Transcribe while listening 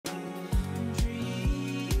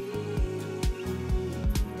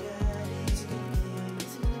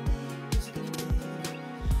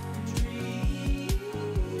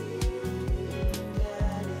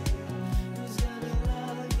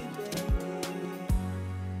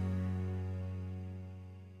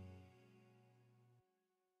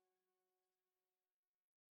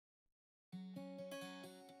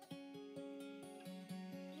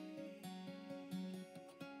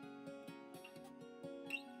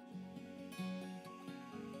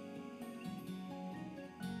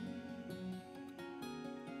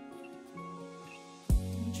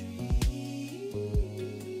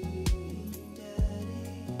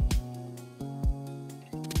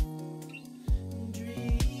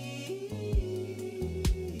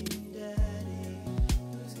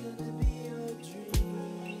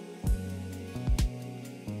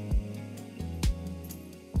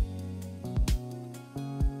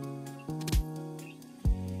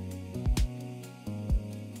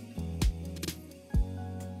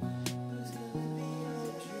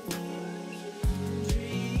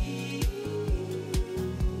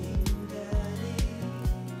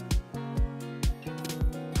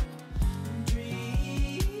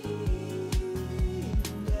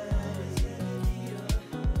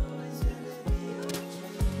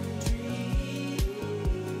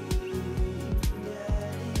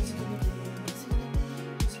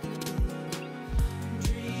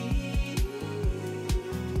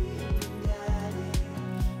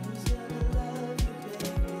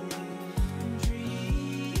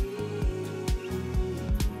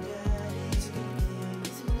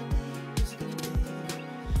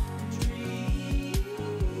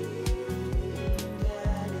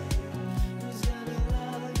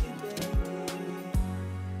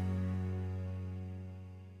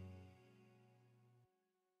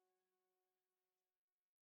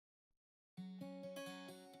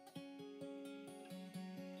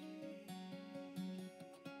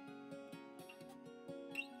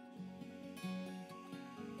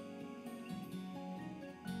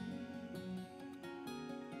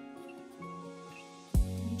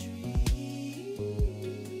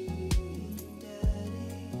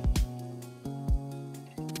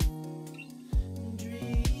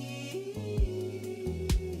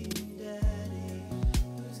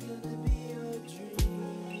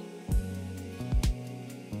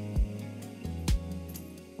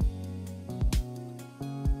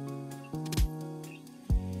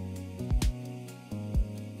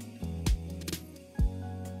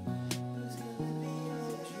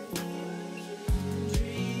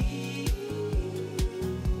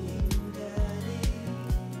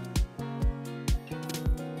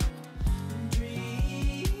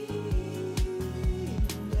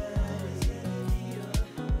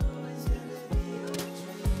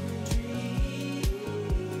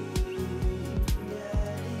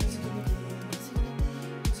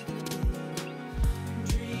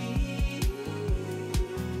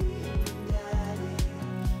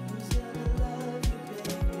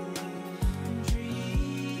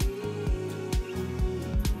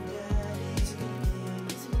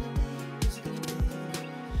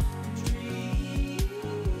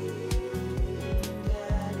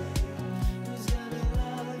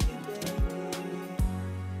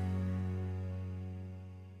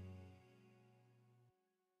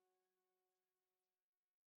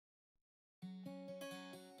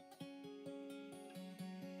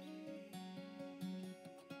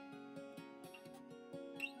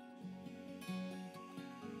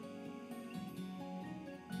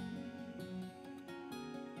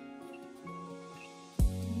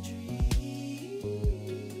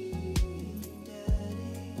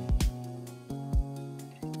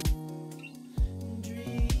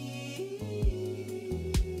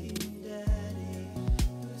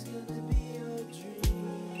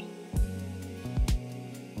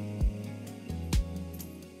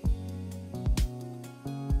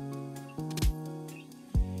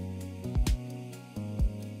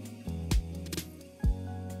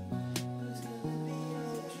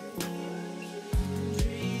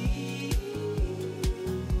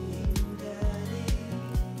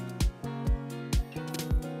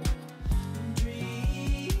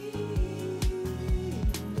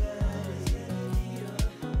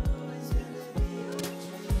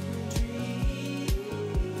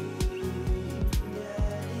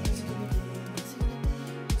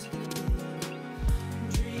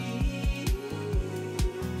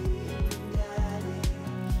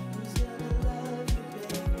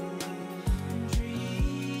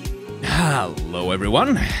Hello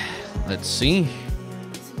everyone. Let's see.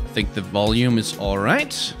 I think the volume is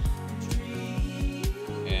alright.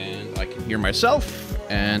 And I can hear myself,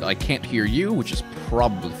 and I can't hear you, which is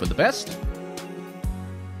probably for the best.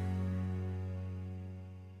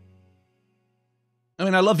 I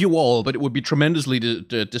mean, I love you all, but it would be tremendously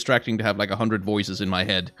distracting to have like 100 voices in my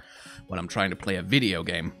head when I'm trying to play a video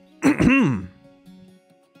game.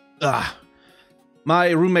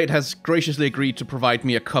 My roommate has graciously agreed to provide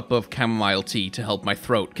me a cup of chamomile tea to help my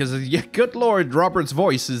throat, because, yeah, good lord, Robert's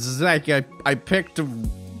voice is like, I picked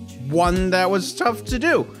one that was tough to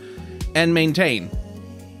do and maintain.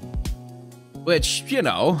 Which, you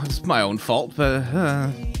know, it's my own fault, but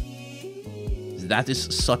that is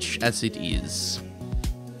such as it is.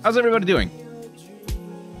 How's everybody doing?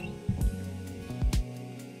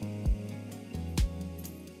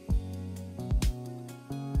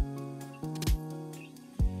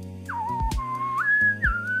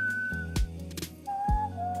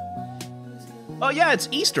 Oh yeah, it's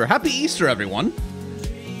Easter. Happy Easter, everyone.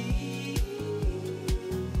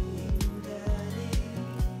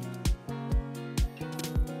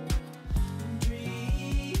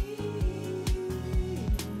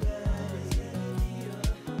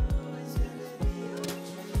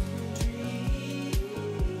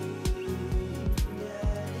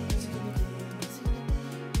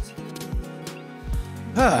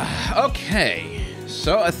 Okay,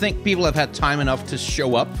 so I think people have had time enough to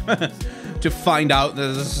show up to find out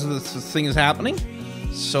that this thing is happening.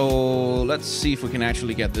 So let's see if we can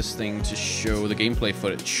actually get this thing to show the gameplay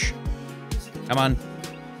footage. Come on.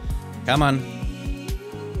 Come on.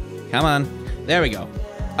 Come on. There we go.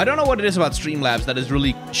 I don't know what it is about Streamlabs that is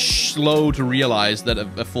really slow to realize that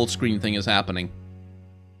a full screen thing is happening.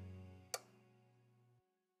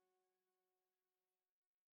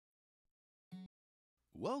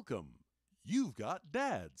 Welcome. You've got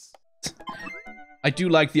dads. I do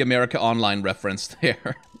like the America Online reference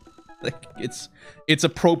there. Like, it's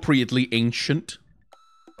appropriately ancient.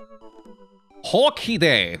 Hockey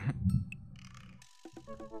Day.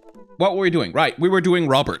 What were we doing? Right, we were doing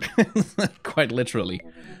Robert. Quite literally.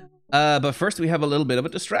 But first we have a little bit of a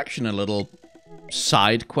distraction, a little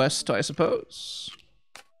side quest, I suppose.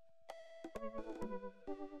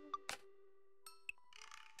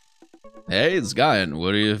 Hey, it's Guyan.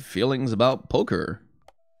 What are your feelings about poker?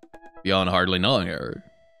 Beyond hardly knowing her.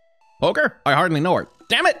 Poker? I hardly know her.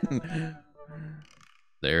 Damn it!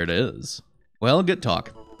 There it is. Well, good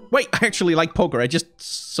talk. Wait, I actually like poker. I just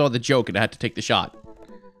saw the joke and I had to take the shot.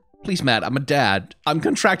 Please, Matt, I'm a dad. I'm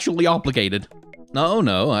contractually obligated.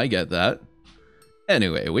 No, I get that.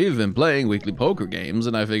 Anyway, we've been playing weekly poker games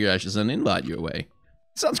and I figure I should send an invite your way.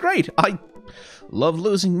 Sounds great. I love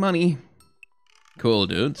losing money. Cool,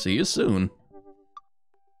 dude. See you soon.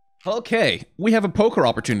 Okay, we have a poker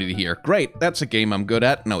opportunity here. Great, that's a game I'm good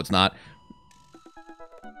at. No, it's not.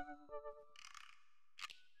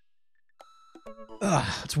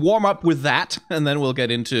 Let's warm up with that, and then we'll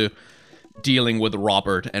get into dealing with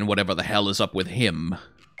Robert and whatever the hell is up with him.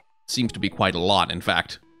 Seems to be quite a lot, in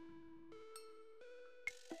fact.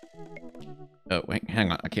 Oh, wait,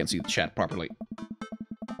 hang on. I can't see the chat properly.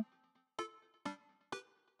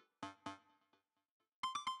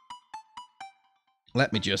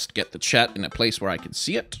 Let me just get the chat in a place where I can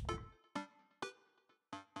see it.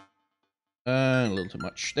 A little too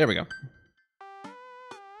much. There we go.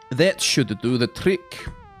 That should do the trick.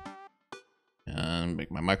 And make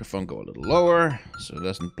my microphone go a little lower so it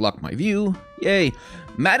doesn't block my view. Yay.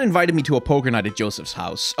 Matt invited me to a poker night at Joseph's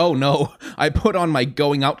house. Oh no, I put on my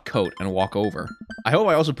going out coat and walk over. I hope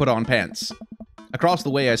I also put on pants. Across the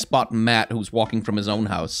way, I spot Matt, who's walking from his own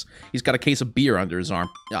house. He's got a case of beer under his arm.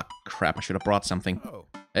 Ah, crap, I should have brought something. Oh.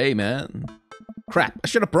 Hey, man. Crap, I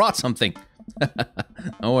should have brought something.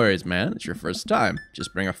 No worries, man. It's your first time.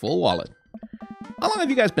 Just bring a full wallet. How long have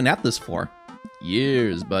you guys been at this for?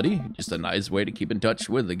 Years, buddy. Just a nice way to keep in touch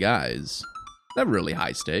with the guys. Never really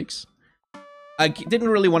high stakes. I didn't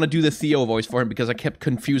really want to do the Theo voice for him because I kept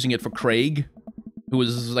confusing it for Craig, who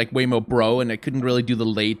was like way more bro, and I couldn't really do the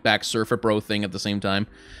laid-back surfer bro thing at the same time.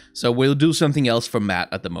 So we'll do something else for Matt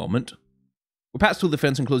at the moment. We pass through the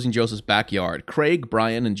fence enclosing Joseph's backyard. Craig,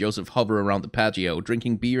 Brian, and Joseph hover around the patio,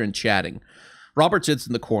 drinking beer and chatting. Robert sits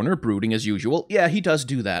in the corner, brooding as usual. Yeah, he does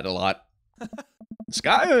do that a lot.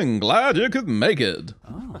 Sky, I'm glad you could make it.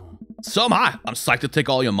 Oh. So am I. I'm psyched to take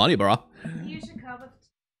all your money, bro. You should cover.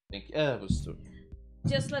 It was...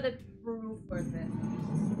 Just let it brew for a bit.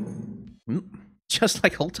 Just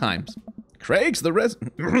like old times. Craig's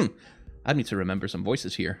the I need to remember some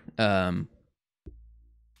voices here.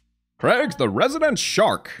 Craig's the resident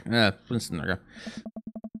shark.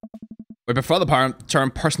 We're We prefer the term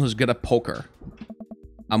person who's good at poker.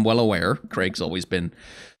 I'm well aware Craig's always been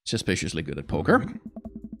suspiciously good at poker.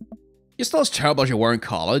 You're still as terrible as you were in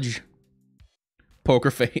college.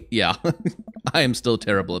 Poker face. Yeah, I am still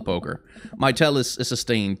terrible at poker. My tell is a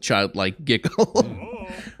sustained childlike giggle.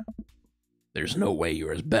 There's no way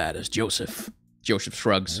you're as bad as Joseph. Joseph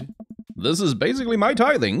shrugs. This is basically my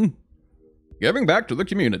tithing. Giving back to the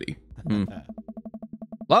community.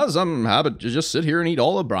 Plus, I'm happy to just sit here and eat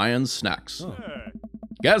all of Brian's snacks.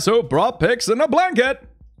 Guess who brought pics in a blanket?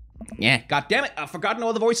 Yeah, god damn it, I've forgotten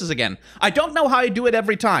all the voices again. I don't know how I do it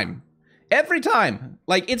every time. Every time.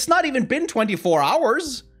 Like, it's not even been 24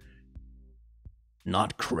 hours.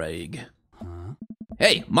 Not Craig.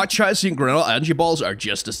 Hey, my chassis and granola Angie balls are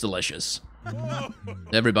just as delicious.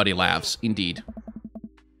 Everybody laughs, indeed.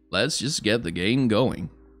 Let's just get the game going.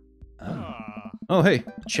 Oh, hey,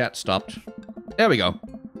 chat stopped. There we go.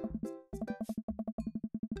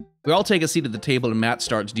 We all take a seat at the table and Matt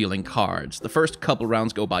starts dealing cards. The first couple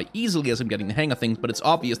rounds go by easily as I'm getting the hang of things, but it's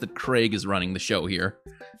obvious that Craig is running the show here.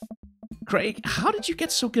 Craig, how did you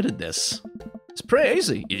get so good at this? It's pretty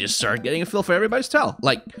easy. You just start getting a feel for everybody's tell.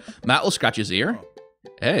 Like, Matt will scratch his ear.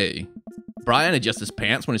 Hey. Brian adjusts his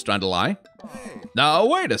pants when he's trying to lie. Now,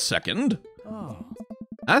 wait a second.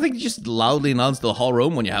 I think he just loudly nods to the whole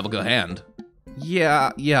room when you have a good hand.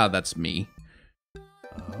 Yeah, that's me.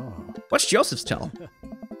 What's Joseph's tell?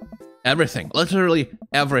 Everything. Literally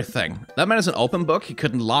everything. That man is an open book. He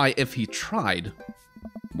couldn't lie if he tried.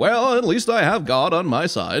 Well, at least I have God on my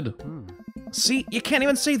side. See, you can't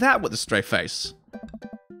even say that with a straight face.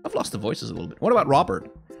 I've lost the voices a little bit. What about Robert?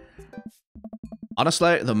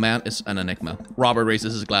 Honestly, the man is an enigma. Robert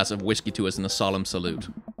raises his glass of whiskey to us in a solemn salute.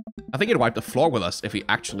 I think he'd wipe the floor with us if he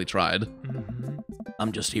actually tried.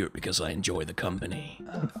 I'm just here because I enjoy the company.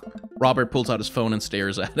 Robert pulls out his phone and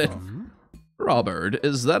stares at it. Robert,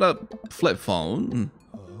 is that a flip phone?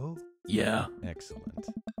 Yeah. Excellent.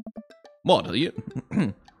 What are you?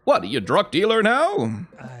 What are you, a drug dealer now?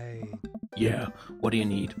 Yeah. What do you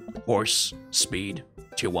need? Horse, speed,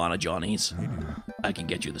 Tijuana Johnnies. I can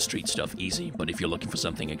get you the street stuff easy, but if you're looking for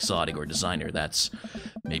something exotic or designer, that's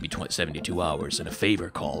maybe 72 hours and a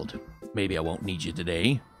favor called. Maybe I won't need you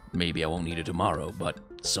today. Maybe I won't need it tomorrow, but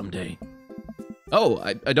someday. Oh,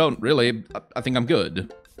 I don't really. I think I'm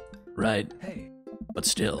good. Right. Hey. But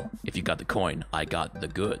still, if you got the coin, I got the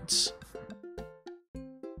goods.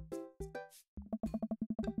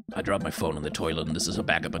 I dropped my phone in the toilet, and this is a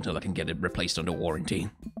backup until I can get it replaced under warranty.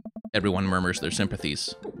 Everyone murmurs their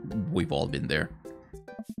sympathies. We've all been there.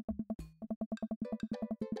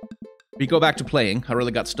 We go back to playing. I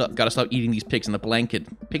really gotta stop eating these pigs in the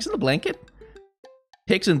blanket. Pigs in the blanket?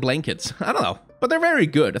 Pigs in blankets. I don't know. But they're very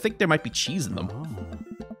good. I think there might be cheese in them.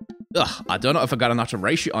 Ugh, I don't know if I got enough to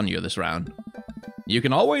ratio on you this round. You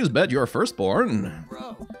can always bet your firstborn.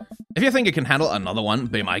 If you think you can handle another one,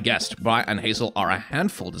 be my guest. Brian and Hazel are a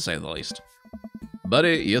handful, to say the least.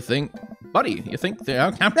 Buddy, you think they...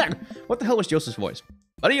 What the hell was Joseph's voice?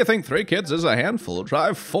 Buddy, you think 3 kids is a handful?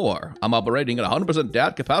 Try 4. I'm operating at 100%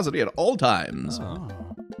 dad capacity at all times.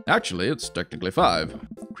 Actually, it's technically 5.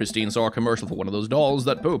 Christine saw a commercial for one of those dolls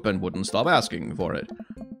that poop and wouldn't stop asking for it.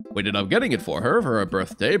 We ended up getting it for her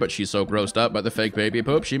birthday, but she's so grossed out by the fake baby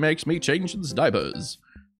poop, she makes me change its diapers.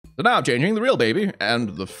 So now I'm changing the real baby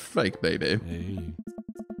and the fake baby. Hey.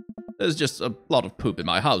 There's just a lot of poop in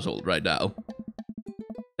my household right now.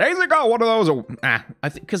 Daisy got one of those. I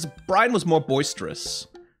think because Brian was more boisterous,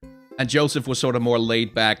 and Joseph was sort of more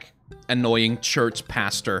laid back, annoying church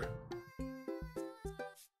pastor.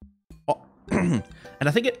 Oh, and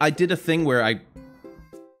I think I did a thing where I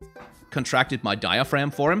contracted my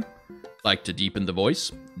diaphragm for him, like to deepen the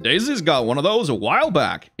voice. Daisy's got one of those a while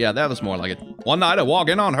back. Yeah, that was more like it. One night I walk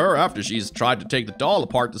in on her after she's tried to take the doll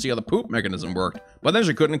apart to see how the poop mechanism worked, but then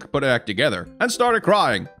she couldn't put it back together and started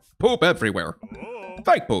crying. Poop everywhere.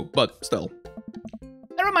 Fake poop, but still.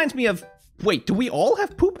 That reminds me of... Wait, do we all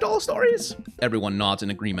have poop doll stories? Everyone nods in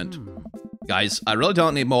agreement. Guys, I really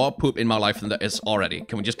don't need more poop in my life than there is already.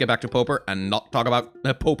 Can we just get back to poker and not talk about...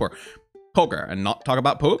 Poker and not talk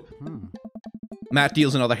about poop? Matt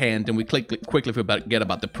deals another hand, and we quickly forget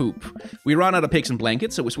about the poop. We run out of pigs and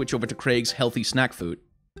blankets, so we switch over to Craig's healthy snack food.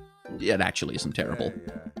 It actually isn't terrible.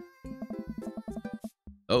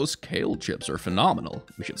 Those kale chips are phenomenal.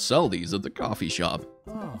 We should sell these at the coffee shop.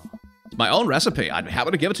 It's my own recipe. I'd be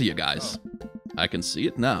happy to give it to you guys. I can see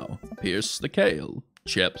it now. Pierce the kale.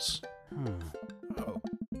 Chips.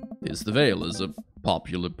 Is the Veil is a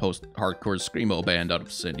popular post-hardcore screamo band out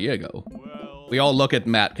of San Diego. We all look at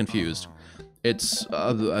Matt confused. It's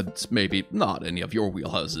maybe not any of your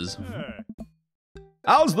wheelhouses.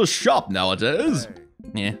 How's the shop nowadays?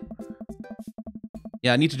 Yeah.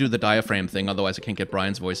 Yeah, I need to do the diaphragm thing, otherwise I can't get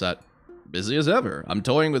Brian's voice out. Busy as ever. I'm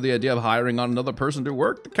toying with the idea of hiring on another person to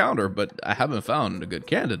work the counter, but I haven't found a good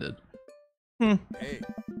candidate. Hey,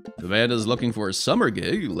 If Amanda's looking for a summer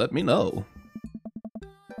gig, let me know.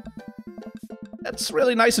 That's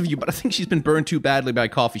really nice of you, but I think she's been burned too badly by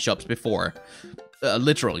coffee shops before.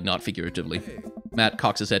 Literally, not figuratively. hey. Matt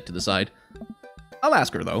cocks his head to the side. I'll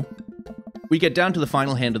ask her, though. We get down to the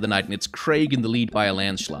final hand of the night, and it's Craig in the lead by a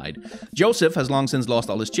landslide. Joseph has long since lost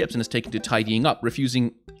all his chips and is taken to tidying up,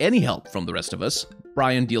 refusing any help from the rest of us.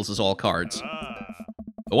 Brian deals us all cards.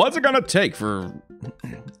 What's it gonna take for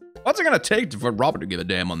Robert to give a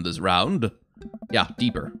damn on this round? Yeah,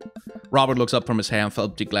 deeper. Robert looks up from his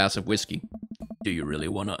half-empty glass of whiskey. Do you really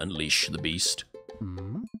want to unleash the beast?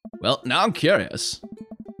 Well, now I'm curious.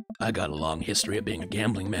 I got a long history of being a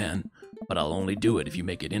gambling man, but I'll only do it if you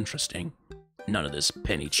make it interesting. None of this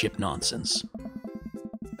penny chip nonsense.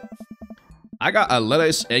 I got a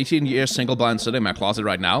latest 18-year single blind sitting in my closet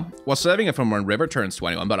right now. Was saving it from when River turns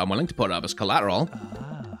 21, but I'm willing to put it up as collateral.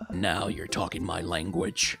 Now you're talking my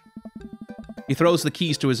language. He throws the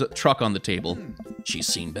keys to his truck on the table. She's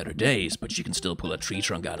seen better days, but she can still pull a tree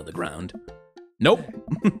trunk out of the ground. Nope.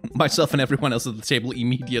 Myself and everyone else at the table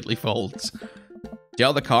immediately folds.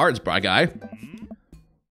 Deal the cards, bry guy.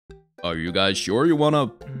 Are you guys sure you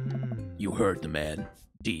wanna... You heard the man.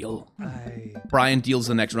 Deal. Brian deals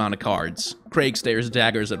the next round of cards. Craig stares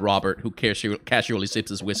daggers at Robert, who casually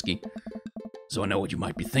sips his whiskey. So I know what you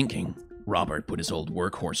might be thinking. Robert put his old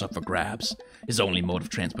workhorse up for grabs. His only mode of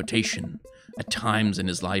transportation. At times in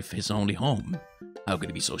his life, his only home. How could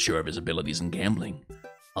he be so sure of his abilities in gambling?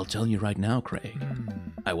 I'll tell you right now, Craig.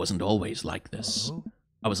 I wasn't always like this.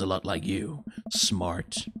 I was a lot like you.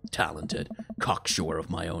 Smart, talented, cocksure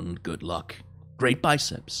of my own good luck. Great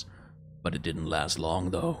biceps. But it didn't last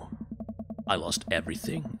long, though. I lost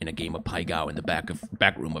everything in a game of Pai Gow in the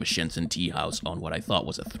back room of a Shenton tea house on what I thought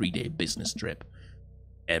was a 3-day business trip.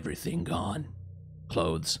 Everything gone.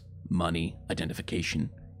 Clothes, money,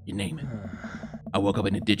 identification, you name it. I woke up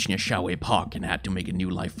in a ditch near Shaowei Park and had to make a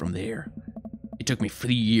new life from there. It took me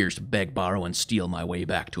 3 years to beg, borrow, and steal my way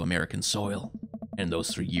back to American soil. And in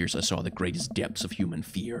those 3 years I saw the greatest depths of human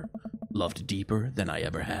fear. Loved deeper than I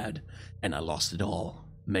ever had, and I lost it all.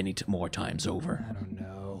 Many more times over. I don't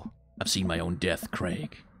know. I've seen my own death,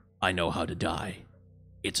 Craig. I know how to die.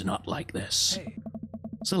 It's not like this. Hey,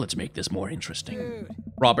 So let's make this more interesting. dude.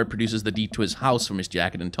 Robert produces the deed to his house from his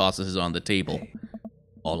jacket and tosses it on the table. Hey.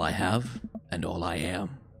 All I have, and all I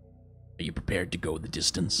am. Are you prepared to go the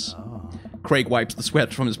distance? Oh. Craig wipes the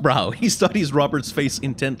sweat from his brow. He studies Robert's face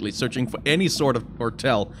intently, searching for any sort of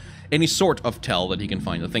tell that he can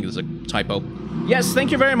find. I think there's a typo. Yes,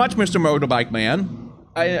 thank you very much, Mr. Motorbike Man.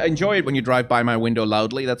 I enjoy it when you drive by my window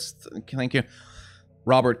loudly. Thank you.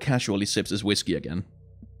 Robert casually sips his whiskey again.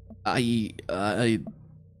 I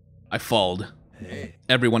falled. Hey.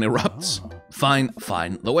 Everyone erupts. Oh.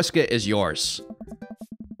 Fine. The whiskey is yours.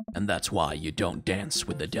 And that's why you don't dance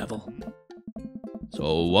with the devil.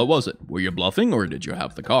 So what was it? Were you bluffing or did you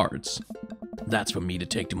have the cards? That's for me to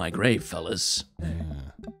take to my grave, fellas.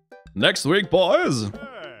 Next week, boys.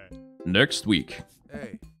 Hey. Next week.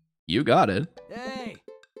 Hey. You got it. Hey.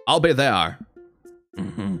 I'll be there.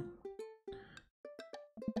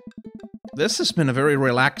 This has been a very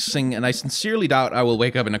relaxing, and I sincerely doubt I will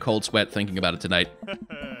wake up in a cold sweat thinking about it tonight.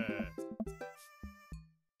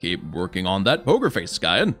 Keep working on that poker face,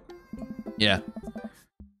 Skyen. Yeah.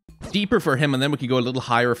 Deeper for him, and then we can go a little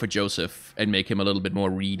higher for Joseph and make him a little bit more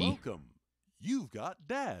reedy. Welcome. You've got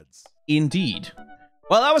dads. Indeed.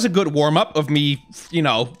 Well, that was a good warm-up of me,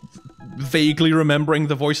 vaguely remembering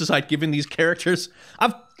the voices I'd given these characters.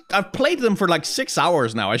 I've played them for like 6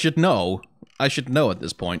 hours now. I should know. At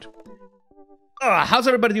this point. How's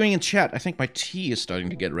everybody doing in chat? I think my tea is starting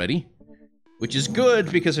to get ready. Which is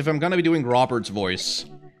good, because if I'm gonna be doing Robert's voice...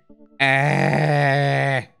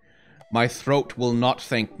 my throat will not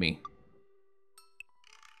thank me.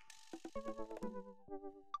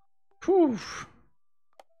 Whew.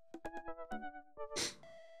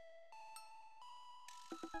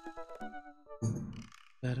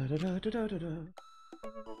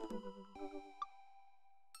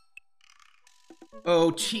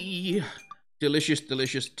 Oh, tea. Delicious,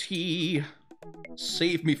 delicious tea.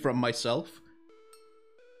 Save me from myself.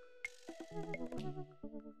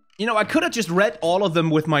 I could have just read all of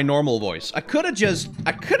them with my normal voice. I could have just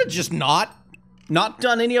not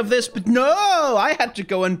done any of this, but no, I had to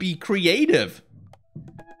go and be creative.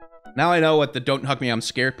 Now I know what the don't hug me, I'm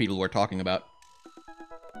scared people were talking about.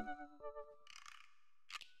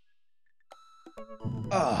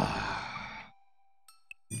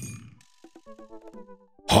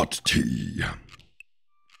 Hot tea.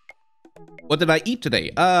 What did I eat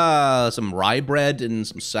today? Some rye bread and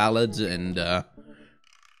some salads and,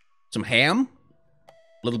 some ham.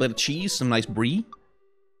 A little bit of cheese, some nice brie.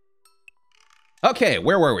 Okay,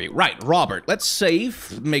 where were we? Right, Robert. Let's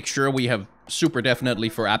save. Make sure we have super definitely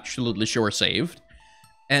for absolutely sure saved.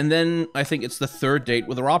 And then I think it's the third date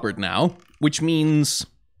with Robert now, which means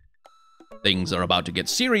things are about to get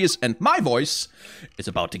serious and my voice is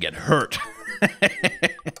about to get hurt.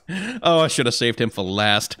 Oh, I should have saved him for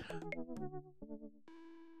last.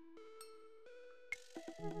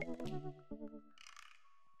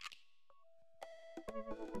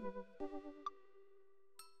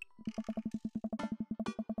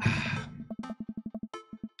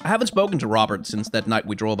 I haven't spoken to Robert since that night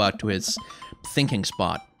we drove out to his thinking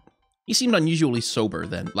spot. He seemed unusually sober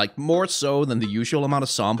then, like more so than the usual amount of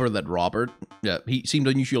somber that Robert... Yeah, he seemed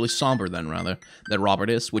unusually somber then, rather, that Robert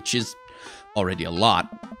is, which is already a lot.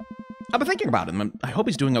 I've been thinking about him, and I hope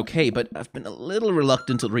he's doing okay, but I've been a little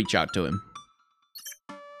reluctant to reach out to him.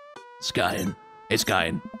 Skyen. Hey,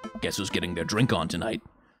 Skyen. Guess who's getting their drink on tonight?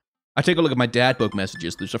 I take a look at my dad book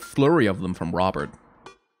messages. There's a flurry of them from Robert.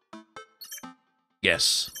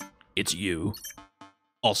 Yes, it's you.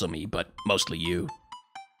 Also me, but mostly you.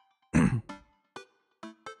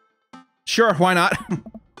 Sure, why not?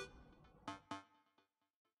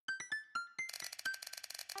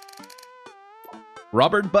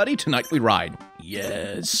 Robert, buddy, tonight we ride.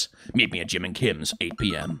 Yes. Meet me at Jim and Kim's, 8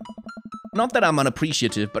 p.m. Not that I'm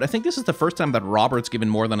unappreciative, but I think this is the first time that Robert's given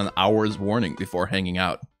more than an hour's warning before hanging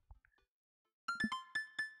out.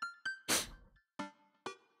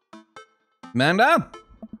 Amanda?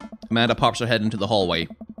 Amanda pops her head into the hallway.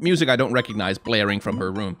 Music I don't recognize blaring from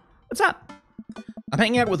her room. What's up? I'm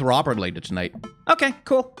hanging out with Robert later tonight. Okay,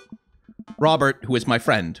 cool. Robert, who is my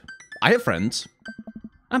friend. I have friends.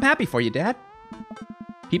 I'm happy for you, Dad.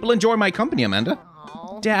 People enjoy my company, Amanda.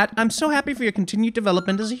 Aww. Dad, I'm so happy for your continued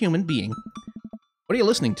development as a human being. What are you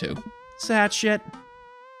listening to? Sad shit.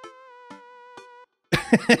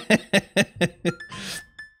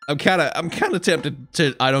 I'm kind of tempted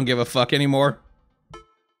to I don't give a fuck anymore.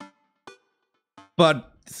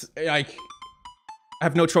 But I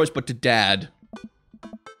have no choice but to dad.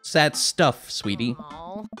 Sad stuff, sweetie.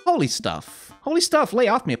 Aww. Holy stuff. Holy stuff, lay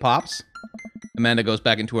off me, Pops. Amanda goes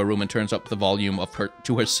back into her room and turns up the volume of her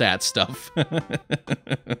sad stuff. I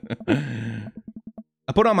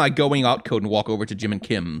put on my going out coat and walk over to Jim and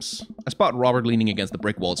Kim's. I spot Robert leaning against the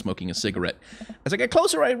brick wall smoking a cigarette. As I get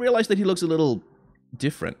closer, I realize that he looks a little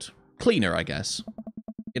different. Cleaner, I guess.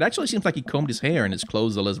 It actually seems like he combed his hair and his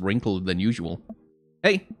clothes are less wrinkled than usual.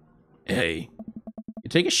 Hey. Hey. You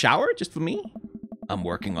take a shower just for me? I'm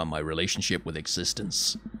working on my relationship with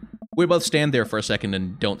existence. We both stand there for a second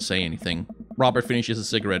and don't say anything. Robert finishes a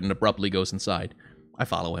cigarette and abruptly goes inside. I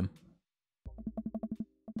follow him.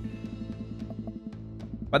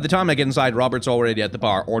 By the time I get inside, Robert's already at the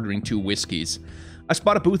bar ordering 2 whiskeys. I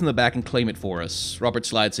spot a booth in the back and claim it for us. Robert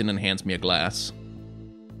slides in and hands me a glass.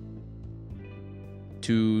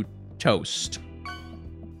 To toast.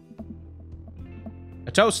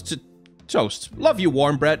 A toast to toast. Love you,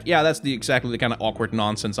 warm Brett. Yeah, that's exactly the kind of awkward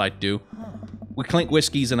nonsense I'd do. We clink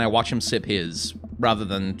whiskeys and I watch him sip his, rather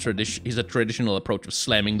than his traditional approach of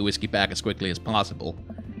slamming the whiskey back as quickly as possible.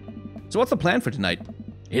 So what's the plan for tonight?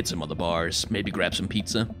 Hit some other bars, maybe grab some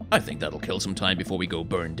pizza. I think that'll kill some time before we go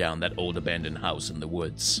burn down that old abandoned house in the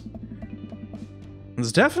woods.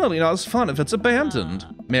 It's definitely not as fun if it's abandoned.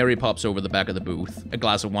 Mary pops over the back of the booth, a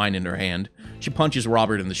glass of wine in her hand. She punches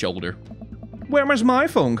Robert in the shoulder. Where was my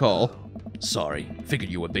phone call? Sorry, figured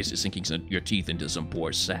you were busy sinking your teeth into some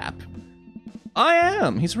poor sap. I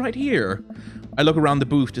am. He's right here. I look around the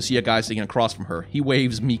booth to see a guy sitting across from her. He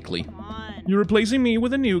waves meekly. You're replacing me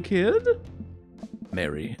with a new kid?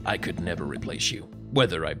 Mary, I could never replace you,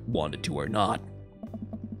 whether I wanted to or not.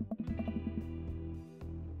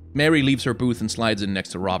 Mary leaves her booth and slides in next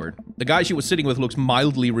to Robert. The guy she was sitting with looks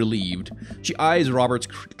mildly relieved. She eyes Robert's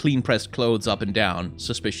clean-pressed clothes up and down,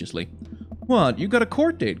 suspiciously. What, you got a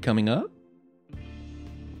court date coming up?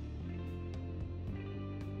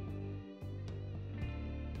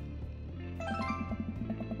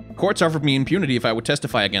 Courts offered me impunity if I would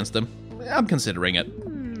testify against them. I'm considering it.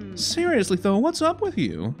 Seriously, though, what's up with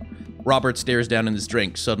you? Robert stares down in his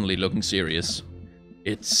drink, suddenly looking serious.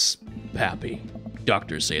 It's Pappy.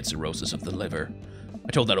 Doctors say it's cirrhosis of the liver.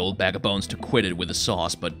 I told that old bag of bones to quit it with the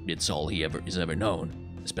sauce, but it's all he has ever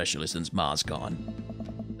known, especially since Ma's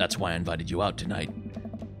gone. That's why I invited you out tonight.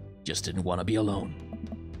 Just didn't want to be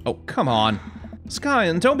alone. Oh, come on.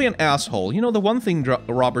 Skyen, don't be an asshole. You know, the one thing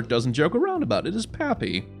Robert doesn't joke around about it is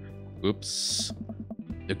Pappy. Oops.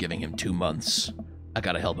 They're giving him 2 months. I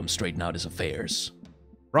gotta help him straighten out his affairs.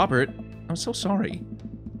 Robert, I'm so sorry.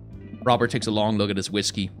 Robert takes a long look at his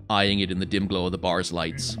whiskey, eyeing it in the dim glow of the bar's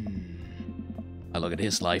lights. I look at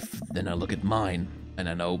his life, then I look at mine, and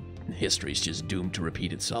I know history's just doomed to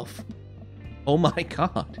repeat itself. Oh my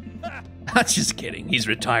god. That's just kidding. He's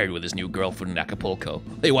retired with his new girlfriend in Acapulco.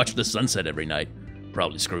 They watch the sunset every night.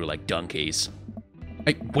 Probably screw like donkeys.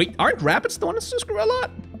 Hey, wait, aren't rabbits the ones that screw a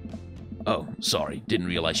lot? Oh, sorry. Didn't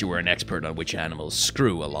realize you were an expert on which animals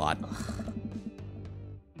screw a lot.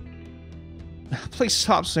 Please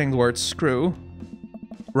stop saying the word screw.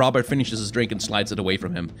 Robert finishes his drink and slides it away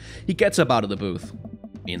from him. He gets up out of the booth.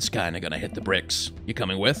 Me and Skyn are gonna hit the bricks. You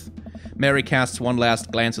coming with? Mary casts one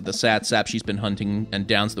last glance at the sad sap she's been hunting and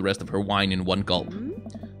downs the rest of her wine in one gulp.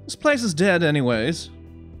 This place is dead anyways.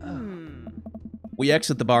 We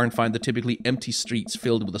exit the bar and find the typically empty streets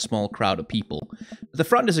filled with a small crowd of people. At the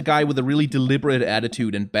front is a guy with a really deliberate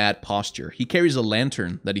attitude and bad posture. He carries a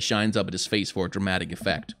lantern that he shines up at his face for a dramatic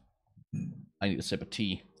effect. I need a sip of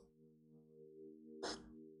tea.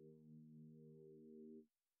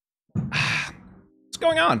 What's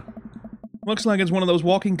going on? Looks like it's one of those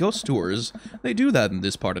walking ghost tours. They do that in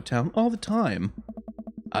this part of town all the time.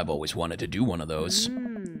 I've always wanted to do one of those.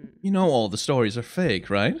 You know all the stories are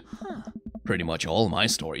fake, right? Pretty much all my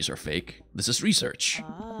stories are fake. This is research.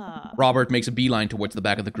 Robert makes a beeline towards the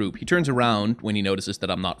back of the group. He turns around when he notices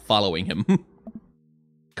that I'm not following him.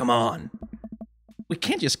 Come on. We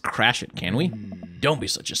can't just crash it, can we? Don't be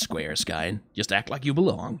such a square, Skyn. Just act like you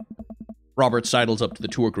belong. Robert sidles up to the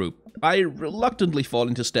tour group. I reluctantly fall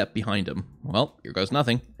into step behind him. Well, here goes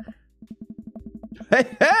nothing.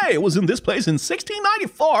 Hey, it was in this place in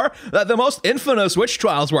 1694 that the most infamous witch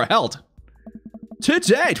trials were held. To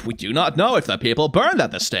date, we do not know if the people burned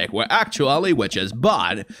at the stake were actually witches,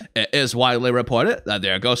 but it is widely reported that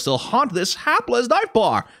their ghosts still haunt this hapless dive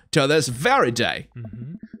bar to this very day.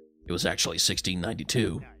 It was actually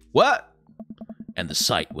 1692. What? And the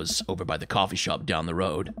site was over by the coffee shop down the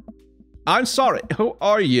road. I'm sorry, who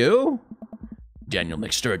are you? Daniel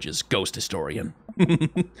McSturgis, ghost historian.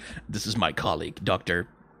 This is my colleague, Dr.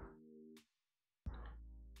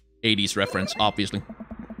 80s reference, obviously.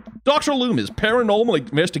 Dr. Loomis, paranormal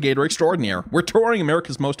investigator extraordinaire. We're touring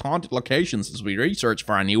America's most haunted locations as we research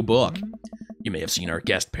for our new book. You may have seen our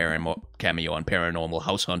guest cameo on Paranormal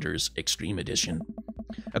House Hunters Extreme Edition.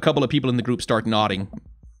 A couple of people in the group start nodding.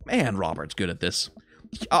 Man, Robert's good at this.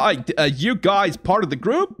 You guys part of the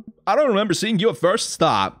group? I don't remember seeing you at first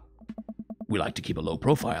stop. We like to keep a low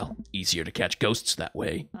profile. Easier to catch ghosts that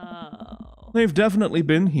way. Oh. They've definitely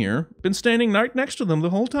been here. Been standing right next to them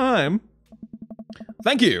the whole time.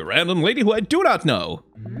 Thank you, random lady who I do not know.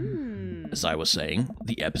 As I was saying,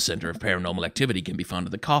 the epicenter of paranormal activity can be found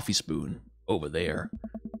at the Coffee Spoon, over there.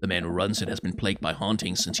 The man who runs it has been plagued by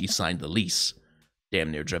hauntings since he signed the lease.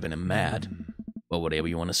 Damn near driven him mad. But whatever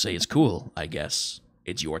you want to say is cool, I guess.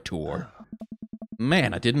 It's your tour.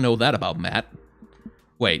 Man, I didn't know that about Matt.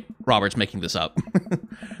 Wait, Robert's making this up.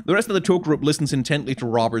 The rest of the tour group listens intently to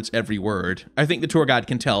Robert's every word. I think the tour guide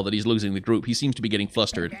can tell that he's losing the group. He seems to be getting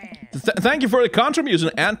flustered. Thank you for the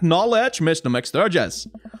contribution and knowledge, Mr. McSturgis.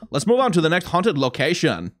 Let's move on to the next haunted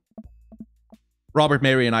location. Robert,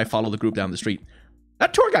 Mary, and I follow the group down the street.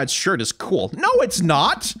 That tour guide's shirt is cool. No, it's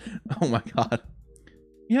not! Oh my god.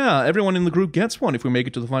 Yeah, everyone in the group gets one if we make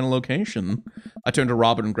it to the final location. I turn to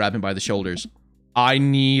Robert and grab him by the shoulders. I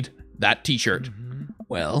need that t-shirt.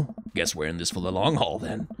 Well, guess we're in this for the long haul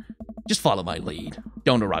then. Just follow my lead.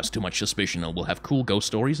 Don't arouse too much suspicion and we'll have cool ghost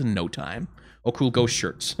stories in no time. Or cool ghost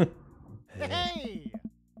shirts. Hey!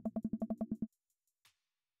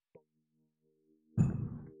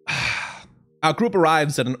 Our group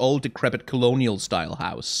arrives at an old decrepit colonial-style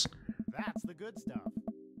house. That's the good stuff.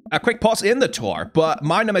 A quick pause in the tour, but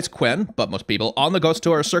my name is Quinn, but most people on the Ghost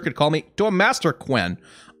Tour circuit call me Tour Master Quinn.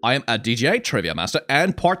 I am a DJ, trivia master,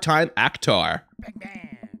 and part-time actor. Bang,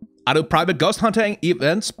 bang. I do private ghost hunting,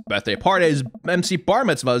 events, birthday parties, MC bar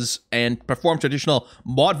mitzvahs, and perform traditional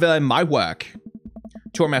vaudeville in my work.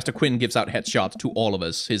 Tour Master Quinn gives out headshots to all of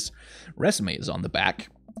us. His resume is on the back.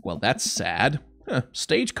 Well, that's sad.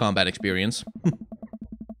 Stage combat experience.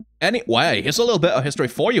 Anyway, here's a little bit of history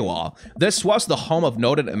for you all. This was the home of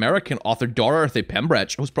noted American author Dorothy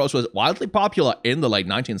Pembridge, whose prose was wildly popular in the late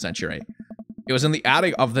 19th century. It was in the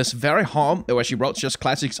attic of this very home where she wrote such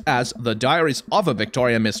classics as The Diaries of a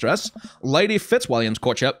Victorian Mistress, Lady Fitzwilliam's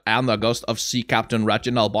Courtship, and The Ghost of Sea Captain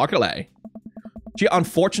Reginald Berkeley. She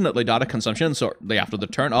unfortunately died of consumption shortly after the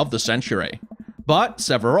turn of the century. But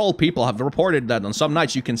several people have reported that on some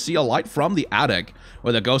nights you can see a light from the attic,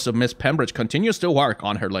 where the ghost of Miss Pembridge continues to work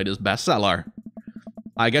on her latest bestseller.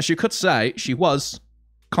 I guess you could say she was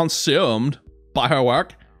consumed by her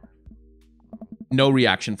work. No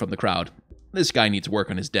reaction from the crowd. This guy needs work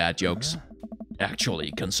on his dad jokes.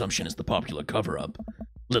 Actually, consumption is the popular cover-up.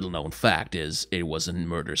 Little known fact is, it was a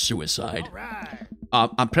murder-suicide. Right.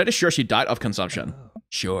 I'm pretty sure she died of consumption.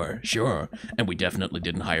 Sure. And we definitely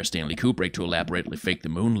didn't hire Stanley Kubrick to elaborately fake the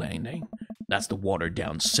moon landing. That's the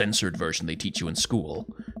watered-down, censored version they teach you in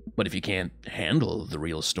school. But if you can't handle the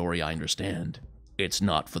real story, I understand. It's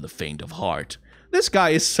not for the faint of heart. This guy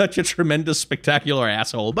is such a tremendous, spectacular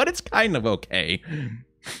asshole, but it's kind of okay.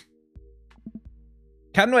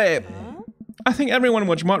 Can we... I think everyone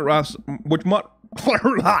would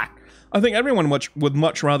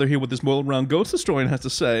much rather hear what this world-round ghost historian has to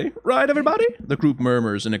say. Right, everybody? The group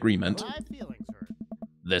murmurs in agreement. My feelings hurt.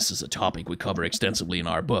 This is a topic we cover extensively in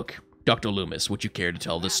our book. Dr. Loomis, would you care to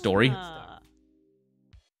tell this story?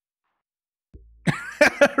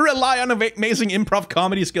 Rely on amazing improv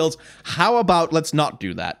comedy skills. How about let's not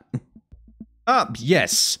do that?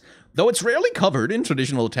 Yes. Though it's rarely covered in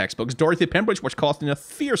traditional textbooks, Dorothy Pembridge was caught in a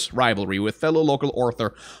fierce rivalry with fellow local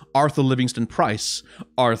author Arthur Livingston Price.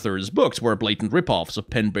 Arthur's books were blatant rip-offs of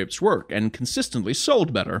Pembridge's work and consistently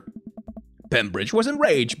sold better. Pembridge was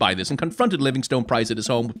enraged by this and confronted Livingstone Price at his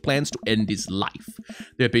home with plans to end his life.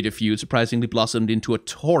 Their bitter feud surprisingly blossomed into a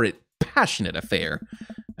torrid, passionate affair.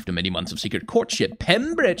 After many months of secret courtship,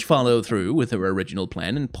 Pembridge followed through with her original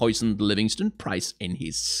plan and poisoned Livingston Price in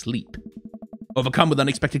his sleep. Overcome with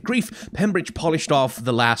unexpected grief, Pembridge polished off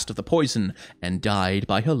the last of the poison and died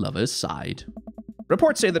by her lover's side.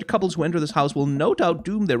 Reports say that couples who enter this house will no doubt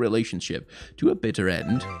doom their relationship to a bitter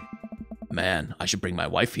end. Man, I should bring my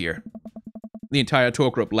wife here. The entire tour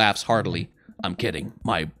group laughs heartily. I'm kidding.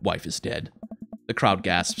 My wife is dead. The crowd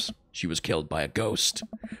gasps. She was killed by a ghost.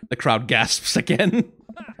 The crowd gasps again.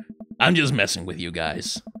 I'm just messing with you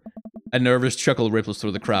guys. A nervous chuckle ripples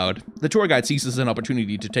through the crowd. The tour guide seizes an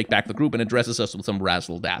opportunity to take back the group and addresses us with some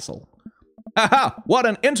razzle-dazzle. Haha, what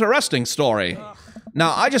an interesting story.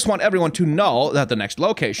 Now, I just want everyone to know that the next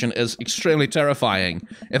location is extremely terrifying.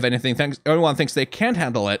 If anyone thinks they can't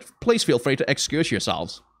handle it, please feel free to excuse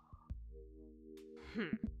yourselves.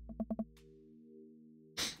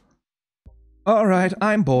 Alright,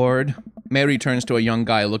 I'm bored. Mary turns to a young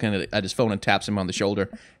guy looking at his phone and taps him on the shoulder.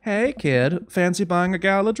 Hey, kid, fancy buying a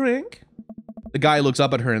gal a drink? The guy looks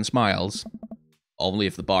up at her and smiles. Only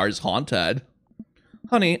if the bar is haunted.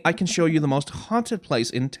 Honey, I can show you the most haunted place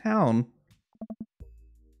in town.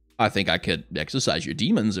 I think I could exorcise your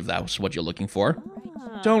demons if that's what you're looking for.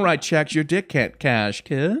 Don't write checks your dick can't cash,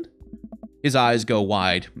 kid. His eyes go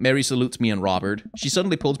wide. Mary salutes me and Robert. She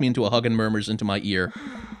suddenly pulls me into a hug and murmurs into my ear.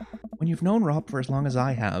 When you've known Rob for as long as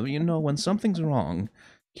I have, you know when something's wrong.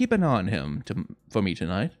 Keep an eye on him for me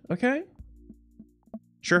tonight, okay?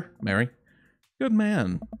 Sure, Mary. Good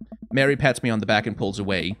man. Mary pats me on the back and pulls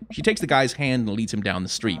away. She takes the guy's hand and leads him down the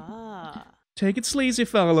street. Take it sleazy,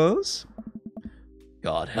 fellas.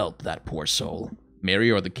 God help that poor soul. Mary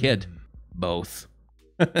or the kid? Both.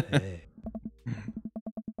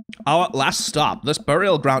 Our last stop. This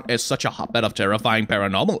burial ground is such a hotbed of terrifying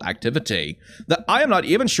paranormal activity that I am not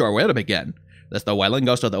even sure where to begin. There's the Welling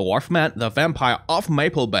Ghost of the Wharfman, the Vampire of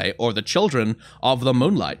Maple Bay, or the Children of the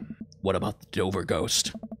Moonlight. What about the Dover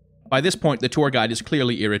Ghost? By this point, the tour guide is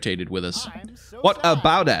clearly irritated with us. What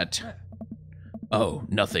about it? Oh,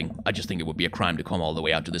 nothing. I just think it would be a crime to come all the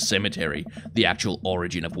way out to the cemetery, the actual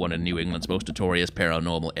origin of one of New England's most notorious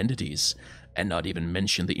paranormal entities, and not even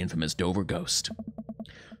mention the infamous Dover Ghost.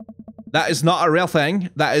 That is not a real thing.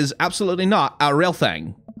 That is absolutely not a real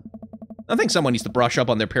thing. I think someone needs to brush up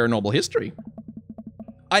on their paranormal history.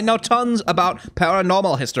 I know tons about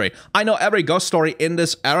paranormal history. I know every ghost story in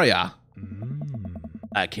this area.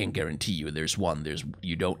 I can't guarantee you there's one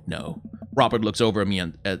you don't know. Robert looks over at me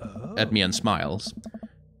and smiles.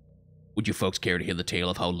 Would you folks care to hear the tale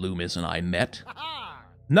of how Loomis and I met?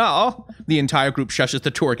 No. The entire group shushes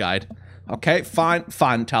the tour guide. Okay,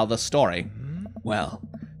 fine, tell the story. Well,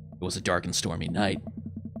 it was a dark and stormy night.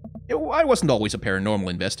 I wasn't always a paranormal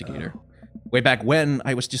investigator. Way back when,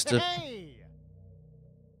 I was just a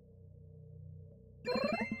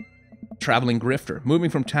traveling grifter,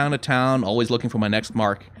 moving from town to town, always looking for my next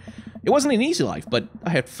mark. It wasn't an easy life, but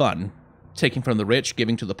I had fun. Taking from the rich,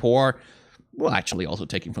 giving to the poor. Well, actually, also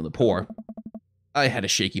taking from the poor. I had a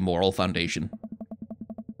shaky moral foundation.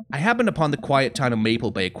 I happened upon the quiet town of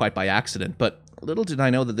Maple Bay quite by accident, but little did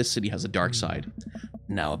I know that this city has a dark side.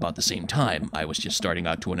 Now, about the same time, I was just starting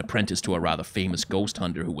out to an apprentice to a rather famous ghost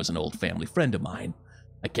hunter who was an old family friend of mine.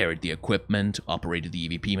 I carried the equipment, operated the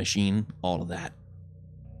EVP machine, all of that.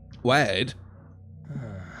 Wade?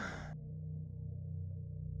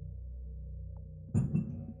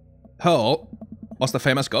 Ho, what's the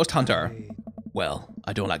famous ghost hunter? Well,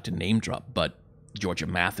 I don't like to name drop, but Georgia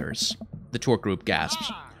Mathers. The tour group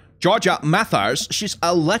gasps. Georgia Mathers? She's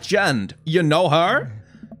a legend. You know her?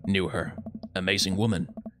 Knew her. Amazing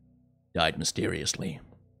woman. Died mysteriously.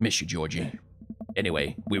 Miss you, Georgie.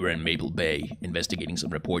 Anyway, we were in Maple Bay, investigating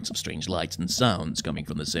some reports of strange lights and sounds coming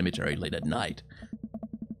from the cemetery late at night.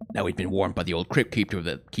 Now, we'd been warned by the old crypt keeper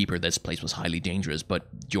that this place was highly dangerous,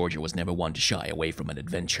 but Georgia was never one to shy away from an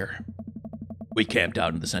adventure. We camped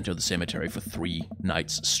out in the center of the cemetery for 3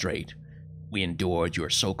 nights straight. We endured your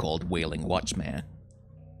so-called wailing watchman.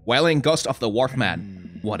 Wailing ghost of the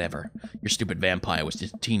wharfman. Whatever. Your stupid vampire was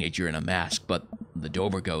just a teenager in a mask, but the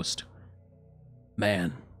Dover ghost...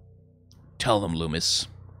 Man. Tell them, Loomis.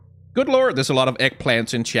 Good lord, there's a lot of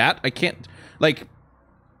eggplants in chat. I can't... Like...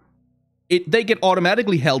 They get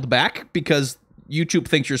automatically held back because YouTube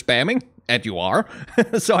thinks you're spamming, and you are.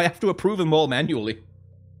 So I have to approve them all manually.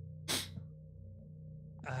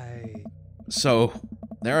 So,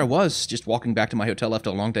 there I was, just walking back to my hotel after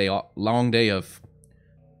a long day of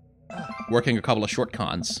working a couple of short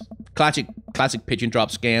cons. Classic pigeon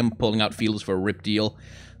drop scam, pulling out feelers for a rip deal.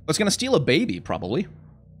 I was gonna steal a baby, probably.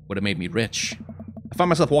 Would have made me rich. I found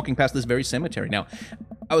myself walking past this very cemetery. Now,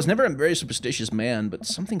 I was never a very superstitious man, but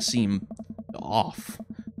something seemed off.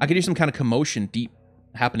 I could hear some kind of commotion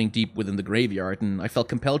happening deep within the graveyard, and I felt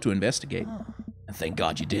compelled to investigate. And thank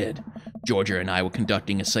God you did. Georgia and I were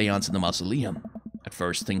conducting a seance in the mausoleum. At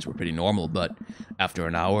first, things were pretty normal, but after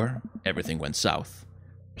an hour, everything went south.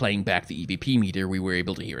 Playing back the EVP meter, we were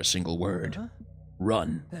able to hear a single word.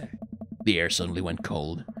 Run. The air suddenly went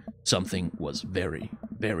cold. Something was very,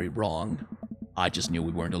 very wrong. I just knew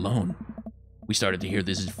we weren't alone. We started to hear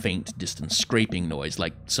this faint, distant scraping noise,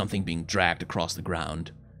 like something being dragged across the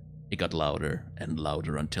ground. It got louder and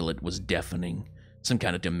louder until it was deafening. Some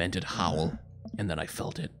kind of demented howl. And then I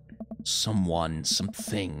felt it.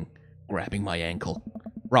 Something, grabbing my ankle.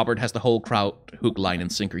 Robert has the whole crowd hook, line,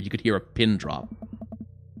 and sinker. You could hear a pin drop.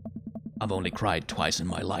 I've only cried twice in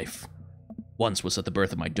my life. Once was at the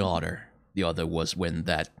birth of my daughter. The other was when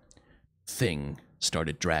that thing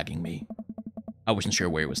started dragging me. I wasn't sure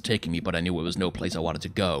where it was taking me, but I knew it was no place I wanted to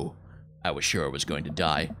go. I was sure I was going to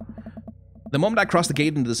die. The moment I crossed the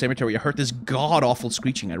gate into the cemetery, I heard this god-awful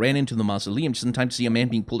screeching. I ran into the mausoleum just in time to see a man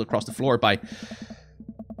being pulled across the floor by...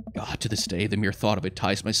 God, to this day, the mere thought of it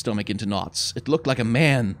ties my stomach into knots. It looked like a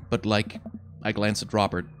man, but like... I glanced at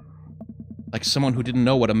Robert. Like someone who didn't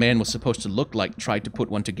know what a man was supposed to look like tried to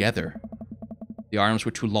put one together. The arms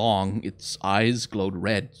were too long, its eyes glowed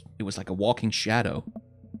red. It was like a walking shadow.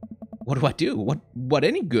 What do I do? What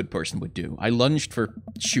any good person would do? I lunged for...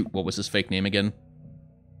 Shoot, what was his fake name again?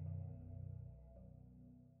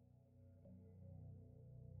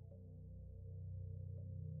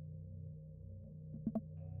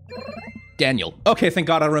 Daniel. Okay, thank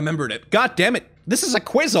God I remembered it. God damn it. This is a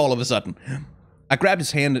quiz all of a sudden. I grabbed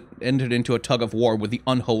his hand and entered into a tug of war with the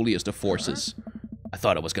unholiest of forces. I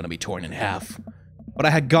thought it was going to be torn in half. But I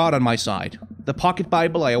had God on my side. The pocket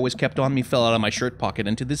Bible I always kept on me fell out of my shirt pocket,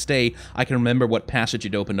 and to this day, I can remember what passage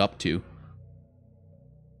it opened up to.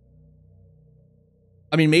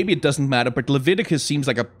 I mean, maybe it doesn't matter, but Leviticus seems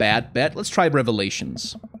like a bad bet. Let's try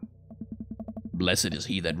Revelations. Blessed is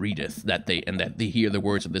he that readeth, that they hear the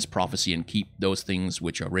words of this prophecy and keep those things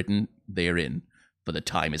which are written therein, for the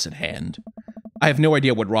time is at hand. I have no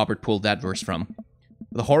idea what Robert pulled that verse from.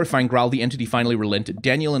 With a horrifying growl, the entity finally relented.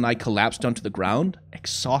 Daniel and I collapsed onto the ground,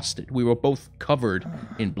 exhausted. We were both covered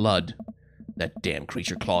in blood. That damn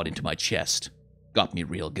creature clawed into my chest. Got me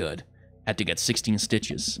real good. Had to get 16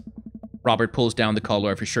 stitches. Robert pulls down the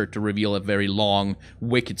collar of his shirt to reveal a very long,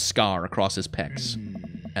 wicked scar across his pecs.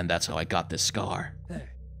 And that's how I got this scar.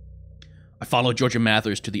 I followed Georgia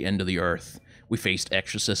Mathers to the end of the earth. We faced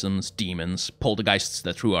exorcisms, demons, poltergeists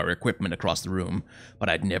that threw our equipment across the room, but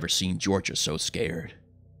I'd never seen Georgia so scared.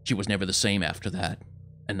 She was never the same after that,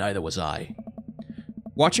 and neither was I.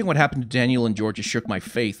 Watching what happened to Daniel and Georgia shook my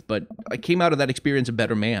faith, but I came out of that experience a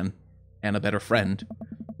better man, and a better friend,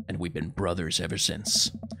 and we've been brothers ever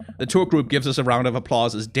since. The tour group gives us a round of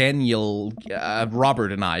applause as Daniel,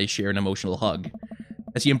 Robert, and I share an emotional hug.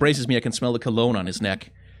 As he embraces me, I can smell the cologne on his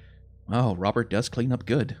neck. Oh, Robert does clean up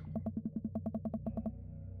good.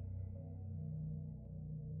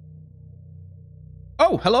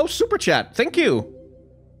 Oh, hello, Super Chat. Thank you.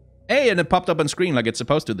 Hey, and it popped up on screen like it's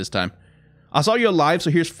supposed to this time. I saw your live, so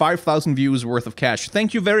here's 5,000 views worth of cash.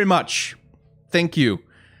 Thank you very much. Thank you.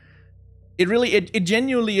 It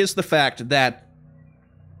genuinely is the fact that,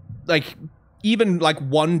 like, even, like,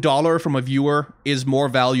 $1 from a viewer is more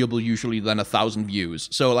valuable usually than 1,000 views.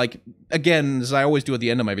 So, like, again, as I always do at the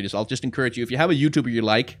end of my videos, I'll just encourage you, if you have a YouTuber you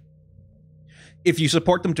like, if you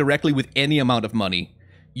support them directly with any amount of money,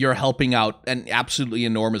 you're helping out an absolutely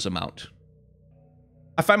enormous amount.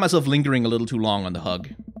 I find myself lingering a little too long on the hug.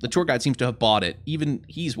 The tour guide seems to have bought it. Even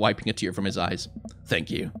he's wiping a tear from his eyes.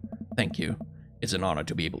 Thank you. Thank you. It's an honor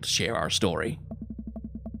to be able to share our story.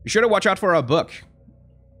 Be sure to watch out for our book.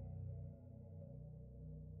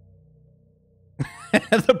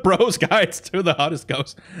 The Bros Guides to the Hottest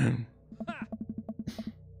Ghost.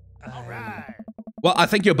 All right. Well, I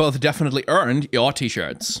think you both definitely earned your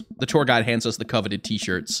t-shirts. The tour guide hands us the coveted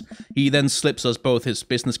t-shirts. He then slips us both his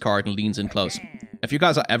business card and leans in close. If you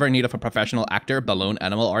guys are ever in need of a professional actor, balloon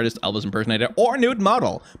animal artist, Elvis impersonator, or nude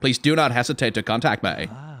model, please do not hesitate to contact me.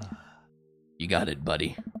 You got it,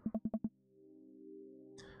 buddy.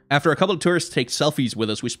 After a couple of tourists take selfies with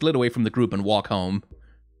us, we split away from the group and walk home.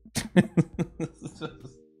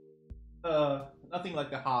 Nothing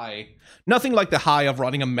like the high. Nothing like the high of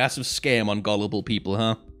running a massive scam on gullible people,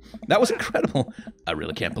 huh? That was incredible. I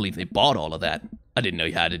really can't believe they bought all of that. I didn't know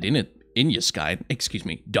you had it in you, Sky. Excuse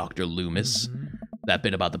me, Dr. Loomis. That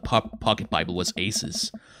bit about the pocket Bible was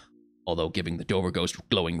aces. Although giving the Dover ghost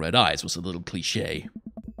glowing red eyes was a little cliche.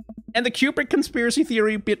 And the Kubrick conspiracy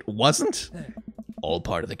theory bit wasn't? All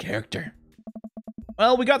part of the character.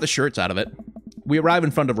 Well, we got the shirts out of it. We arrive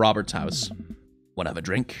in front of Robert's house. Want to have a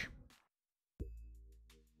drink?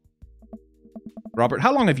 Robert,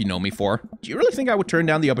 how long have you known me for? Do you really think I would turn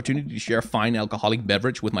down the opportunity to share a fine alcoholic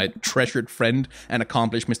beverage with my treasured friend and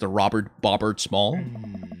accomplished Mr. Robert Bobbert Small?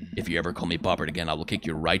 If you ever call me Bobbert again, I will kick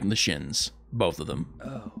you right in the shins. Both of them.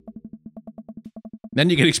 Oh. Then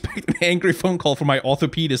you can expect an angry phone call from my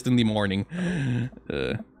orthopedist in the morning.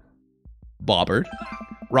 Bobbert.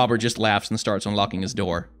 Robert just laughs and starts unlocking his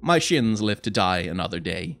door. My shins live to die another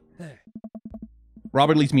day.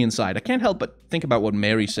 Robert leads me inside. I can't help but think about what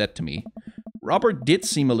Mary said to me. Robert did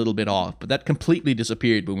seem a little bit off, but that completely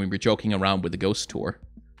disappeared when we were joking around with the ghost tour.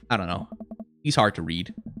 I don't know. He's hard to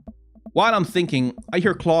read. While I'm thinking, I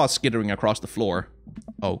hear claws skittering across the floor.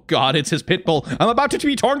 Oh god, it's his pit bull. I'm about to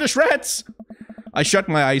be torn to shreds! I shut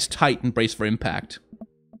my eyes tight and brace for impact.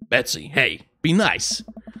 Betsy, hey, be nice.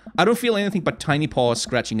 I don't feel anything but tiny paws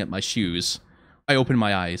scratching at my shoes. I open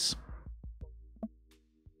my eyes.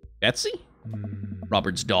 Betsy?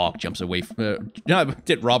 Robert's dog jumps away from...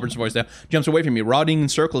 did Robert's voice there. Jumps away from me, running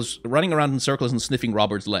around in circles and sniffing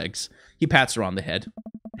Robert's legs. He pats her on the head.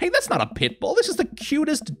 Hey, that's not a pit bull. This is the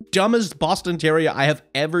cutest, dumbest Boston Terrier I have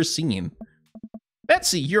ever seen.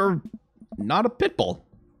 Betsy, you're not a pit bull.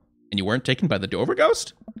 And you weren't taken by the Dover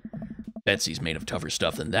ghost? Betsy's made of tougher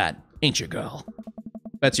stuff than that, ain't you, girl?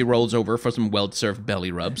 Betsy rolls over for some well-deserved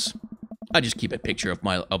belly rubs. I just keep a picture of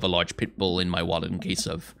a large pit bull in my wallet in case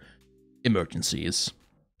of emergencies.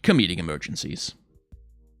 Comedic emergencies.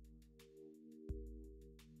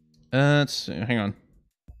 Let's see, hang on.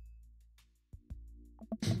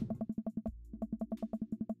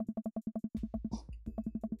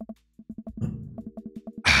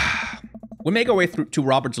 We make our way through to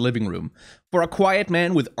Robert's living room. For a quiet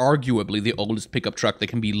man with arguably the oldest pickup truck that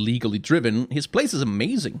can be legally driven, his place is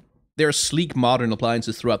amazing. There are sleek modern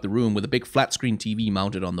appliances throughout the room with a big flat-screen TV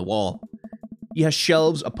mounted on the wall. He has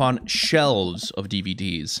shelves upon shelves of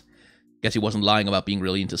DVDs. Guess he wasn't lying about being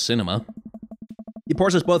really into cinema. He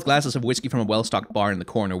pours us both glasses of whiskey from a well-stocked bar in the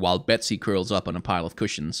corner while Betsy curls up on a pile of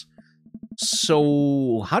cushions.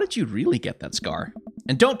 So, how did you really get that scar?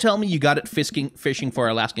 And don't tell me you got it fishing for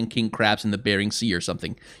Alaskan king crabs in the Bering Sea or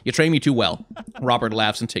something. You train me too well. Robert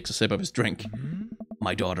laughs and takes a sip of his drink.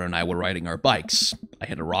 My daughter and I were riding our bikes. I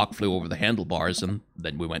hit a rock, flew over the handlebars, and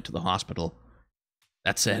then we went to the hospital.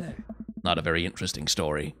 That's it. Not a very interesting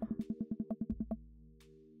story.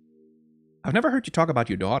 I've never heard you talk about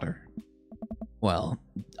your daughter. Well,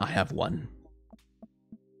 I have one.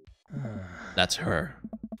 That's her.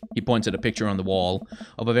 He points at a picture on the wall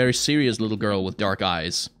of a very serious little girl with dark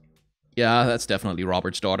eyes. Yeah, that's definitely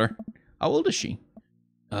Robert's daughter. How old is she?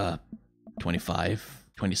 25,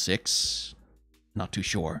 26, not too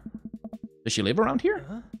sure. Does she live around here?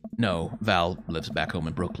 No, Val lives back home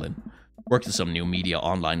in Brooklyn. Works at some new media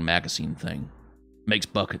online magazine thing. Makes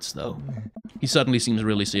buckets, though. He suddenly seems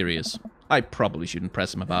really serious. I probably shouldn't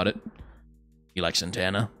press him about it. You like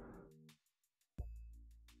Santana?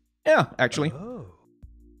 Yeah, actually.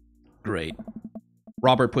 Great.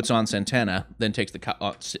 Robert puts on Santana, then takes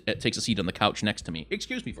a seat on the couch next to me.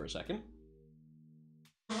 Excuse me for a second.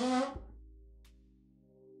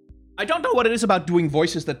 I don't know what it is about doing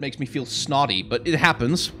voices that makes me feel snotty, but it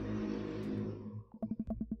happens.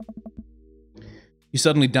 He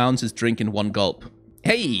suddenly downs his drink in one gulp.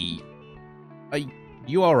 Hey! Are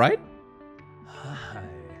you alright? Hi.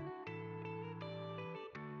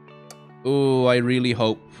 Oh, I really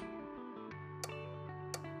hope.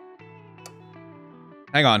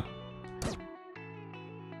 Hang on.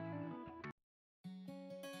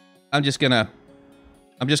 I'm just gonna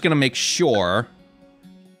make sure.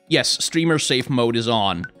 Yes, streamer safe mode is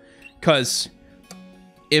on. Cause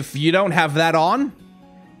if you don't have that on,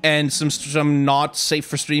 and some not safe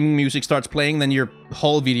for streaming music starts playing, then your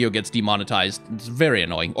whole video gets demonetized. It's very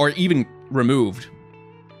annoying. Or even removed.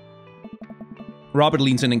 Robert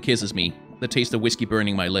leans in and kisses me, the taste of whiskey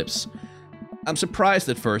burning my lips. I'm surprised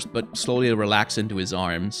at first, but slowly relax into his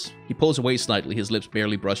arms. He pulls away slightly, his lips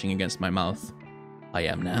barely brushing against my mouth. I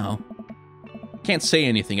am now. Can't say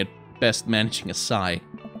anything, at best managing a sigh.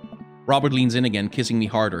 Robert leans in again, kissing me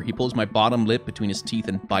harder. He pulls my bottom lip between his teeth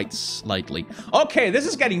and bites slightly. Okay, this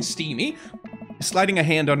is getting steamy. Sliding a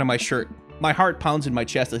hand under my shirt. My heart pounds in my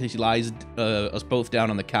chest as he lies us both down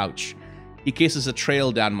on the couch. He kisses a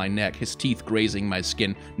trail down my neck, his teeth grazing my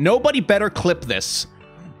skin. Nobody better clip this.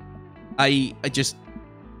 I just...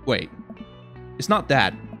 Wait. It's not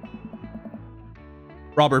that.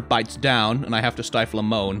 Robert bites down, and I have to stifle a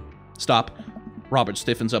moan. Stop. Robert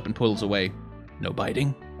stiffens up and pulls away. No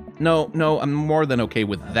biting? No, I'm more than okay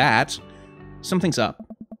with that. Something's up.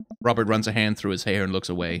 Robert runs a hand through his hair and looks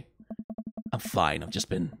away. I'm fine. I've just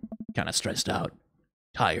been kind of stressed out.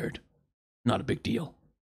 Tired. Not a big deal.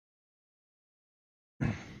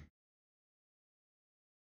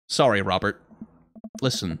 Sorry, Robert.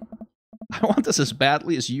 Listen, I want this as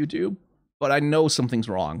badly as you do, but I know something's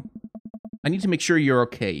wrong. I need to make sure you're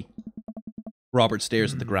okay. Robert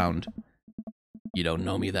stares at the ground. You don't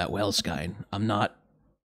know me that well, Skyn. I'm not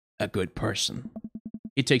a good person.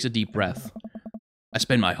 He takes a deep breath. I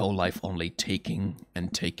spend my whole life only taking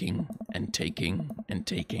and taking and taking and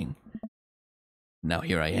taking. Now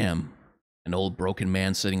here I am, an old broken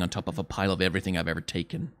man sitting on top of a pile of everything I've ever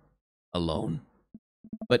taken. Alone.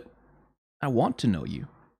 But I want to know you.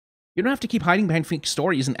 You don't have to keep hiding behind fake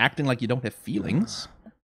stories and acting like you don't have feelings.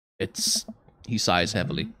 He sighs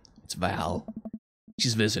heavily. It's Val.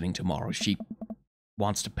 She's visiting tomorrow. She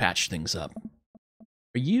wants to patch things up.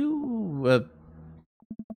 Are you,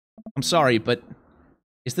 I'm sorry, but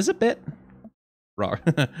is this a bit?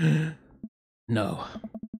 No.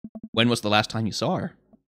 When was the last time you saw her?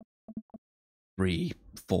 3,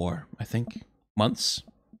 4, I think. Months?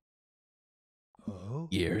 Oh?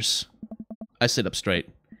 Years. I sit up straight.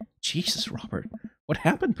 Jesus, Robert. What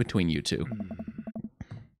happened between you two?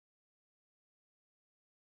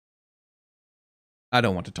 I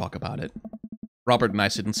don't want to talk about it. Robert and I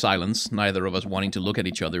sit in silence, neither of us wanting to look at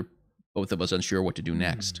each other, both of us unsure what to do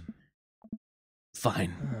next.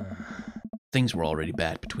 Fine. Things were already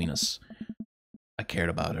bad between us. I cared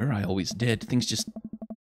about her, I always did. Things just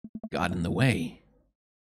got in the way.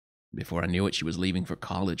 Before I knew it, she was leaving for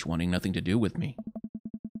college, wanting nothing to do with me.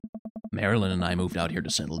 Marilyn and I moved out here to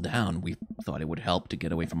settle down. We thought it would help to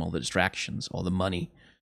get away from all the distractions, all the money,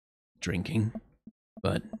 drinking.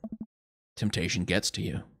 But temptation gets to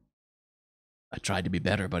you. I tried to be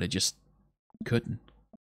better, but I just couldn't.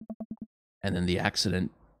 And then the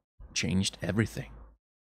accident changed everything.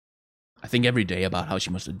 I think every day about how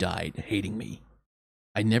she must have died, hating me.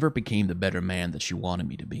 I never became the better man that she wanted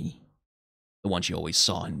me to be. The one she always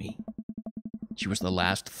saw in me. She was the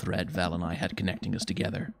last thread Val and I had connecting us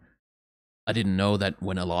together. I didn't know that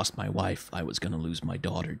when I lost my wife, I was going to lose my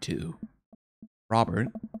daughter, too. Robert,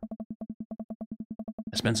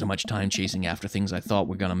 I spent so much time chasing after things I thought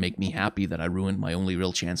were going to make me happy that I ruined my only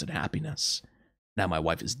real chance at happiness. Now my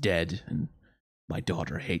wife is dead, and my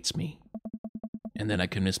daughter hates me. And then I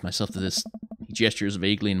convinced myself that this, he gestures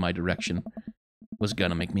vaguely in my direction, was going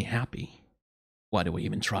to make me happy. Why do I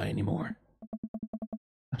even try anymore?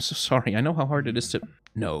 I'm so sorry. I know how hard it is to...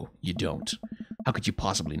 No, you don't. How could you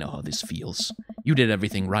possibly know how this feels? You did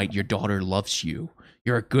everything right. Your daughter loves you.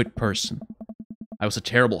 You're a good person. I was a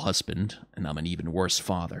terrible husband, and I'm an even worse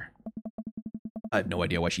father. I have no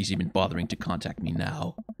idea why she's even bothering to contact me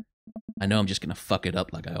now. I know I'm just gonna fuck it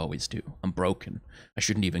up like I always do. I'm broken. I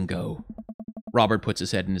shouldn't even go. Robert puts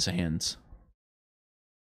his head in his hands.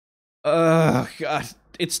 God.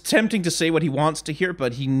 It's tempting to say what he wants to hear,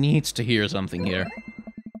 but he needs to hear something here.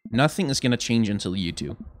 Nothing is gonna change until you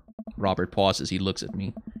do. Robert pauses. He looks at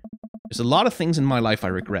me. There's a lot of things in my life I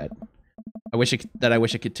regret. I wish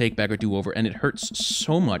I could take back or do over, and it hurts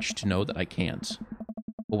so much to know that I can't.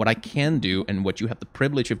 But what I can do, and what you have the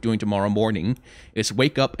privilege of doing tomorrow morning, is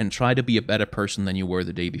wake up and try to be a better person than you were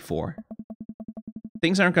the day before.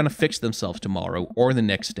 Things aren't going to fix themselves tomorrow or the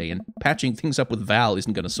next day, and patching things up with Val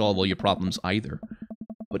isn't going to solve all your problems either.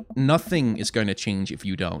 But nothing is going to change if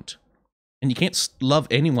you don't. And you can't love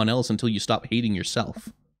anyone else until you stop hating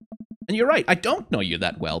yourself. And you're right, I don't know you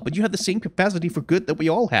that well, but you have the same capacity for good that we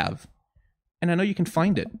all have. And I know you can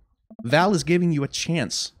find it. Val is giving you a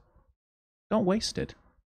chance. Don't waste it.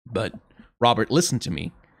 But, Robert, listen to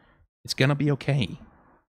me. It's gonna be okay.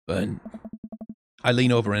 But... I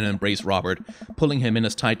lean over and embrace Robert, pulling him in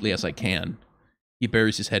as tightly as I can. He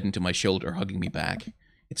buries his head into my shoulder, hugging me back.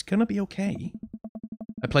 It's gonna be okay.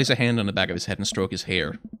 I place a hand on the back of his head and stroke his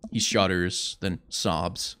hair. He shudders, then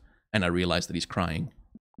sobs, and I realize that he's crying.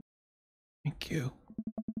 Thank you.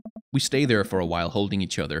 We stay there for a while, holding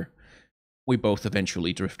each other. We both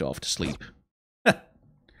eventually drift off to sleep.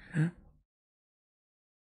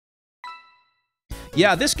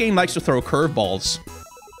 Yeah, this game likes to throw curveballs.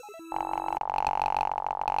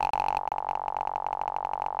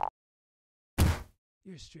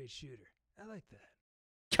 You're a straight shooter. I like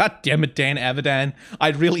that. God damn it, Dan Avidan. I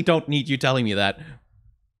really don't need you telling me that.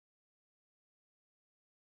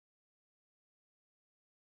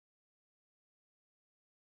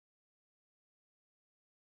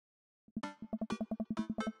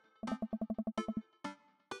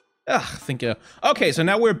 Ugh, okay, so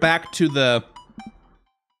now we're back to the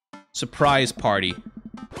surprise party.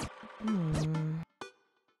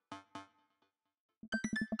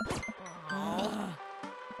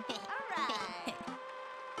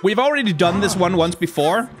 We've already done this one once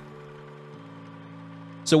before.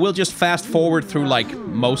 So we'll just fast forward through, like,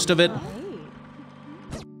 most of it.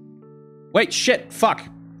 Wait, shit, fuck.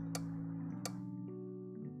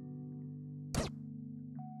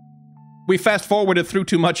 We fast forwarded through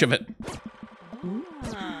too much of it.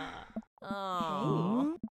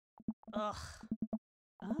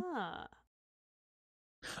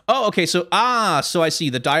 Oh, okay, so I see.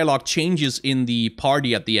 The dialogue changes in the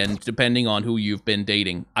party at the end, depending on who you've been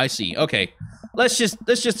dating. I see. Okay, let's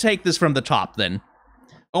just take this from the top then.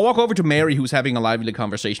 I'll walk over to Mary, who's having a lively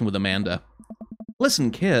conversation with Amanda.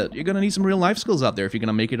 Listen, kid, you're gonna need some real life skills out there if you're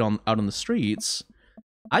gonna make it out on the streets.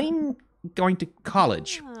 I'm going to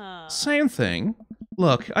college. Same thing.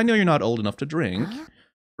 Look, I know you're not old enough to drink.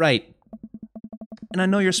 Right. And I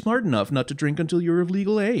know you're smart enough not to drink until you're of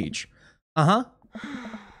legal age. Uh-huh.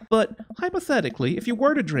 But, hypothetically, if you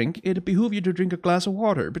were to drink, it'd behoove you to drink a glass of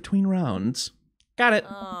water between rounds. Got it.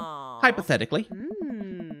 Hypothetically.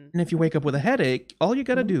 And if you wake up with a headache, all you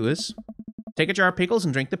gotta do is take a jar of pickles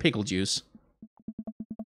and drink the pickle juice.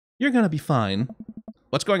 You're gonna be fine.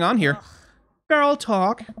 What's going on here? Girl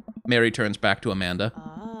talk. Mary turns back to Amanda.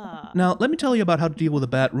 Now, let me tell you about how to deal with a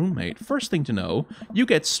bad roommate. First thing to know, you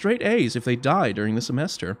get straight A's if they die during the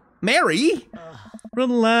semester. Mary!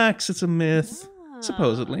 Relax, it's a myth.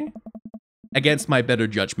 Supposedly. Against my better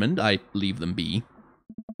judgment, I leave them be.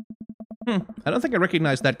 I don't think I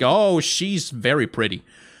recognize that girl. Oh, she's very pretty.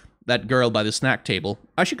 That girl by the snack table.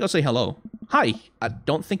 I should go say hello. Hi, I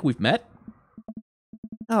don't think we've met.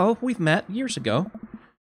 Oh, we've met years ago.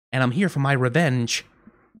 And I'm here for my revenge.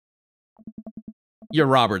 You're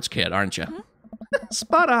Robert's kid, aren't you?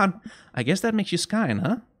 Spot on. I guess that makes you Skyen,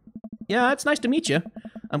 huh? Yeah, it's nice to meet you.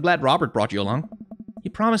 I'm glad Robert brought you along. He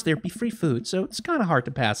promised there'd be free food, so it's kind of hard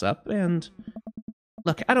to pass up, and...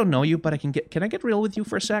 Look, I don't know you, but can I get real with you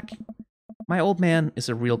for a sec? My old man is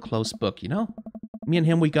a real close book, you know? Me and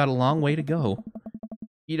him, we got a long way to go.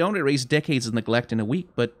 You don't erase decades of neglect in a week,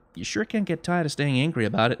 but you sure can't get tired of staying angry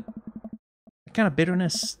about it. That kind of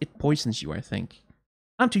bitterness, it poisons you, I think.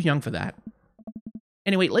 I'm too young for that.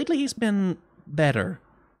 Anyway, lately he's been better.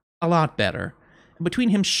 A lot better. And between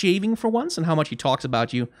him shaving for once and how much he talks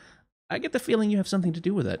about you, I get the feeling you have something to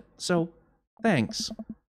do with it. So, thanks.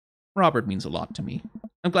 Robert means a lot to me.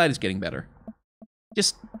 I'm glad he's getting better.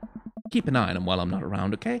 Just keep an eye on him while I'm not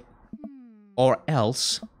around, okay? Or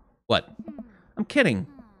else... What? I'm kidding.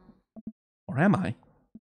 Or am I?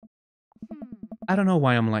 I don't know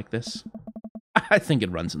why I'm like this. I think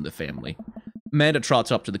it runs in the family. Amanda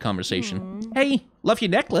trots up to the conversation. Hey, love your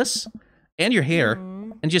necklace. And your hair.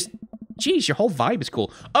 And just... Geez, your whole vibe is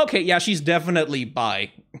cool. Okay, yeah, she's definitely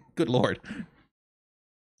bi. Good lord.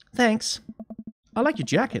 Thanks. I like your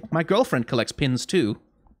jacket. My girlfriend collects pins, too.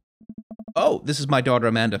 Oh, this is my daughter,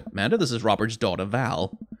 Amanda. Amanda, this is Robert's daughter,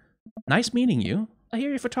 Val. Nice meeting you. I hear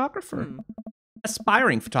you're a photographer.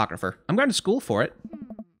 Aspiring photographer. I'm going to school for it.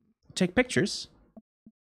 Take pictures.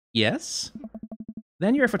 Yes?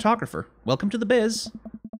 Then you're a photographer. Welcome to the biz.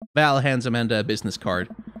 Val hands Amanda a business card.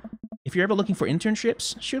 If you're ever looking for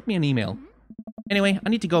internships, shoot me an email. Anyway, I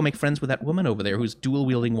need to go make friends with that woman over there who's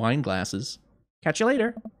dual-wielding wine glasses. Catch you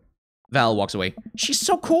later. Val walks away. She's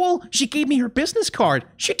so cool! She gave me her business card!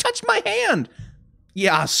 She touched my hand!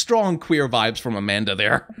 Yeah, strong queer vibes from Amanda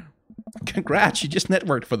there. Congrats, you just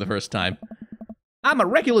networked for the first time. I'm a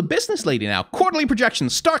regular business lady now. Quarterly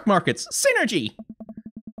projections, stock markets, synergy!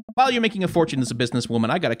 While you're making a fortune as a businesswoman,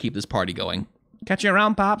 I gotta keep this party going. Catch you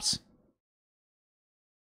around, Pops.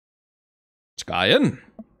 Skyen.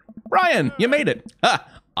 Ryan, you made it. Ha!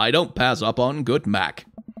 I don't pass up on good Mac.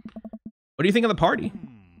 What do you think of the party?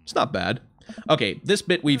 It's not bad. Okay, this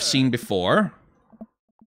bit we've seen before.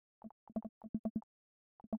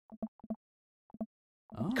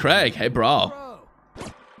 Oh. Craig, hey bro. Oh.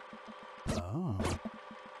 Oh.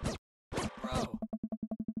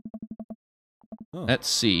 Let's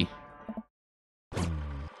see.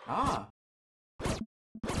 Ah.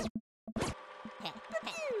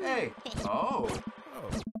 Hey. Oh.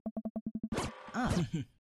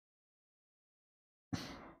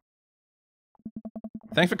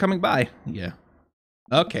 Thanks for coming by. Yeah.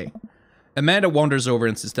 Okay. Amanda wanders over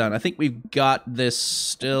and sits down. I think we've got this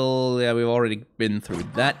still. Yeah, we've already been through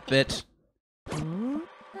that bit.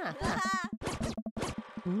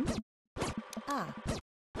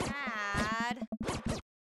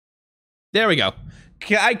 There we go.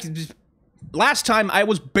 Last time I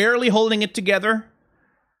was barely holding it together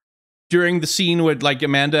during the scene with like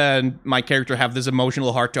Amanda and my character have this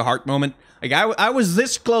emotional heart-to-heart moment. Like I was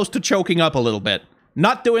this close to choking up a little bit.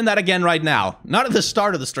 Not doing that again right now. Not at the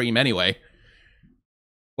start of the stream anyway.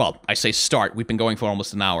 Well, I say start. We've been going for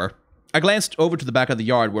almost an hour. I glanced over to the back of the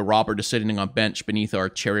yard where Robert is sitting on a bench beneath our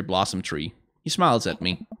cherry blossom tree. He smiles at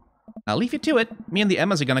me. I'll leave you to it. Me and the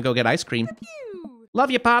Emmas are gonna go get ice cream. Love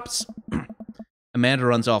you, Pops. Amanda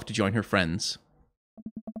runs off to join her friends.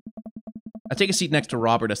 I take a seat next to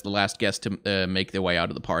Robert as the last guest to make their way out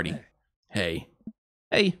of the party. Hey.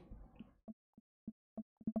 Hey.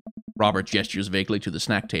 Robert gestures vaguely to the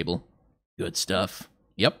snack table. Good stuff.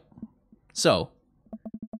 Yep. So,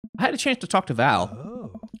 I had a chance to talk to Val.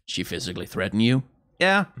 Oh. She physically threatened you?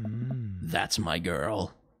 Yeah. Mm. That's my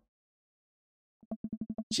girl.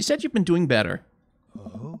 She said you've been doing better.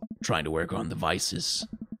 Oh. Trying to work on the vices.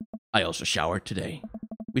 I also showered today.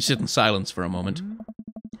 We sit in silence for a moment.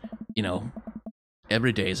 You know,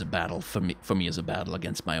 every day is a battle for me is a battle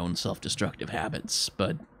against my own self-destructive habits,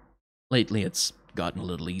 but lately it's gotten a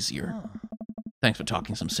little easier. Thanks for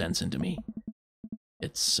talking some sense into me.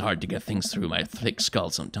 It's hard to get things through my thick skull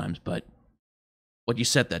sometimes, but what you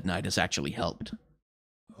said that night has actually helped.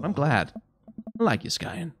 I'm glad. I like you,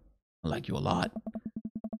 Skyen. I like you a lot.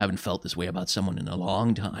 I haven't felt this way about someone in a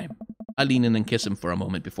long time. I lean in and kiss him for a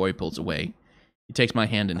moment before he pulls away. He takes my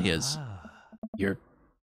hand in his. You're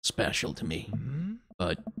special to me,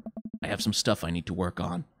 but I have some stuff I need to work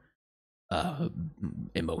on.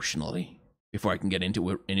 Emotionally, before I can get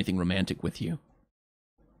into anything romantic with you.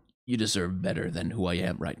 You deserve better than who I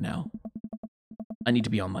am right now. I need to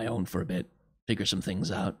be on my own for a bit, figure some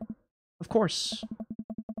things out. Of course.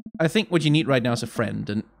 I think what you need right now is a friend,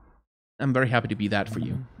 and I'm very happy to be that for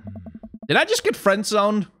you. Did I just get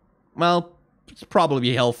friend-zoned? Well, it's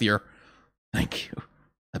probably healthier. Thank you.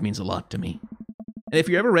 That means a lot to me. And if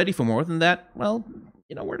you're ever ready for more than that, well,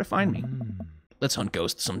 you know where to find me. Let's hunt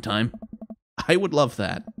ghosts sometime. I would love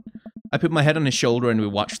that. I put my head on his shoulder and we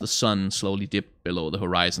watched the sun slowly dip below the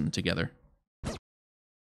horizon together.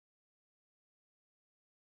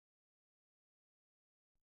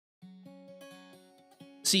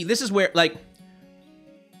 See, this is where, like,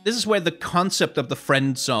 this is where the concept of the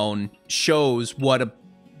friend zone shows what a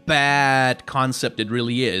bad concept it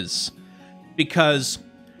really is. Because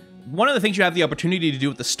one of the things you have the opportunity to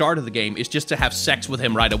do at the start of the game is just to have sex with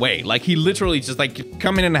him right away. Like, he literally just, like,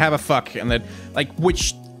 come in and have a fuck, and then, like,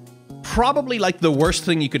 which probably, like, the worst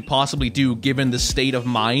thing you could possibly do given the state of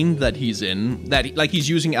mind that he's in. That, like, he's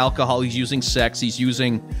using alcohol, he's using sex, he's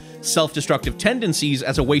using self-destructive tendencies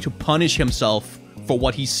as a way to punish himself for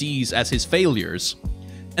what he sees as his failures.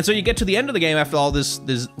 And so you get to the end of the game after all this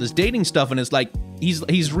dating stuff, and it's like,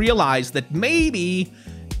 he's realized that maybe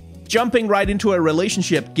jumping right into a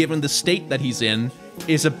relationship, given the state that he's in,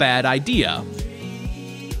 is a bad idea.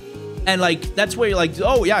 And, like, that's where you're like,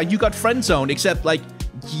 oh, yeah, you got friend-zoned, except, like,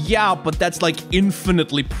 yeah, but that's, like,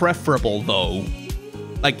 infinitely preferable, though.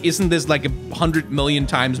 Like, isn't this, like, 100 million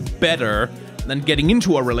times better than getting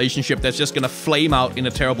into a relationship that's just gonna flame out in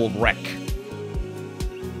a terrible wreck?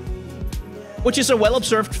 Which is a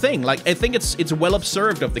well-observed thing. Like, I think it's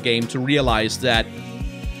well-observed of the game to realize that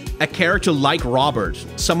a character like Robert,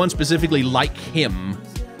 someone specifically like him,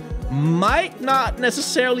 might not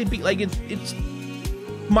necessarily be, like, it's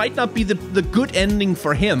might not be the good ending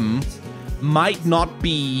for him, might not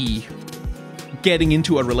be getting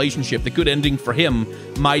into a relationship. The good ending for him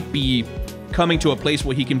might be coming to a place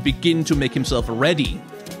where he can begin to make himself ready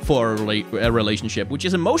for a relationship, which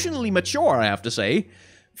is emotionally mature, I have to say,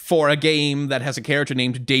 for a game that has a character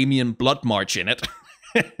named Damien Bloodmarch in it.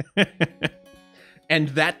 And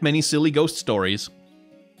that many silly ghost stories.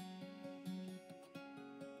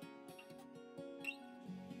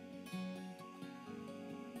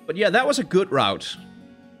 But yeah, that was a good route.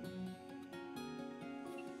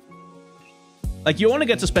 Like, you only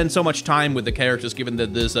get to spend so much time with the characters, given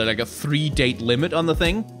that there's like a 3-date limit on the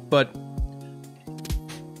thing. But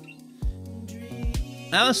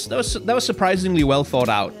that was surprisingly well thought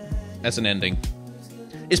out as an ending,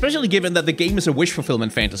 especially given that the game is a wish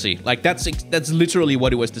fulfillment fantasy. Like, that's literally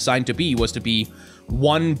what it was designed to be. Was to be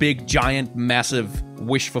one big, giant, massive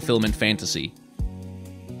wish fulfillment fantasy.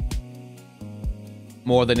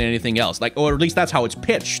 More than anything else. Like, or at least that's how it's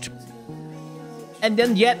pitched. And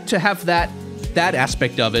then yet to have that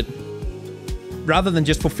aspect of it, rather than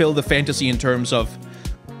just fulfill the fantasy in terms of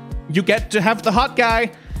you get to have the hot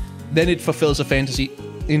guy, then it fulfills a fantasy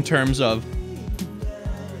in terms of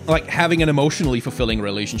like having an emotionally fulfilling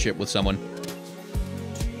relationship with someone.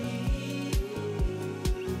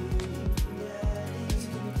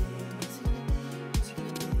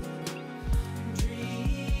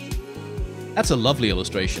 That's a lovely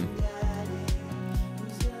illustration.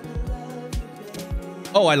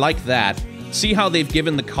 Oh, I like that. See how they've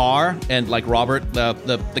given the car and, like, Robert, the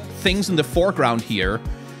things in the foreground here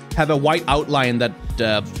have a white outline that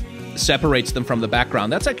separates them from the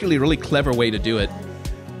background. That's actually a really clever way to do it,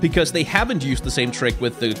 because they haven't used the same trick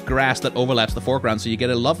with the grass that overlaps the foreground, so you get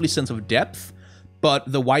a lovely sense of depth, but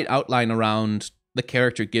the white outline around the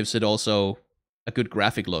character gives it also a good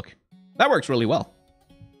graphic look. That works really well.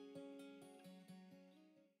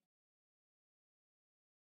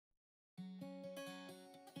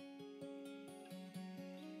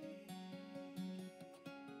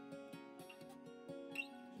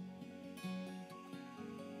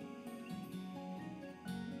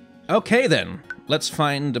 Okay then, let's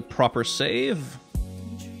find a proper save.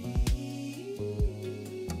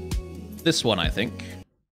 This one, I think.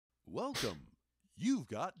 Welcome. You've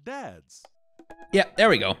got dads. Yeah, there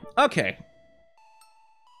we go. Okay.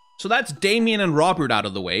 So that's Damien and Robert out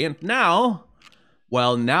of the way, and now...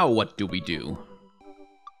 Well, now what do we do?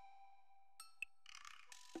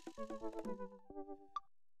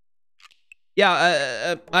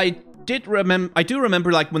 Yeah, I do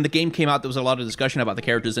remember, like, when the game came out, there was a lot of discussion about the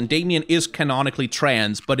characters, and Damien is canonically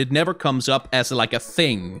trans, but it never comes up as, like, a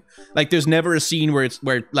thing. Like, there's never a scene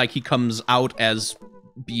where like, he comes out as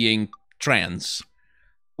being trans.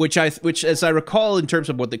 Which, as I recall, in terms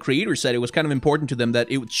of what the creator said, it was kind of important to them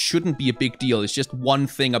that it shouldn't be a big deal. It's just one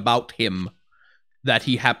thing about him that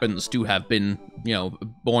he happens to have been, you know,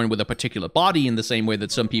 born with a particular body in the same way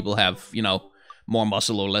that some people have, you know, more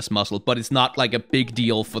muscle or less muscle, but it's not like a big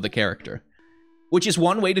deal for the character, which is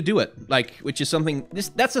one way to do it. Like, which is something,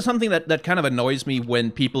 that's something that kind of annoys me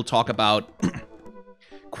when people talk about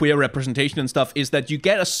queer representation and stuff, is that you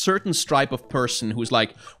get a certain stripe of person who's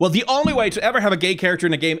like, well, the only way to ever have a gay character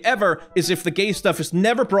in a game ever is if the gay stuff is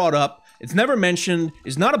never brought up, it's never mentioned,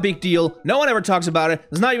 it's not a big deal, no one ever talks about it,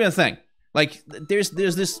 it's not even a thing. Like, there's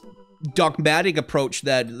this dogmatic approach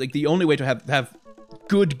that, like, the only way to have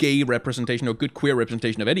good gay representation or good queer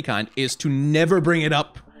representation of any kind is to never bring it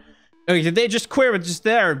up. Okay, they're just queer, it's just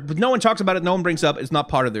there, but no one talks about it, no one brings it up, it's not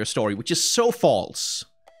part of their story, which is so false.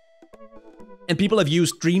 And people have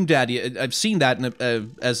used Dream Daddy, I've seen that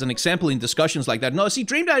as an example in discussions like that. No, see,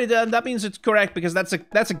 Dream Daddy, that means it's correct because that's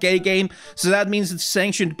a gay game, so that means it's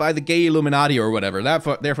sanctioned by the gay Illuminati or whatever,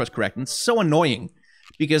 therefore it's correct. And it's so annoying.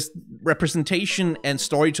 Because representation and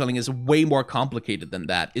storytelling is way more complicated than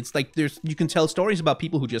that. It's like you can tell stories about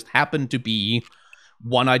people who just happen to be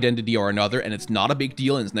one identity or another, and it's not a big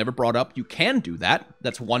deal and it's never brought up. You can do that.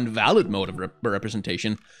 That's one valid mode of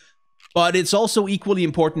representation. But it's also equally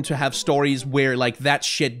important to have stories where, like, that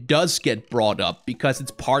shit does get brought up because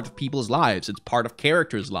it's part of people's lives. It's part of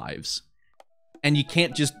characters' lives. And you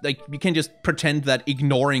can't just, like, pretend that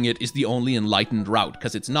ignoring it is the only enlightened route,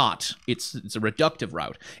 because it's not. It's a reductive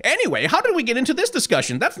route. Anyway, how did we get into this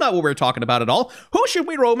discussion? That's not what we're talking about at all. Who should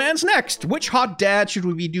we romance next? Which hot dad should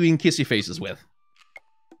we be doing kissy faces with?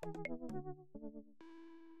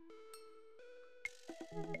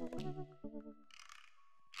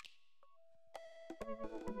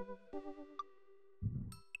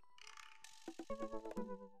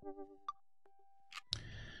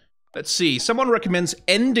 Let's see. Someone recommends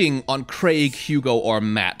ending on Craig, Hugo, or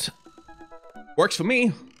Matt. Works for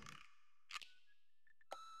me.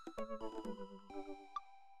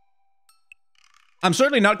 I'm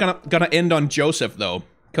certainly not gonna end on Joseph though,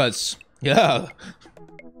 cause yeah.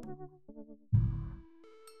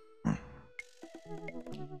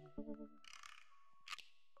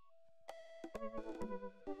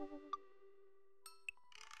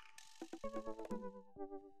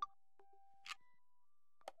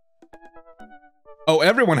 Oh,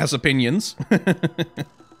 everyone has opinions.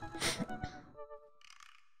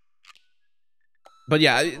 But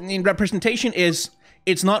yeah, I mean, representation is,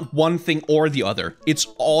 it's not one thing or the other. It's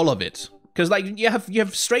all of it. Because like you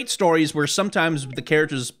have straight stories where sometimes the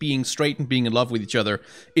characters being straight and being in love with each other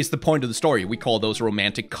is the point of the story. We call those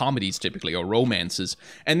romantic comedies typically, or romances.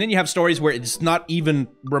 And then you have stories where it's not even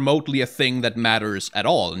remotely a thing that matters at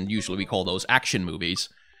all, and usually we call those action movies.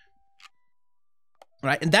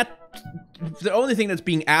 Right? And that, the only thing that's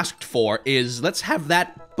being asked for is, let's have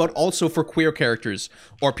that, but also for queer characters,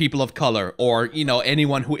 or people of color, or, you know,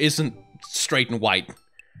 anyone who isn't straight and white.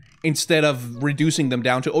 Instead of reducing them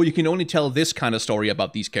down to, oh, you can only tell this kind of story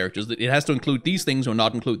about these characters. It has to include these things or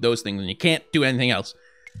not include those things, and you can't do anything else,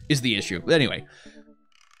 is the issue. But anyway.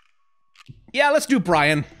 Yeah, let's do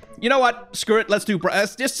Brian. You know what? Screw it, let's do Brian.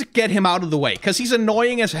 Just to get him out of the way, because he's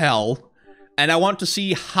annoying as hell, and I want to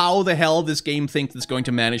see how the hell this game thinks it's going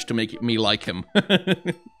to manage to make me like him.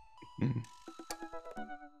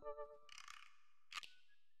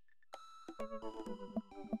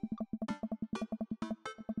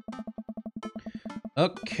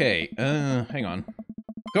 Okay, hang on.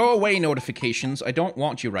 Go away, notifications. I don't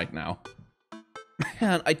want you right now.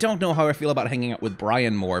 Man, I don't know how I feel about hanging out with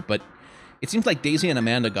Brian more, but it seems like Daisy and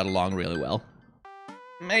Amanda got along really well.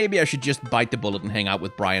 Maybe I should just bite the bullet and hang out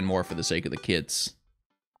with Brian more for the sake of the kids.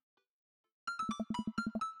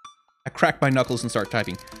 I crack my knuckles and start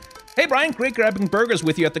typing. Hey Brian, great grabbing burgers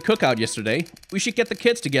with you at the cookout yesterday. We should get the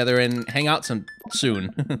kids together and hang out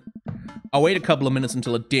soon. I'll wait a couple of minutes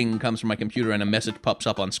until a ding comes from my computer and a message pops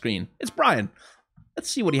up on screen. It's Brian. Let's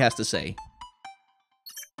see what he has to say.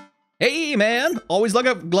 Hey man, always love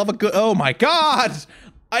a good... Oh my god!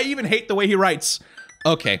 I even hate the way he writes.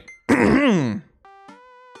 Okay.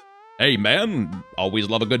 Hey man, always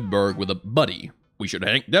love a good burg with a buddy. We should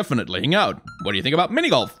definitely hang out. What do you think about mini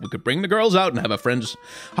golf? We could bring the girls out and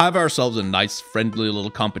have ourselves a nice, friendly little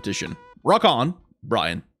competition. Rock on,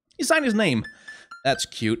 Brian. He signed his name. That's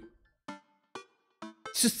cute.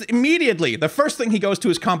 Just immediately, the first thing he goes to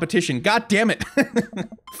is competition. God damn it.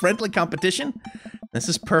 Friendly competition? This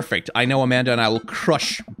is perfect. I know Amanda and I will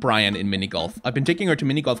crush Brian in mini golf. I've been taking her to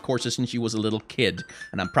mini golf courses since she was a little kid,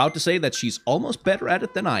 and I'm proud to say that she's almost better at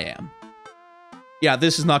it than I am. Yeah,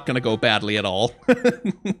 this is not going to go badly at all.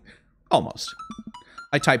 Almost.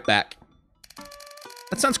 I type back.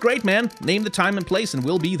 That sounds great, man. Name the time and place and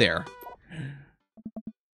we'll be there.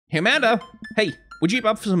 Hey, Amanda. Hey, would you be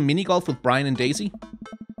up for some mini golf with Brian and Daisy?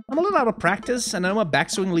 I'm a little out of practice, and I know my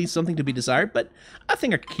backswing leaves something to be desired, but I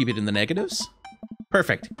think I could keep it in the negatives.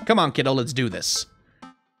 Perfect. Come on, kiddo, let's do this.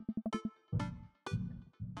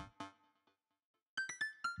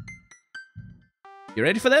 You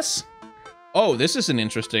ready for this? Oh, this is an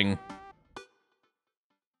interesting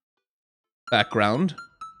background.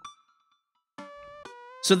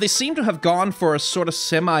 So they seem to have gone for a sort of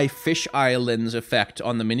semi-fisheye lens effect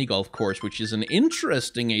on the mini golf course, which is an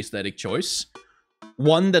interesting aesthetic choice.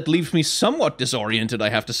 One that leaves me somewhat disoriented, I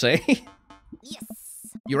have to say. Yes.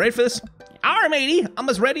 You ready for this? Alright, matey. I'm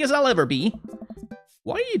as ready as I'll ever be.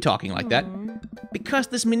 Why are you talking like that? Because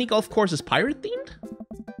this mini golf course is pirate-themed?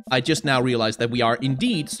 I just now realized that we are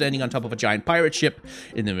indeed standing on top of a giant pirate ship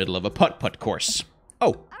in the middle of a putt-putt course. Oh.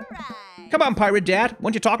 All right. Come on, pirate dad.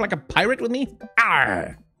 Won't you talk like a pirate with me?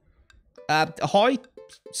 Arr! Ahoy?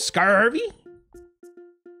 Scurvy?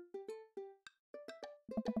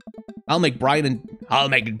 I'll make Brian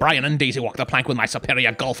and Daisy walk the plank with my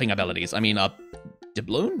superior golfing abilities. I mean,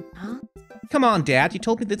 doubloon? Huh? Come on, Dad. You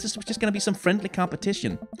told me that this was just gonna be some friendly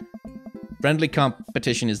competition. Friendly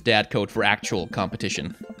competition is dad code for actual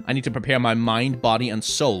competition. I need to prepare my mind, body, and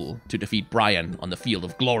soul to defeat Brian on the field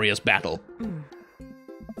of glorious battle.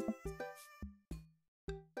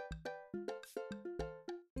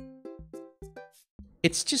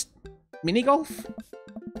 It's just mini golf?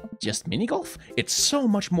 Just mini golf? It's so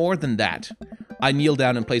much more than that. I kneel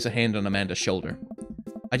down and place a hand on Amanda's shoulder.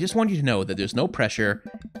 I just want you to know that there's no pressure.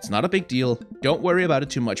 It's not a big deal. Don't worry about it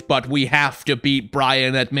too much. But we have to beat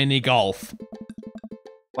Brian at mini golf.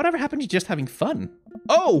 Whatever happened to just having fun?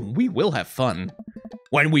 Oh, we will have fun.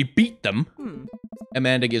 When we beat them.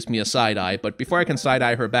 Amanda gives me a side eye, but before I can side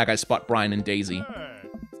eye her back, I spot Brian and Daisy. Hey.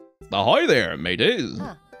 Ahoy there, mateys.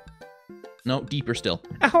 No, deeper still.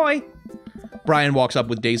 Ahoy! Brian walks up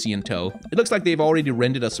with Daisy in tow. It looks like they've already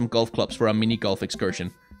rented us some golf clubs for our mini golf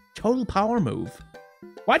excursion. Total power move.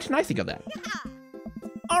 Why didn't I think of that?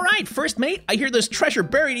 All right, first mate, I hear there's treasure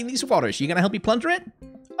buried in these waters. You gonna help me plunder it?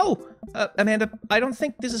 Oh, Amanda, I don't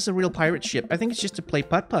think this is a real pirate ship. I think it's just to play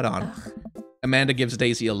putt-putt on. Ugh. Amanda gives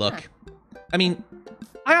Daisy a look. I mean,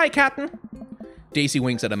 aye, Captain. Daisy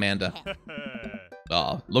winks at Amanda.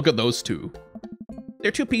 Look at those two.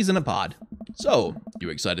 They're two peas in a pod. So, you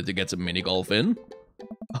excited to get some mini golf in?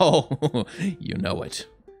 Oh, you know it.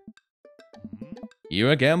 You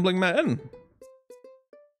a gambling man?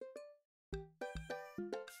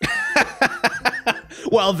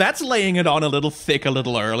 Well, that's laying it on a little thick a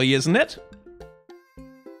little early, isn't it?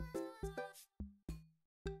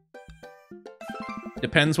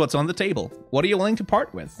 Depends what's on the table. What are you willing to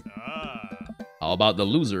part with? How about the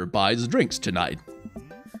loser buys drinks tonight?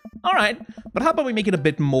 All right, but how about we make it a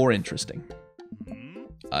bit more interesting?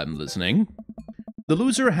 I'm listening. The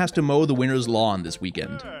loser has to mow the winner's lawn this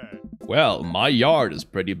weekend. Well, my yard is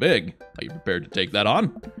pretty big. Are you prepared to take that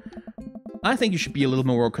on? I think you should be a little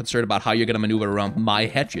more concerned about how you're going to maneuver around my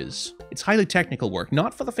hedges. It's highly technical work,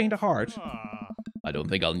 not for the faint of heart. I don't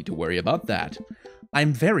think I'll need to worry about that.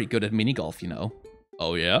 I'm very good at mini-golf, you know.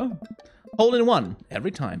 Oh yeah? Hole in one, every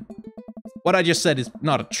time. What I just said is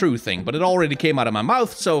not a true thing, but it already came out of my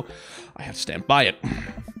mouth, so I have to stand by it.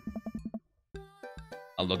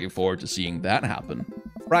 I'm looking forward to seeing that happen.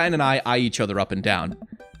 Brian and I eye each other up and down.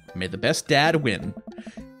 May the best dad win.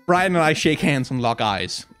 Brian and I shake hands and lock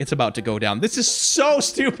eyes. It's about to go down. This is so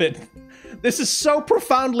stupid. This is so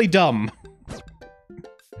profoundly dumb.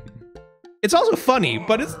 It's also funny,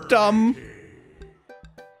 but it's dumb.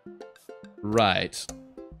 Right.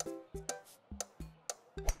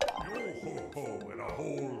 Yo-ho-ho in a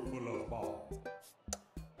hole full of ball.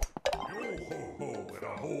 Yo-ho-ho in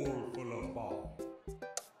a hole full of ball.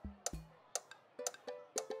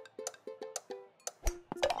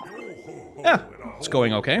 Yeah, it's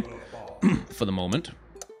going okay. For the moment.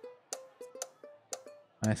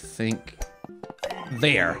 I think...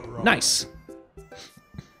 There. Nice.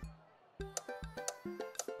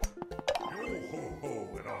 Yo-ho-ho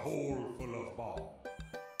in a hole full of ball.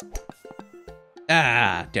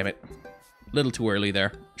 Ah, damn it. Little too early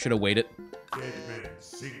there. Should have waited. Dead men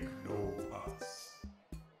sink no huts.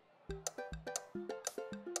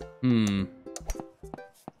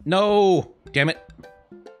 No! Damn it.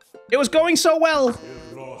 It was going so well!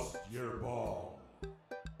 You've lost your ball.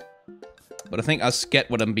 But I think I get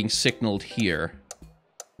what I'm being signaled here.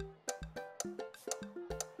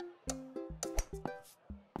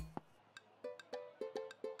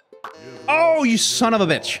 Oh, you son of a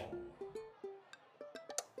bitch!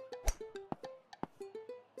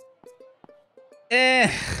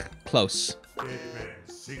 Close. Dead men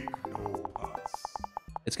sink no huts.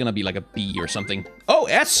 It's gonna be like a B or something. Oh,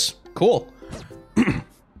 S! Cool.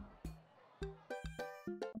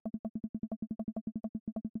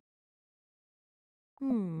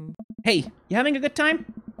 Hey, you having a good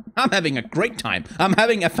time? I'm having a great time. I'm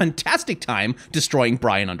having a fantastic time destroying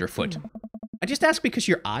Brian underfoot. I just asked because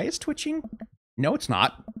your eye is twitching? No, it's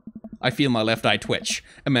not. I feel my left eye twitch.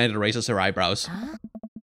 Amanda raises her eyebrows.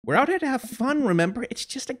 We're out here to have fun, remember? It's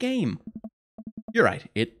just a game. You're right,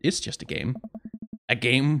 it is just a game. A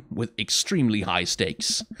game with extremely high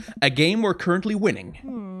stakes. A game we're currently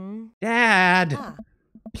winning. Dad!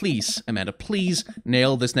 Please, Amanda, please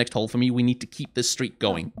nail this next hole for me. We need to keep this streak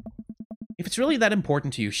going. If it's really that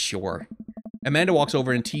important to you, sure. Amanda walks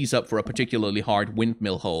over and tees up for a particularly hard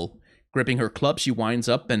windmill hole. Gripping her club, she winds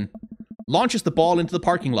up and launches the ball into the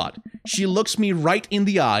parking lot. She looks me right in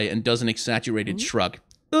the eye and does an exaggerated shrug.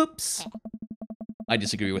 Oops. I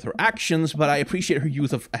disagree with her actions, but I appreciate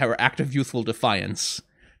her act of youthful defiance.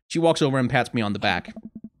 She walks over and pats me on the back.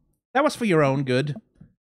 That was for your own good.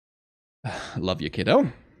 Love you,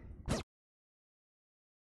 kiddo.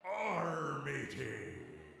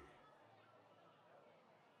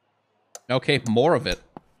 Okay, more of it.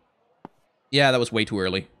 Yeah, that was way too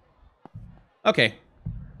early. Okay.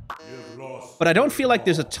 But I don't feel like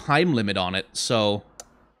there's a time limit on it, so...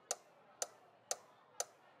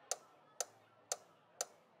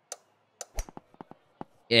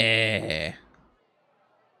 Yeah.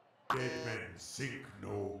 Dead men sink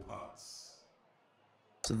no huts.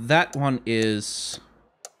 So that one is...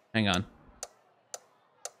 Hang on.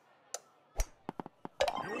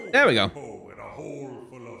 There we go. In a hole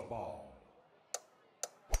full of ball.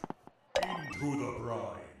 Into the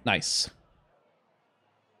brine. Nice.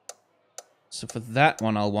 So for that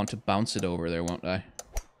one, I'll want to bounce it over there, won't I?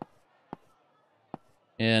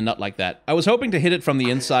 Yeah, not like that. I was hoping to hit it from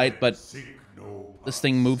the inside, but this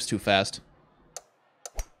thing moves too fast.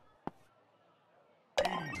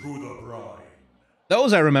 Into the brine.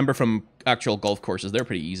 Those I remember from actual golf courses. They're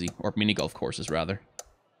pretty easy. Or mini golf courses, rather.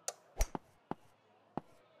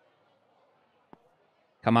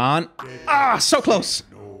 Come on. Ah, so close.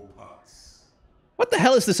 What the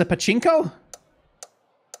hell is this, a pachinko?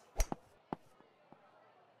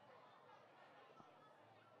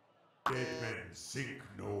 Dead men sink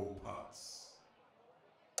no huts.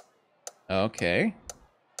 Okay.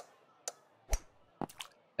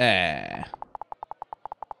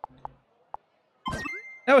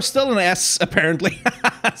 That was still an S, apparently.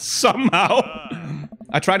 Somehow.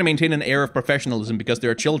 I try to maintain an air of professionalism because there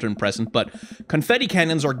are children present, but confetti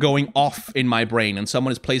cannons are going off in my brain, and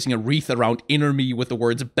someone is placing a wreath around inner me with the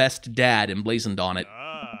words "Best Dad" emblazoned on it.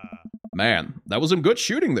 Man, that was some good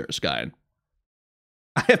shooting there, Skyen.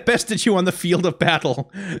 I have bested you on the field of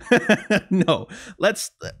battle. No, let's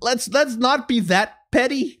not be that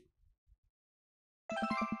petty.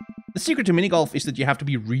 The secret to minigolf is that you have to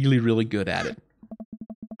be really, really good at it.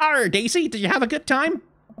 Arr, Daisy, did you have a good time?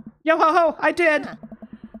 Yo ho ho, I did.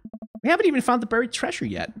 We haven't even found the buried treasure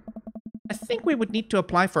yet. I think we would need to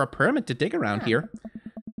apply for a permit to dig around here.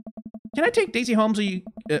 Can I take Daisy home so you...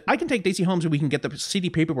 I can take Daisy home so we can get the city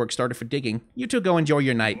paperwork started for digging. You two go enjoy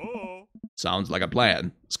your night. Sounds like a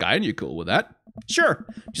plan. Skyen, you cool with that? Sure.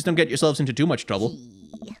 Just don't get yourselves into too much trouble.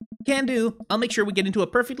 Can do. I'll make sure we get into a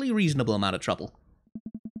perfectly reasonable amount of trouble.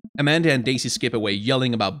 Amanda and Daisy skip away,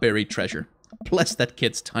 yelling about buried treasure. Bless that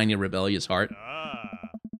kid's tiny rebellious heart.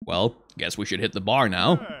 Well, guess we should hit the bar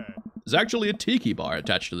now. There's actually a tiki bar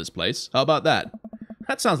attached to this place. How about that?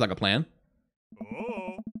 That sounds like a plan.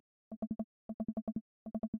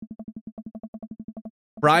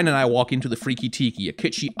 Brian and I walk into the Freaky Tiki, a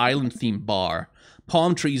kitschy island-themed bar.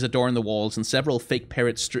 Palm trees adorn the walls, and several fake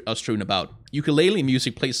parrots are strewn about. Ukulele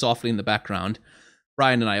music plays softly in the background.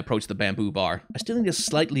 Brian and I approach the bamboo bar. I still need a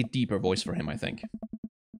slightly deeper voice for him, I think.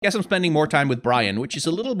 Guess I'm spending more time with Brian, which is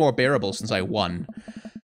a little more bearable since I won.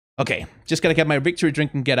 Okay, just gotta get my victory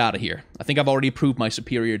drink and get out of here. I think I've already proved my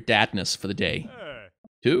superior dadness for the day.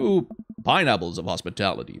 2 pineapples of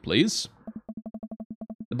hospitality, please.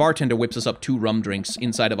 The bartender whips us up 2 rum drinks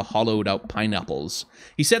inside of a hollowed-out pineapples.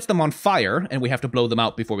 He sets them on fire, and we have to blow them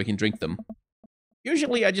out before we can drink them.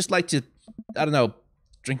 Usually, I just like to, I don't know,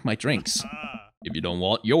 drink my drinks. If you don't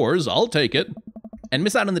want yours, I'll take it. And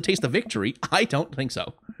miss out on the taste of victory? I don't think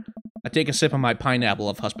so. I take a sip of my pineapple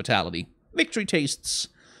of hospitality. Victory tastes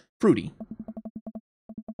fruity.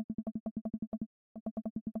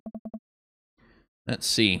 Let's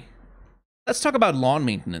see. Let's talk about lawn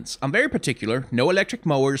maintenance. I'm very particular. No electric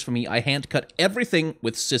mowers for me. I hand cut everything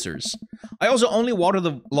with scissors. I also only water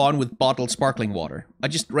the lawn with bottled sparkling water. I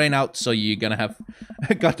just ran out, so you're gonna have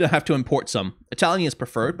have to import some. Italian is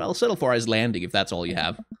preferred, but I'll settle for Icelandic if that's all you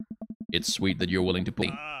have. It's sweet that you're willing to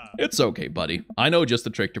pay. It's okay, buddy. I know just the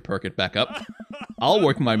trick to perk it back up. I'll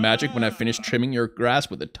work my magic when I finish trimming your grass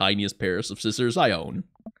with the tiniest pairs of scissors I own.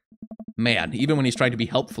 Man, even when he's trying to be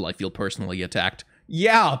helpful, I feel personally attacked.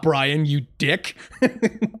 Yeah, Brian, you dick.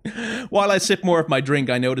 While I sip more of my drink,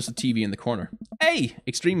 I notice a TV in the corner. Hey,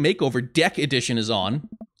 Extreme Makeover Deck Edition is on.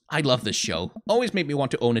 I love this show. Always made me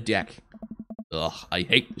want to own a deck. Ugh, I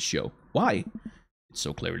hate this show. Why? It's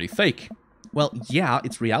so clearly fake. Well, yeah,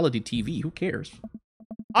 it's reality TV. Who cares?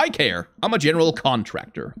 I care. I'm a general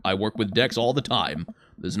contractor. I work with decks all the time.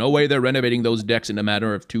 There's no way they're renovating those decks in a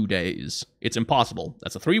matter of 2 days. It's impossible.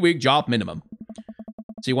 That's a 3-week job minimum.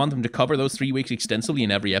 So you want them to cover those 3 weeks extensively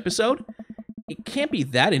in every episode? It can't be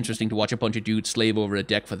that interesting to watch a bunch of dudes slave over a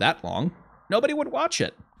deck for that long. Nobody would watch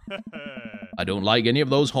it. I don't like any of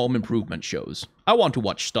those home improvement shows. I want to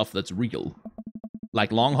watch stuff that's real.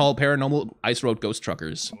 Like Long Haul Paranormal Ice Road Ghost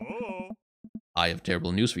Truckers. I have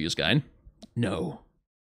terrible news for you, Skyen. No.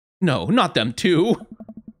 No, not them too.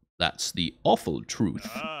 That's the awful truth.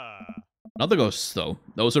 Not the ghosts, though.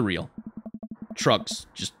 Those are real. Trucks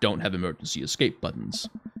just don't have emergency escape buttons.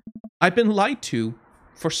 I've been lied to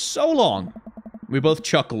for so long. We both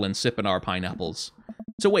chuckle and sip in our pineapples.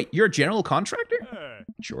 So wait, you're a general contractor?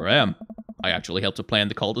 Sure am. I actually helped to plan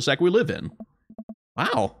the cul-de-sac we live in.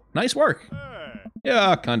 Wow, nice work.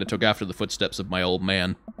 Yeah, kinda took after the footsteps of my old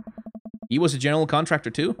man. He was a general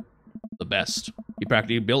contractor too? The best. He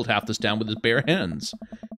practically built half this town with his bare hands.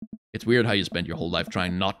 It's weird how you spend your whole life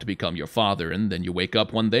trying not to become your father, and then you wake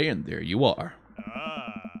up one day and there you are.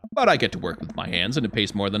 But I get to work with my hands, and it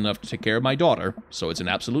pays more than enough to take care of my daughter, so it's an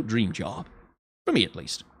absolute dream job. For me, at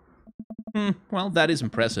least. Well, that is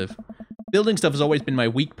impressive. Building stuff has always been my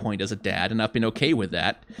weak point as a dad, and I've been okay with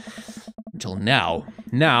that. Until now.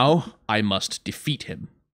 Now, I must defeat him.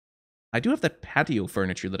 I do have that patio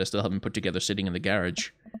furniture that I still haven't put together sitting in the garage.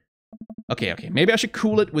 Okay, maybe I should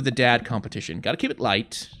cool it with the dad competition. Gotta keep it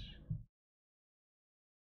light.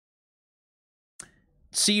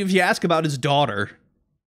 See, if you ask about his daughter,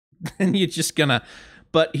 then you're just gonna...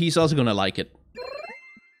 But he's also gonna like it.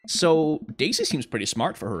 So, Daisy seems pretty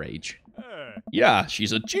smart for her age. Yeah,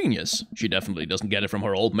 she's a genius. She definitely doesn't get it from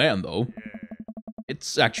her old man, though.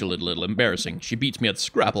 It's actually a little embarrassing. She beats me at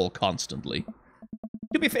Scrabble constantly.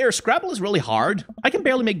 To be fair, Scrabble is really hard. I can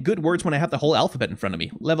barely make good words when I have the whole alphabet in front of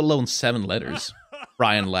me, let alone 7 letters.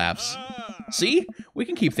 Brian laughs. See? We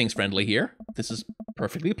can keep things friendly here. This is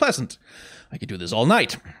perfectly pleasant. I could do this all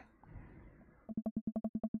night.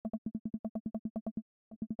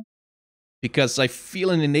 Because I feel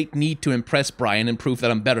an innate need to impress Brian and prove that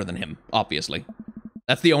I'm better than him, obviously.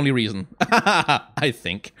 That's the only reason. I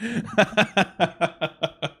think.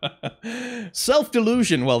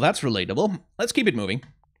 Self-delusion, well, that's relatable. Let's keep it moving.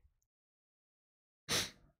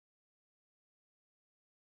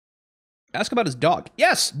 Ask about his dog.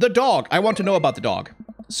 Yes, the dog. I want to know about the dog.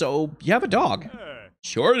 So, you have a dog?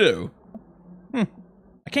 Sure do.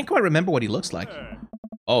 I can't quite remember what he looks like.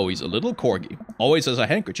 Oh, he's a little corgi. Always has a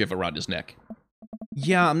handkerchief around his neck.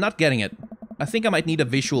 Yeah, I'm not getting it. I think I might need a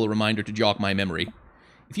visual reminder to jog my memory.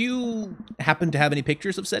 If you happen to have any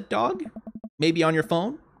pictures of said dog? Maybe on your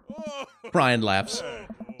phone? Brian laughs.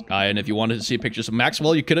 And if you wanted to see pictures of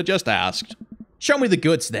Maxwell, you could have just asked. Show me the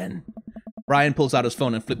goods, then. Brian pulls out his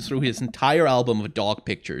phone and flips through his entire album of dog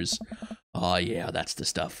pictures. Oh, yeah, that's the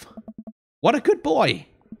stuff. What a good boy.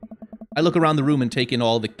 I look around the room and take in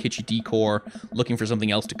all the kitschy decor, looking for something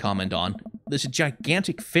else to comment on. There's a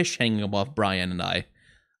gigantic fish hanging above Brian and I.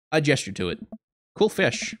 I gesture to it. Cool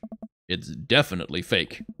fish. It's definitely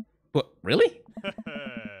fake. What, really?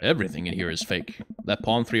 Everything in here is fake. That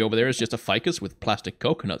palm tree over there is just a ficus with plastic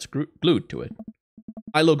coconuts glued to it.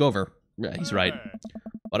 I look over. Yeah, he's right.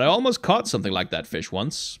 But I almost caught something like that fish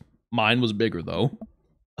once. Mine was bigger, though.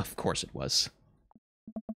 Of course it was.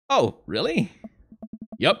 Oh, really?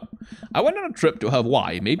 Yep. I went on a trip to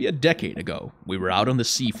Hawaii maybe a decade ago. We were out on the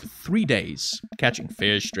sea for 3 days, catching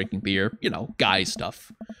fish, drinking beer, you know, guy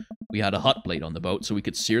stuff. We had a hot plate on the boat so we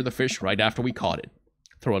could sear the fish right after we caught it.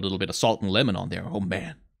 Throw a little bit of salt and lemon on there. Oh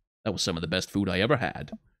man, that was some of the best food I ever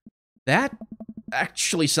had. That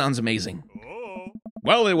actually sounds amazing.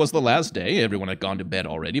 Well, it was the last day. Everyone had gone to bed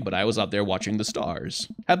already, but I was out there watching the stars.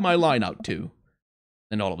 Had my line out too.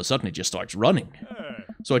 Then all of a sudden it just starts running.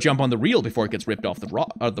 So I jump on the reel before it gets ripped off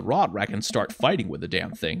the rod rack and start fighting with the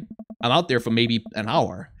damn thing. I'm out there for maybe an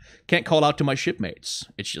hour. Can't call out to my shipmates.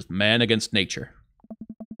 It's just man against nature.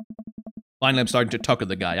 Finally, I'm starting to tucker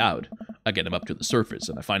the guy out. I get him up to the surface,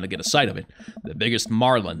 and I finally get a sight of it. The biggest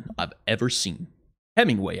marlin I've ever seen.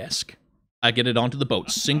 Hemingway-esque. I get it onto the boat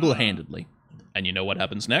single-handedly. And you know what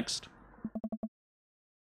happens next?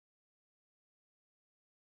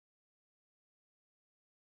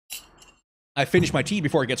 I finish my tea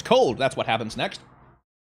before it gets cold. That's what happens next.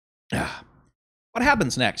 What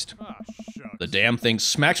happens next? The damn thing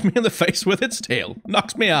smacks me in the face with its tail.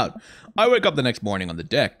 Knocks me out. I wake up the next morning on the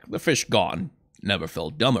deck. The fish gone. Never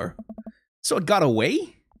felt dumber. So it got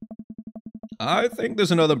away? I think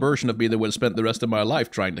there's another version of me that would have spent the rest of my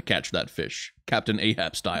life trying to catch that fish. Captain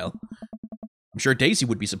Ahab style. I'm sure Daisy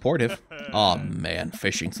would be supportive. Aw, man,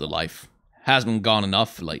 fishing's the life. Hasn't gone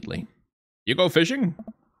enough lately. You go fishing?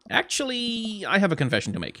 Actually, I have a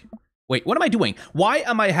confession to make. Wait, what am I doing? Why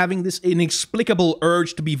am I having this inexplicable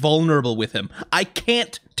urge to be vulnerable with him? I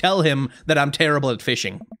can't tell him that I'm terrible at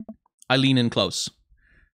fishing. I lean in close.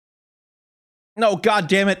 No, god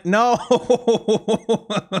damn it, no!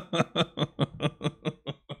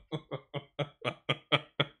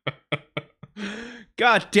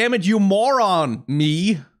 God damn it, you moron!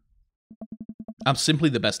 Me? I'm simply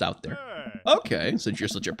the best out there. Okay, since you're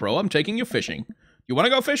such a pro, I'm taking you fishing. You want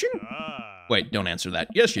to go fishing? Wait, don't answer that.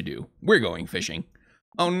 Yes, you do. We're going fishing.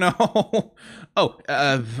 Oh, no. Oh,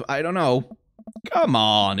 I don't know. Come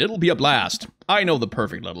on, it'll be a blast. I know the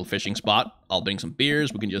perfect little fishing spot. I'll bring some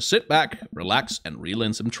beers. We can just sit back, relax, and reel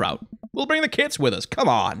in some trout. We'll bring the kids with us. Come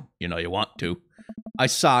on. You know you want to. I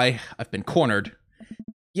sigh. I've been cornered.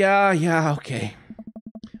 Yeah, okay.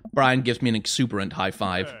 Brian gives me an exuberant high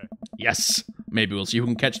five. Yes. Maybe we'll see who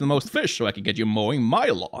can catch the most fish so I can get you mowing my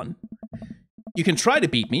lawn. You can try to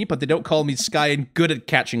beat me, but they don't call me Sky and good at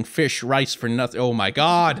catching fish rice for nothing. Oh my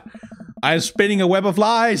god. I'm spinning a web of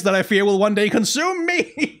lies that I fear will one day consume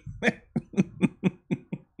me.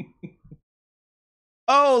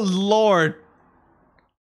 Oh, Lord.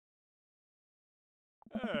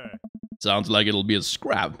 Sounds like it'll be a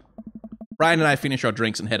scrap. Brian and I finish our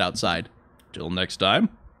drinks and head outside. Till next time.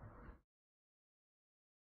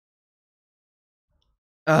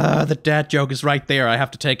 The dad joke is right there. I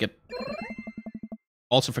have to take it.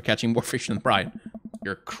 Also for catching more fish than Brian.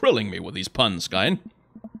 You're krilling me with these puns, Skyen.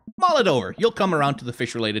 Mull it over. You'll come around to the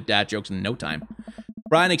fish-related dad jokes in no time.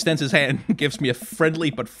 Brian extends his hand and gives me a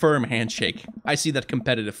friendly but firm handshake. I see that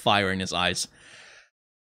competitive fire in his eyes.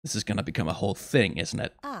 This is gonna become a whole thing, isn't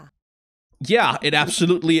it? Yeah, it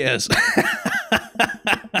absolutely is.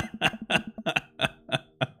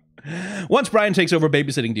 Once Brian takes over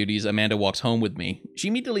babysitting duties, Amanda walks home with me. She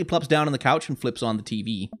immediately plops down on the couch and flips on the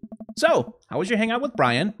TV. So, how was your hangout with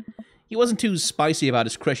Brian? He wasn't too spicy about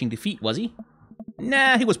his crushing defeat, was he?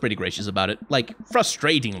 Nah, he was pretty gracious about it. Like,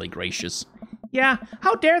 frustratingly gracious. Yeah,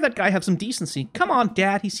 how dare that guy have some decency? Come on,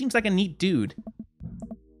 Dad, he seems like a neat dude.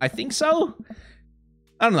 I think so?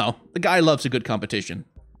 I don't know. The guy loves a good competition.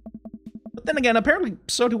 But then again, apparently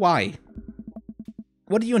so do I.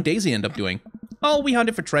 What did you and Daisy end up doing? Oh, we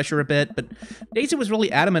hunted for treasure a bit, but Daisy was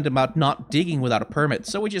really adamant about not digging without a permit,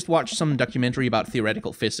 so we just watched some documentary about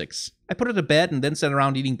theoretical physics. I put her to bed and then sat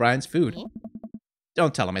around eating Brian's food.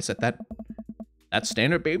 Don't tell him I said that. That's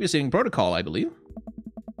standard babysitting protocol, I believe.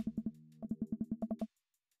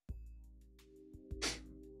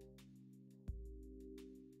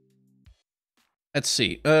 Let's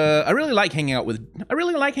see. I really like hanging out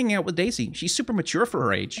with Daisy. She's super mature for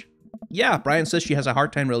her age. Yeah, Brian says she has a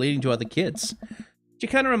hard time relating to other kids. She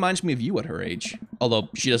kind of reminds me of you at her age. Although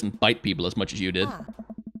she doesn't bite people as much as you did.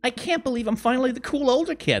 I can't believe I'm finally the cool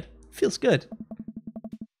older kid. Feels good.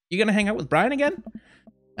 You gonna hang out with Brian again?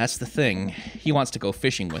 That's the thing. He wants to go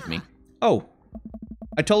fishing with me. Oh.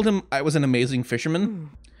 I told him I was an amazing fisherman.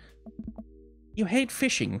 You hate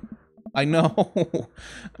fishing. I know.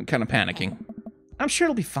 I'm kind of panicking. I'm sure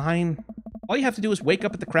it'll be fine. All you have to do is wake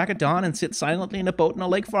up at the crack of dawn and sit silently in a boat in a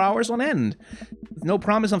lake for hours on end. With no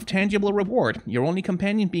promise of tangible reward. Your only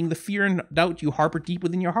companion being the fear and doubt you harbor deep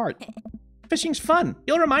within your heart. Fishing's fun.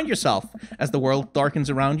 You'll remind yourself as the world darkens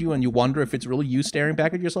around you and you wonder if it's really you staring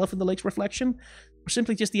back at yourself in the lake's reflection, or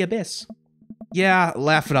simply just the abyss. Yeah,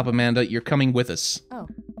 laugh it up, Amanda. You're coming with us. Oh.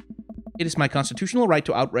 It is my constitutional right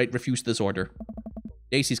to outright refuse this order.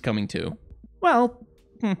 Daisy's coming too. Well,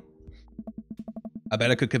 I bet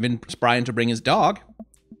I could convince Brian to bring his dog.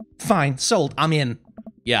 Fine, sold. I'm in.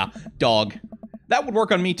 Yeah, dog. That would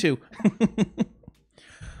work on me too.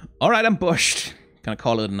 All right, I'm bushed. Gonna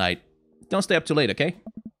call it a night. Don't stay up too late, okay?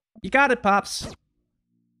 You got it, Pops.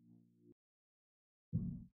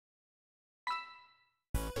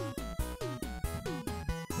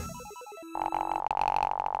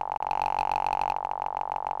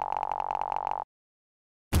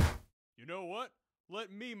 You know what? Let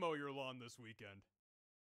me mow your lawn this weekend.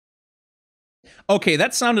 Okay,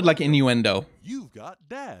 that sounded like innuendo. You've got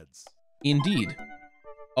dads. Indeed.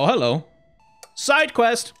 Oh, hello. Side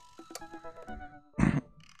quest!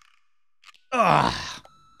 Ugh.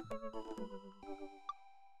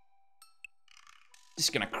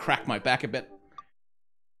 Just gonna crack my back a bit.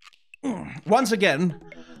 Once again,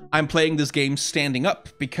 I'm playing this game standing up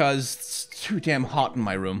because it's too damn hot in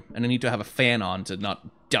my room and I need to have a fan on to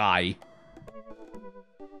not die.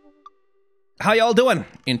 How y'all doing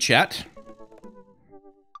in chat?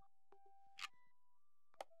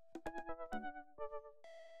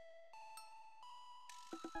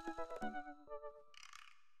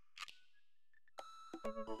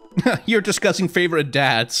 You're discussing favorite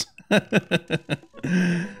dads.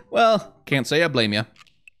 Well, can't say I blame you.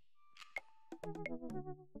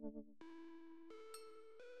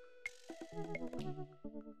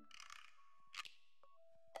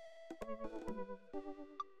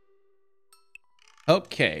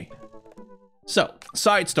 Okay. So,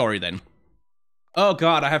 side story then. Oh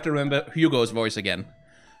god, I have to remember Hugo's voice again.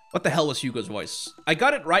 What the hell was Hugo's voice? I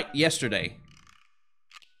got it right yesterday.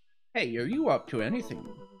 Hey, are you up to anything?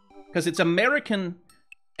 Because it's American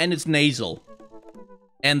and it's nasal.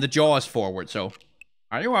 And the jaw is forward, so...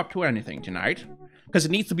 Are you up to anything tonight? Because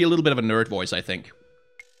it needs to be a little bit of a nerd voice, I think.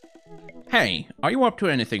 Hey, are you up to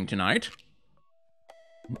anything tonight?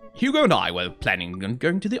 Hugo and I were planning on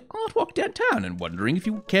going to the art walk downtown and wondering if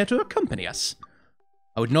you would care to accompany us.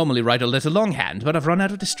 I would normally write a letter longhand, but I've run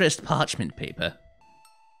out of distressed parchment paper.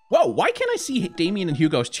 Whoa, why can't I see Damien and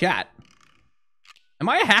Hugo's chat? Am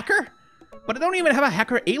I a hacker? But I don't even have a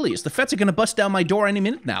hacker alias. The feds are gonna bust down my door any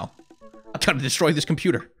minute now. I'm trying to destroy this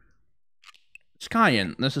computer.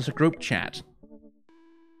 Skyen, this is a group chat.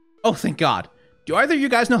 Oh, thank God. Do either of you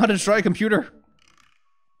guys know how to destroy a computer?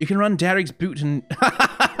 You can run Derek's boot and...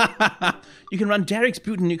 You can run Derek's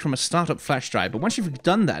boot and nuke from a startup flash drive, but once you've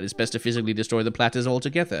done that, it's best to physically destroy the platters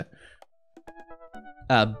altogether.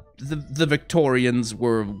 The Victorians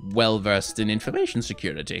were well-versed in information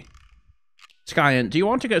security. Skyen, do you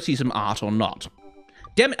want to go see some art or not?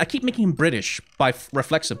 Damn it, I keep making him British by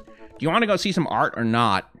reflexive. Do you want to go see some art or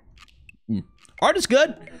not? Art is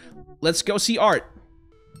good. Let's go see art.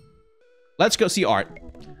 Let's go see art.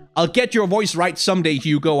 I'll get your voice right someday,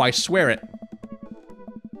 Hugo, I swear it.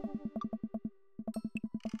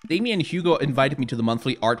 Damien and Hugo invited me to the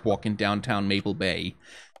monthly art walk in downtown Maple Bay.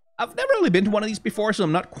 I've never really been to one of these before, so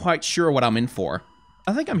I'm not quite sure what I'm in for.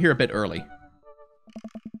 I think I'm here a bit early.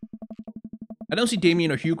 I don't see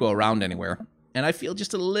Damien or Hugo around anywhere, and I feel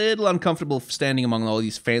just a little uncomfortable standing among all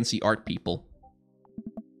these fancy art people.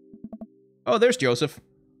 Oh, there's Joseph.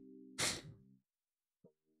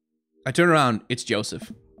 I turn around. It's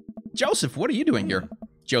Joseph. Joseph, what are you doing here?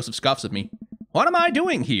 Joseph scoffs at me. What am I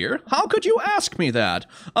doing here? How could you ask me that?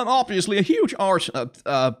 I'm obviously a huge art,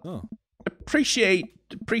 appreciatist?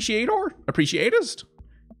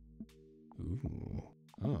 Ooh.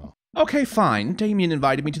 Oh. Okay, fine. Damien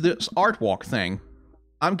invited me to this art walk thing.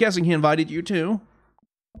 I'm guessing he invited you too?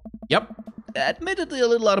 Yep. Admittedly a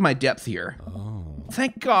little out of my depth here. Oh.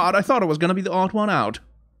 Thank God, I thought I was gonna be the odd one out.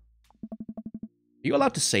 Are you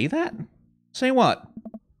allowed to say that? Say what?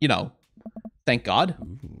 You know, thank God.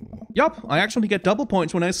 Ooh. Yup, I actually get double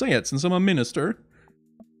points when I say it, since I'm a minister.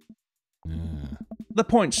 Yeah. The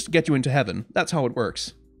points get you into heaven. That's how it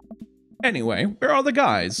works. Anyway, where are the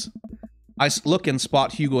guys? I look and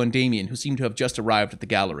spot Hugo and Damien, who seem to have just arrived at the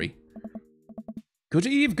gallery. Good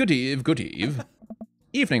eve, good eve, good eve.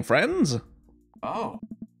 Evening, friends. Oh.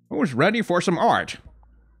 Who's ready for some art?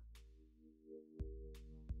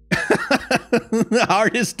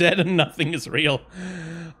 Art is dead and nothing is real.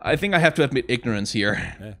 I think I have to admit ignorance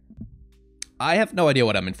here. Yeah. I have no idea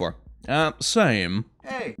what I'm in for. Same.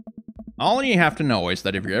 Hey. All you have to know is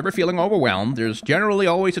that if you're ever feeling overwhelmed, there's generally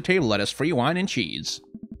always a table that has free wine and cheese.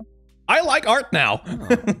 I like art now!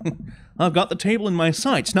 I've got the table in my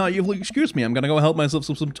sights. Now you'll excuse me, I'm gonna go help myself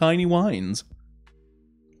some tiny wines.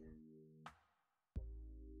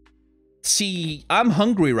 See, I'm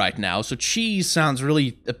hungry right now, so cheese sounds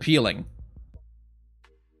really appealing.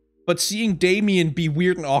 But seeing Damien be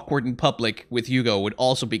weird and awkward in public with Hugo would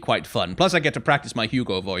also be quite fun. Plus I get to practice my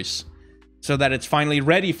Hugo voice, so that it's finally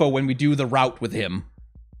ready for when we do the route with him.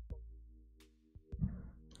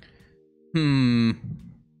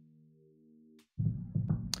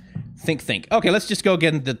 Think. Okay, let's just go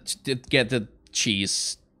get the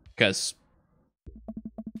cheese, because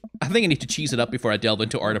I think I need to cheese it up before I delve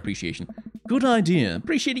into art appreciation. Good idea.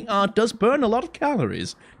 Appreciating art does burn a lot of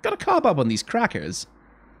calories. Gotta carb up on these crackers.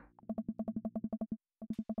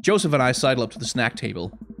 Joseph and I sidle up to the snack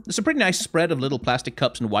table. There's a pretty nice spread of little plastic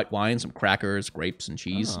cups and white wine, some crackers, grapes, and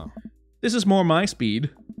cheese. Oh. This is more my speed.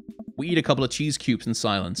 We eat a couple of cheese cubes in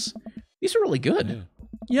silence. These are really good.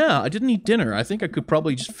 Yeah, I didn't eat dinner. I think I could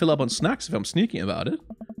probably just fill up on snacks if I'm sneaky about it.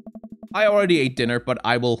 I already ate dinner, but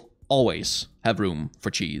I will always have room for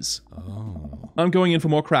cheese. Oh. I'm going in for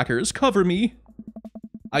more crackers. Cover me.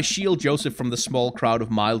 I shield Joseph from the small crowd of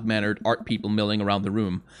mild-mannered art people milling around the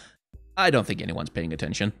room. I don't think anyone's paying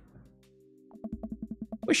attention.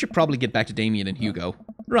 We should probably get back to Damien and Hugo.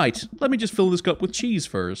 Right, let me just fill this cup with cheese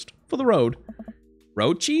first. For the road.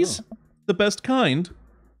 Road cheese? Oh. The best kind.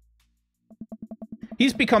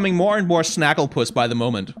 He's becoming more and more Snagglepuss by the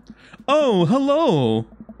moment. Oh, hello.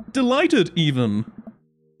 Delighted, even.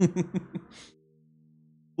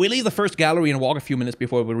 We leave the first gallery and walk a few minutes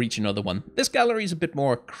before we reach another one. This gallery is a bit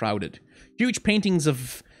more crowded. Huge paintings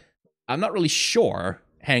of... I'm not really sure...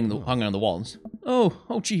 hung on the walls.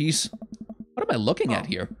 Oh geez. What am I looking at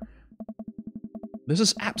here? This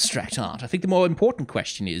is abstract art. I think the more important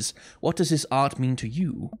question is, what does this art mean to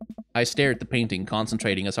you? I stare at the painting,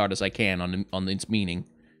 concentrating as hard as I can on its meaning.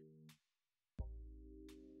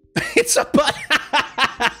 It's a butt!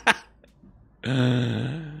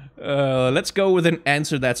 Let's go with an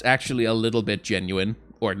answer that's actually a little bit genuine,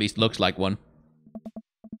 or at least looks like one.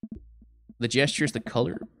 The gestures, the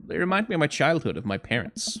color, they remind me of my childhood, of my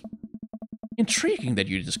parents. Intriguing that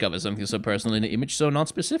you discover something so personal in an image so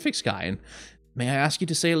non-specific, Sky. And may I ask you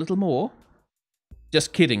to say a little more?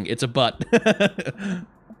 Just kidding, it's a butt.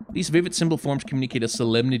 These vivid symbol forms communicate a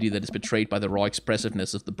solemnity that is betrayed by the raw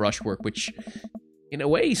expressiveness of the brushwork, which, in a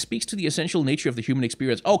way, speaks to the essential nature of the human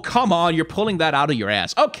experience. Oh, come on, you're pulling that out of your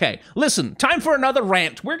ass. Okay, listen, time for another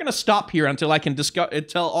rant. We're gonna stop here until I can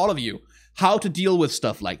tell all of you how to deal with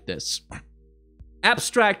stuff like this.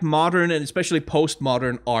 Abstract, modern, and especially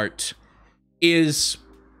postmodern art is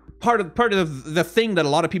part of the thing that a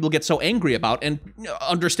lot of people get so angry about, and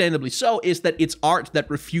understandably so, is that it's art that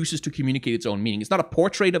refuses to communicate its own meaning. It's not a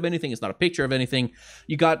portrait of anything. It's not a picture of anything.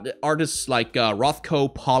 You got artists like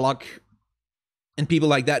Rothko, Pollock, and people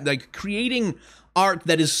like that, like creating art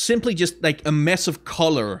that is simply just like a mess of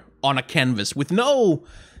color on a canvas with no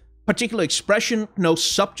particular expression, no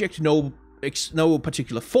subject, no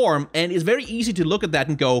particular form, and it's very easy to look at that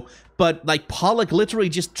and go, but like Pollock literally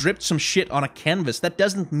just dripped some shit on a canvas. That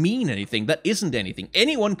doesn't mean anything. That isn't anything.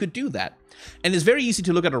 Anyone could do that. And it's very easy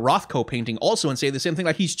to look at a Rothko painting also and say the same thing,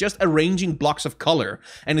 like he's just arranging blocks of color.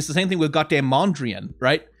 And it's the same thing with goddamn Mondrian,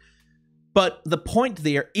 right? But the point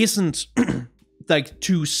there isn't like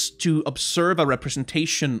to observe a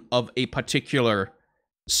representation of a particular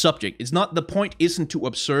subject. It's not, the point isn't to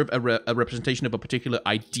observe a representation of a particular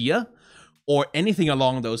idea or anything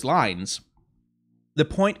along those lines. The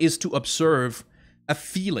point is to observe a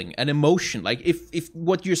feeling, an emotion. Like if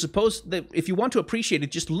what you're supposed, if you want to appreciate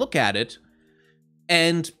it, just look at it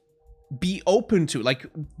and be open to, like,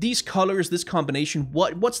 these colors, this combination.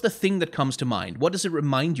 What's the thing that comes to mind? What does it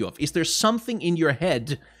remind you of? Is there something in your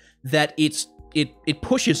head that it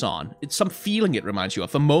pushes on? It's some feeling it reminds you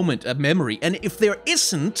of, a moment, a memory. And if there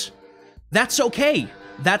isn't, that's okay.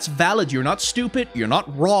 That's valid. You're not stupid. You're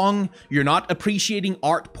not wrong. You're not appreciating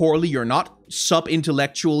art poorly. You're not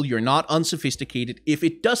sub-intellectual. You're not unsophisticated. If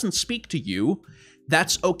it doesn't speak to you,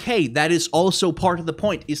 that's okay. That is also part of the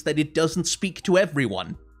point, is that it doesn't speak to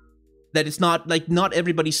everyone. That it's not, like, not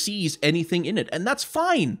everybody sees anything in it. And that's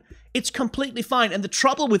fine. It's completely fine. And the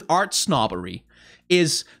trouble with art snobbery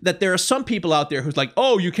is that there are some people out there who's like,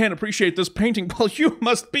 oh, you can't appreciate this painting. Well, you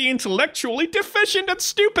must be intellectually deficient and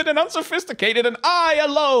stupid and unsophisticated, and I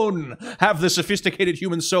alone have the sophisticated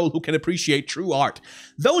human soul who can appreciate true art.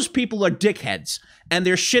 Those people are dickheads, and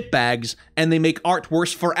they're shitbags, and they make art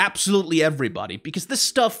worse for absolutely everybody, because this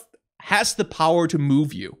stuff has the power to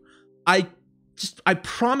move you. I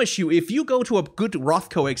promise you, if you go to a good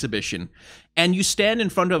Rothko exhibition and you stand in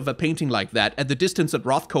front of a painting like that at the distance that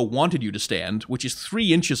Rothko wanted you to stand, which is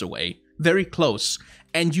 3 inches away, very close,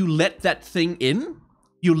 and you let that thing in,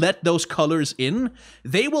 you let those colors in,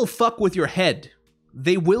 they will fuck with your head.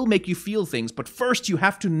 They will make you feel things, but first you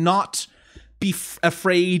have to not be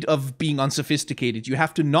afraid of being unsophisticated. You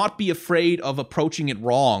have to not be afraid of approaching it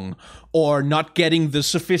wrong, or not getting the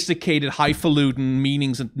sophisticated highfalutin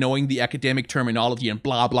meanings and knowing the academic terminology and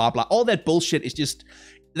blah, blah, blah. All that bullshit is just,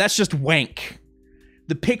 that's just wank.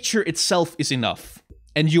 The picture itself is enough,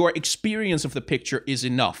 and your experience of the picture is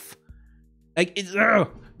enough. Like,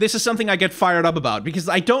 this is something I get fired up about, because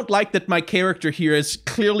I don't like that my character here is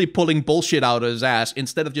clearly pulling bullshit out of his ass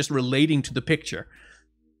instead of just relating to the picture.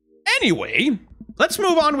 Anyway, let's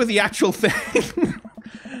move on with the actual thing.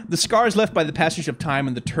 The scars left by the passage of time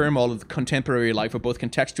and the turmoil of contemporary life are both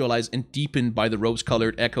contextualized and deepened by the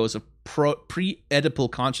rose-colored echoes of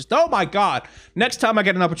pre-Oedipal consciousness. Oh my god! Next time I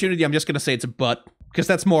get an opportunity, I'm just gonna say it's a butt, because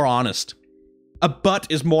that's more honest. A butt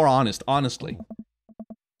is more honest, honestly.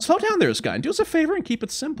 Slow down there, Sky, and do us a favor and keep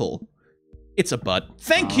it simple. It's a butt.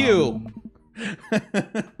 Thank you!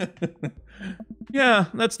 Yeah,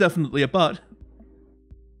 that's definitely a butt.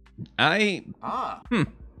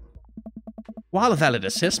 While a valid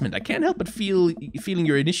assessment, I can't help but feeling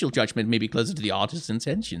your initial judgment may be closer to the artist's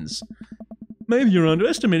intentions. Maybe you're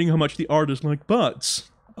underestimating how much the artist liked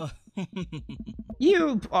butts.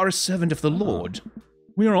 You are a servant of the Lord.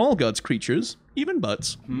 We are all God's creatures, even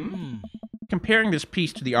butts. Comparing this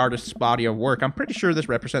piece to the artist's body of work, I'm pretty sure this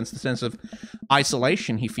represents the sense of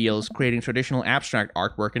isolation he feels creating traditional abstract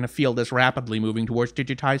artwork in a field that's rapidly moving towards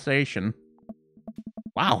digitization.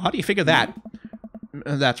 Wow, how do you figure that?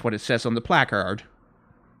 That's what it says on the placard.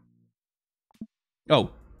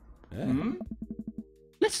 Oh.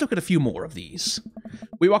 Let's look at a few more of these.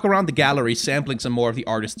 We walk around the gallery sampling some more of the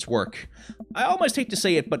artist's work. I almost hate to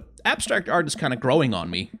say it, but abstract art is kind of growing on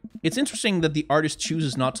me. It's interesting that the artist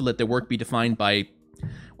chooses not to let their work be defined by...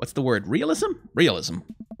 what's the word? Realism? Realism.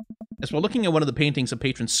 As we're looking at one of the paintings, a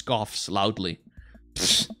patron scoffs loudly.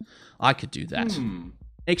 Pfft, I could do that.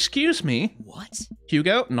 Excuse me? What?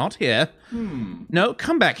 Hugo, not here. No,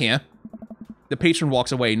 come back here. The patron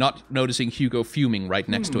walks away, not noticing Hugo fuming right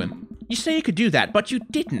next to him. You say you could do that, but you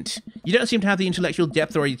didn't. You don't seem to have the intellectual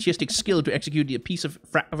depth or artistic skill to execute a piece of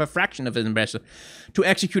a fraction of as impressive. To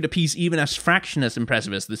execute a piece even as fraction as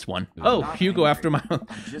impressive as this one. Oh, Hugo, after my... I'm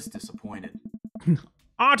just disappointed.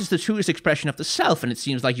 Art is the truest expression of the self, and it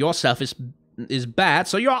seems like your self is bad,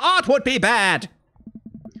 so your art would be bad.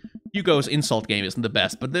 Hugo's insult game isn't the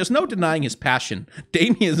best, but there's no denying his passion.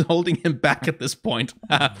 Damien is holding him back at this point.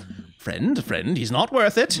 Friend, he's not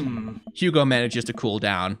worth it. Hugo manages to cool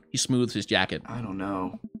down. He smooths his jacket. I don't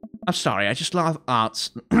know. I'm sorry, I just love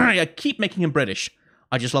arts. I keep making him British.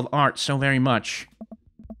 I just love art so very much.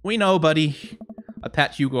 We know, buddy. I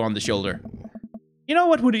pat Hugo on the shoulder. You know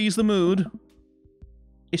what would ease the mood?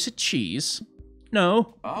 Is it cheese?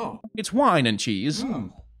 No. Oh. It's wine and cheese.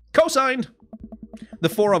 Co-signed! The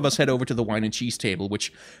four of us head over to the wine and cheese table,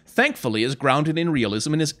 which thankfully is grounded in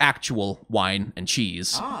realism and is actual wine and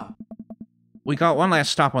cheese. We got one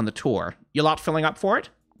last stop on the tour. You lot filling up for it?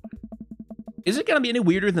 Is it going to be any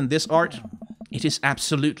weirder than this art? It is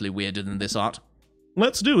absolutely weirder than this art.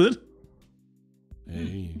 Let's do it.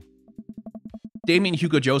 Hey. Damien,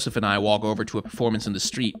 Hugo, Joseph, and I walk over to a performance in the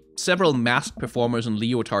street. Several masked performers in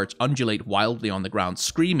leotards undulate wildly on the ground,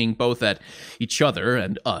 screaming both at each other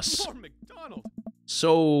and us.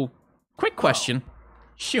 So, quick question.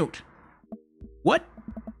 Shoot. What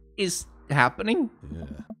is happening? Yeah.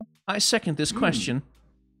 I second this question.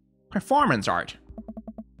 Performance art.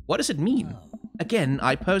 What does it mean? Again,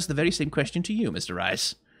 I pose the very same question to you, Mr.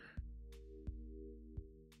 Rice.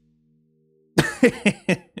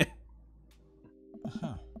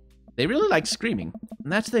 They really like screaming.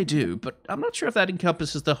 And that they do, but I'm not sure if that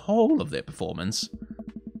encompasses the whole of their performance.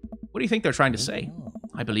 What do you think they're trying to say?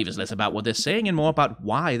 I believe it's less about what they're saying and more about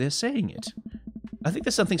why they're saying it. I think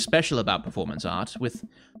there's something special about performance art. With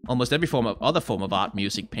almost every other form of art,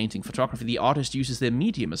 music, painting, photography, the artist uses their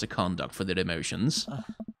medium as a conduct for their emotions.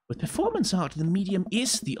 With performance art, the medium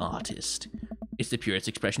is the artist. It's the purest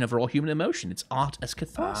expression of raw human emotion. It's art as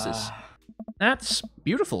catharsis. That's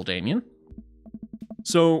beautiful, Damien.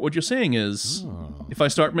 So, what you're saying is, if I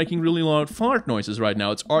start making really loud fart noises right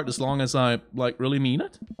now, it's art as long as I, like, really mean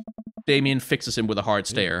it? Damien fixes him with a hard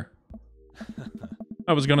stare.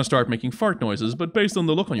 I was gonna start making fart noises, but based on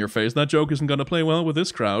the look on your face, that joke isn't gonna play well with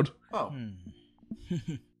this crowd. Oh.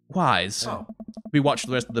 Wise. Oh. We watch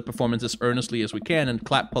the rest of the performance as earnestly as we can and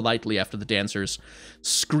clap politely after the dancers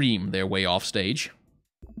scream their way off stage.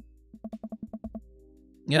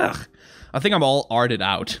 Ugh. I think I'm all arted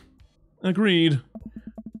out. Agreed.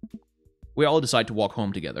 We all decide to walk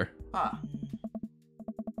home together.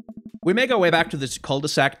 We make our way back to this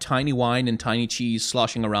cul-de-sac, tiny wine and tiny cheese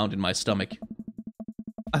sloshing around in my stomach.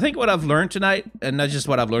 I think what I've learned tonight, and not just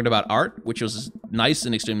what I've learned about art, which was nice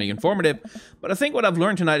and extremely informative, but I think what I've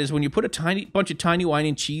learned tonight is when you put a bunch of tiny wine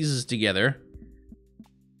and cheeses together,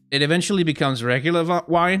 it eventually becomes regular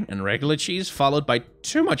wine and regular cheese, followed by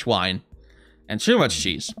too much wine and too much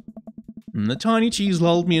cheese. And the tiny cheese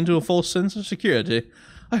lulled me into a false sense of security.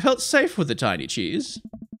 I felt safe with the tiny cheese.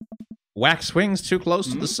 Wax wings too close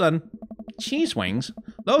to the sun. Cheese wings?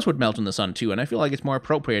 Those would melt in the sun too, and I feel like it's more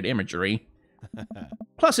appropriate imagery.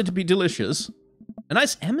 Plus, it'd be delicious. A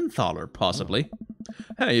nice Emmentaler, possibly.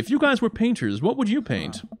 Hey, if you guys were painters, what would you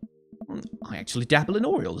paint? I actually dabble in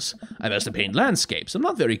oils. I mostly paint landscapes. I'm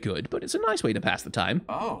not very good, but it's a nice way to pass the time.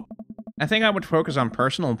 Oh. I think I would focus on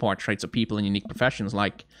personal portraits of people in unique professions,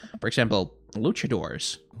 like, for example,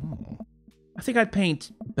 luchadors. I think I'd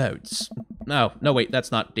paint boats. No, wait,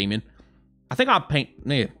 that's not Damien. I think I'd paint...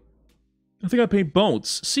 I think I'd paint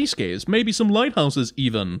boats, seascapes, maybe some lighthouses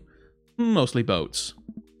even. Mostly boats.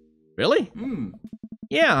 Really?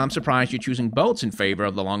 Yeah, I'm surprised you're choosing boats in favor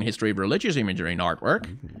of the long history of religious imagery in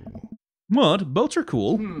artwork. What? Boats are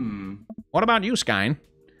cool. What about you, Skine?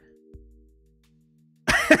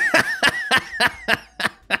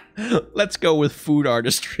 Let's go with food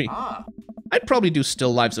artistry. I'd probably do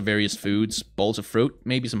still lifes of various foods, bowls of fruit,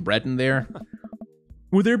 maybe some bread in there.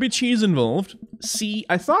 Would there be cheese involved? See,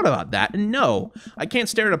 I thought about that, and no. I can't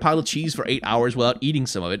stare at a pile of cheese for 8 hours without eating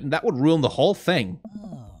some of it, and that would ruin the whole thing.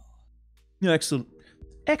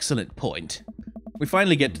 Excellent point. We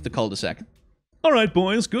finally get to the cul-de-sac. All right,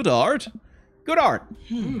 boys, good art. Good art.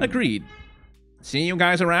 Agreed. See you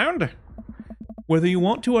guys around? Whether you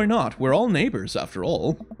want to or not, we're all neighbors, after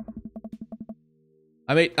all.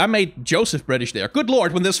 I made Joseph British there. Good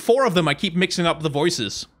lord, when there's 4 of them, I keep mixing up the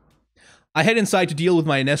voices. I head inside to deal with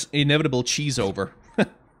my inevitable cheese over.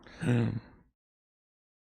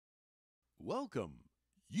 Welcome.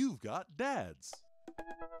 You've got dads.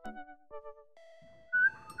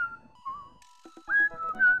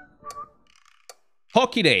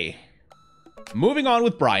 Hockey day. Moving on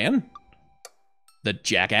with Brian. The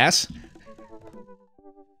jackass.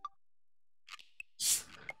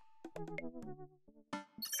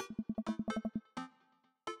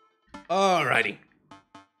 Alrighty.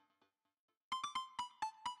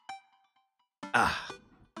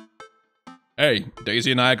 Hey,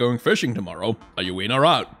 Daisy and I are going fishing tomorrow. Are you in or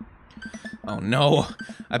out? Oh no,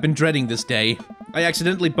 I've been dreading this day. I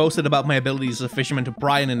accidentally boasted about my abilities as a fisherman to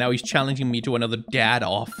Brian, and now he's challenging me to another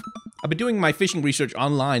dad-off. I've been doing my fishing research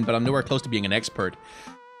online, but I'm nowhere close to being an expert.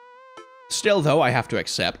 Still, though, I have to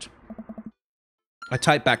accept. I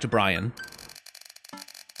type back to Brian.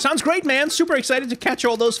 Sounds great, man. Super excited to catch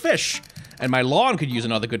all those fish. And my lawn could use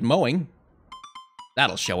another good mowing.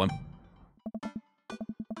 That'll show him.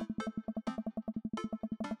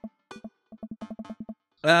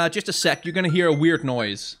 Just a sec. You're gonna hear a weird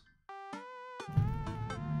noise.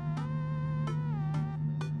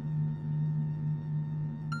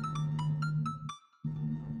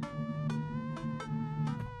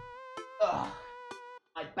 Ugh.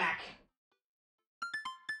 My back.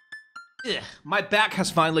 Ugh. My back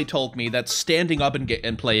has finally told me that standing up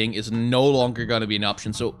and playing is no longer gonna be an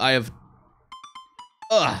option, so I have...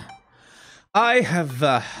 I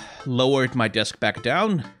have lowered my desk back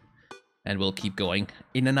down, and we'll keep going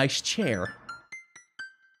in a nice chair.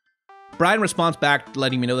 Brian responds back,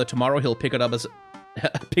 letting me know that tomorrow he'll pick us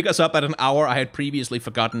up at an hour I had previously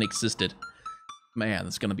forgotten existed. Man,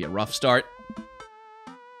 that's gonna be a rough start.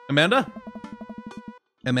 Amanda?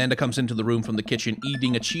 Amanda comes into the room from the kitchen,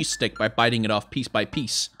 eating a cheese stick by biting it off piece by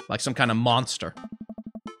piece, like some kind of monster.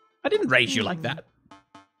 I didn't raise you like that.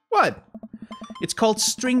 What? It's called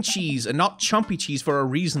string cheese and not chumpy cheese for a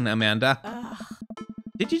reason, Amanda.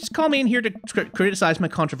 Did you just call me in here to criticize my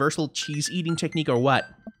controversial cheese-eating technique or what?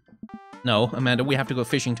 No, Amanda, we have to go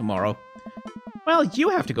fishing tomorrow. Well, you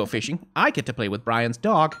have to go fishing. I get to play with Brian's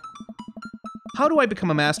dog. How do I become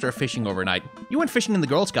a master of fishing overnight? You went fishing in the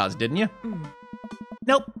Girl Scouts, didn't you?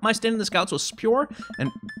 Nope, my stint in the Scouts was pure and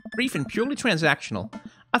brief and purely transactional.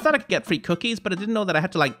 I thought I could get free cookies, but I didn't know that I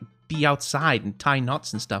had to, like, be outside and tie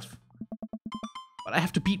knots and stuff. But I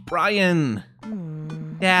have to beat Brian.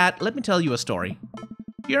 Dad, let me tell you a story.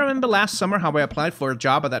 Do you remember last summer how I applied for a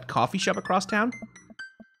job at that coffee shop across town?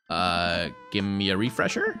 Give me a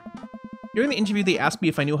refresher? During the interview, they asked me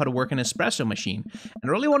if I knew how to work an espresso machine, and I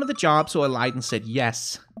really wanted the job, so I lied and said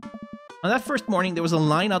yes. On that first morning, there was a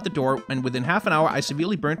line out the door, and within half an hour, I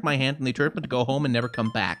severely burnt my hand, and they told me to go home and never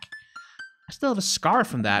come back. I still have a scar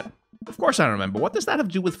from that. Of course I remember. What does that have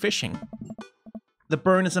to do with fishing? The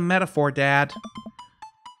burn is a metaphor, Dad.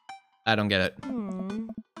 I don't get it.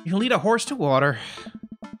 You lead a horse to water.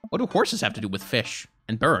 What do horses have to do with fish?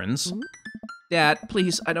 And burns? Dad,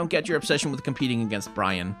 please, I don't get your obsession with competing against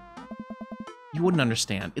Brian. You wouldn't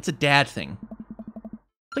understand. It's a dad thing.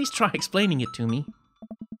 Please try explaining it to me.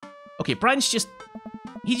 Okay, Brian's just...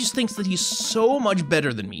 He just thinks that he's so much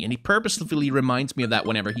better than me, and he purposefully reminds me of that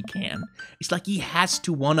whenever he can. It's like he has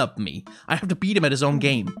to one-up me. I have to beat him at his own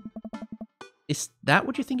game. Is that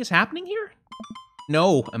what you think is happening here?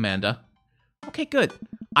 No, Amanda. Okay, good.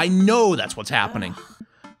 I know that's what's happening.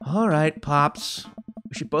 All right, Pops.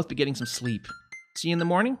 We should both be getting some sleep. See you in the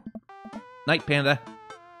morning? Night, Panda.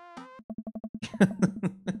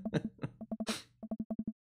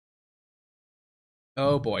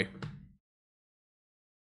 Oh, boy.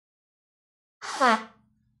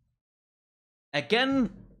 Again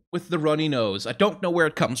with the runny nose. I don't know where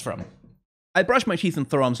it comes from. I brush my teeth and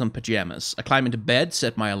throw on some pajamas. I climb into bed,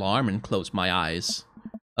 set my alarm, and close my eyes.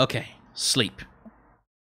 Okay, sleep.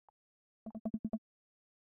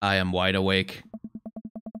 I am wide awake.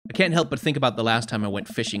 I can't help but think about the last time I went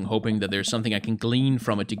fishing, hoping that there's something I can glean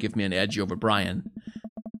from it to give me an edge over Brian.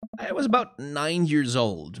 I was about 9 years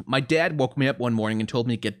old. My dad woke me up one morning and told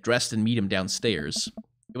me to get dressed and meet him downstairs.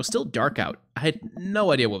 It was still dark out. I had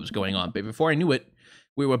no idea what was going on, but before I knew it,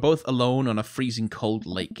 we were both alone on a freezing cold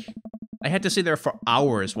lake. I had to sit there for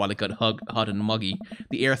hours while it got hot and muggy,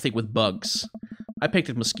 the air thick with bugs. I picked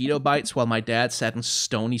at mosquito bites while my dad sat in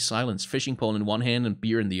stony silence, fishing pole in one hand and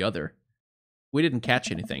beer in the other. We didn't catch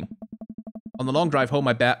anything. On the long drive home,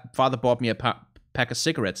 my father bought me a pack of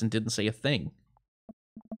cigarettes and didn't say a thing.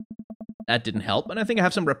 That didn't help, and I think I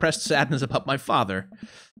have some repressed sadness about my father.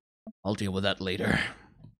 I'll deal with that later.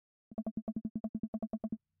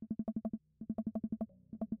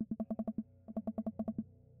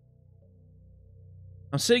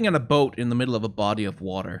 I'm sitting on a boat in the middle of a body of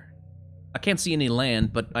water. I can't see any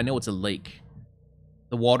land, but I know it's a lake.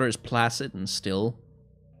 The water is placid and still.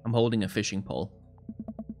 I'm holding a fishing pole.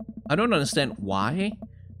 I don't understand why,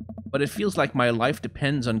 but it feels like my life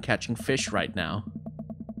depends on catching fish right now.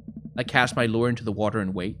 I cast my lure into the water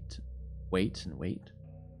and wait. Wait and wait.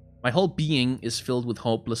 My whole being is filled with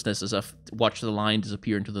hopelessness as I watch the line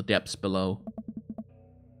disappear into the depths below.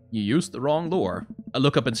 You used the wrong lure. I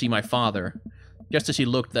look up and see my father, just as he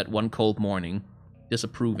looked that one cold morning,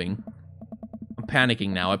 disapproving. I'm panicking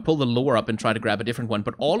now. I pull the lure up and try to grab a different one,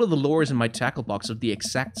 but all of the lures in my tackle box are the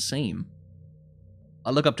exact same.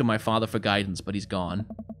 I look up to my father for guidance, but he's gone.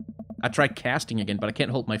 I try casting again, but I can't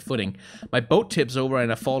hold my footing. My boat tips over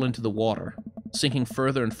and I fall into the water. Sinking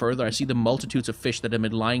further and further, I see the multitudes of fish that have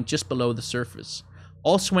been lying just below the surface,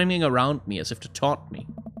 all swimming around me as if to taunt me.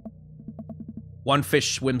 One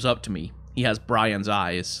fish swims up to me. He has Brian's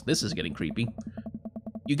eyes. This is getting creepy.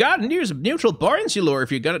 You gotta use a neutral buoyancy lure if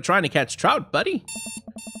you're gonna try to catch trout, buddy.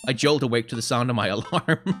 I jolt awake to the sound of my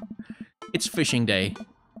alarm. It's fishing day.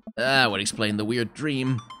 That would explain the weird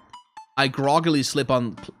dream. I groggily slip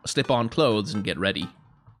on clothes and get ready.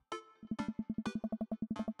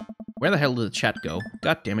 Where the hell did the chat go?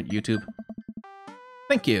 God damn it, YouTube.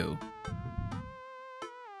 Thank you.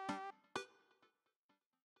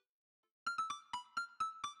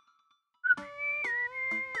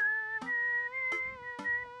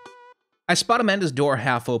 I spot Amanda's door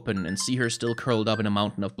half open and see her still curled up in a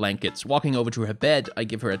mountain of blankets. Walking over to her bed, I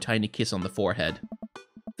give her a tiny kiss on the forehead.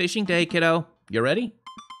 Fishing day, kiddo. You ready?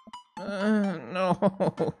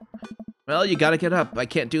 No. Well, you gotta get up. I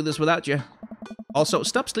can't do this without you. Also,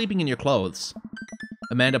 stop sleeping in your clothes.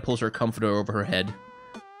 Amanda pulls her comforter over her head.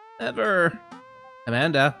 Never.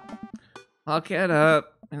 Amanda, I'll get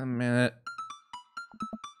up in a minute.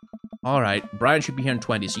 Alright, Brian should be here in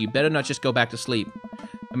 20, so you better not just go back to sleep.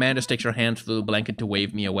 Amanda sticks her hand through the blanket to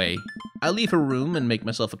wave me away. I leave her room and make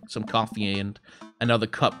myself some coffee and another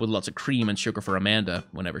cup with lots of cream and sugar for Amanda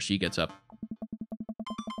whenever she gets up.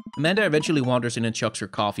 Amanda eventually wanders in and chucks her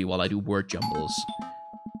coffee while I do word jumbles.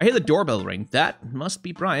 I hear the doorbell ring. That must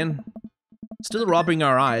be Brian. Still rubbing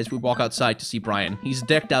our eyes, we walk outside to see Brian. He's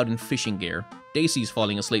decked out in fishing gear. Daisy's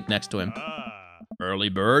falling asleep next to him. Early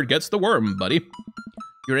bird gets the worm, buddy.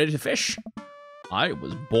 You ready to fish? I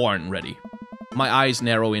was born ready. My eyes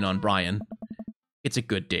narrow in on Brian. It's a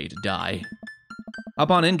good day to die.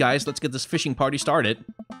 Hop on in, guys. Let's get this fishing party started.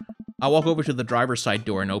 I walk over to the driver's side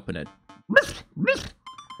door and open it.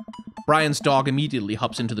 Brian's dog immediately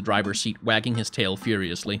hops into the driver's seat, wagging his tail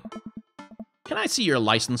furiously. Can I see your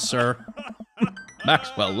license, sir?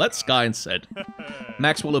 Maxwell, let Skyne sit.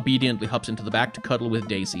 Maxwell obediently hops into the back to cuddle with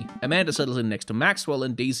Daisy. Amanda settles in next to Maxwell,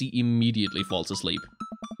 and Daisy immediately falls asleep.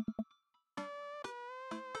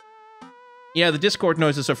 Yeah, the Discord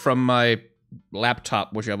noises are from my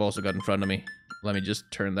laptop, which I've also got in front of me. Let me just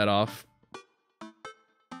turn that off.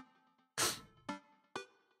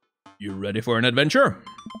 You ready for an adventure?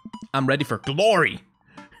 I'm ready for glory!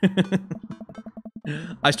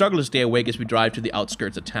 I struggle to stay awake as we drive to the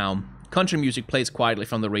outskirts of town. Country music plays quietly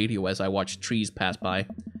from the radio as I watch trees pass by.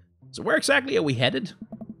 So where exactly are we headed?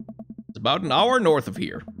 It's about an hour north of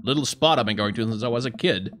here. Little spot I've been going to since I was a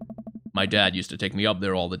kid. My dad used to take me up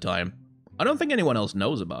there all the time. I don't think anyone else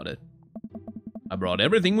knows about it. I brought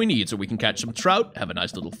everything we need so we can catch some trout, have a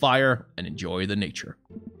nice little fire, and enjoy the nature.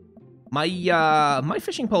 My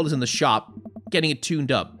fishing pole is in the shop, getting it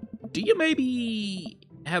tuned up. Do you maybe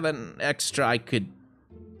have an extra I could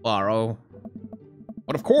borrow?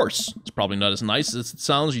 But of course. It's probably not as nice as it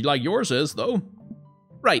sounds like yours is, though.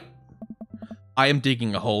 Right. I am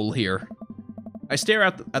digging a hole here. I stare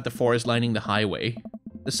out at the forest lining the highway.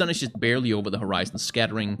 The sun is just barely over the horizon,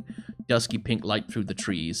 scattering dusky pink light through the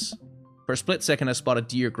trees. For a split second, I spot a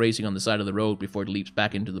deer grazing on the side of the road before it leaps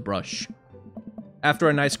back into the brush. After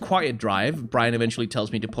a nice quiet drive, Brian eventually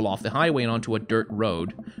tells me to pull off the highway and onto a dirt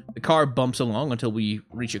road. The car bumps along until we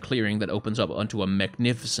reach a clearing that opens up onto a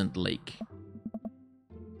magnificent lake.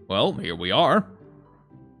 Well, here we are.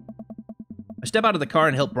 I step out of the car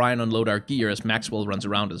and help Brian unload our gear as Maxwell runs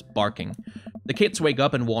around us, barking. The kids wake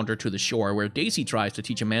up and wander to the shore, where Daisy tries to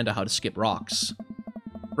teach Amanda how to skip rocks.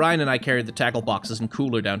 Brian and I carry the tackle boxes and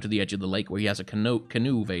cooler down to the edge of the lake, where he has a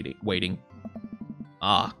canoe waiting.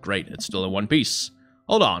 Ah, great, it's still in one piece.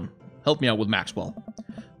 Hold on, help me out with Maxwell.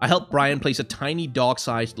 I help Brian place a tiny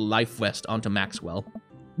dog-sized life vest onto Maxwell.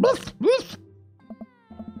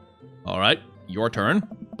 Alright, your turn.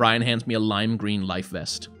 Brian hands me a lime green life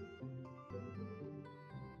vest.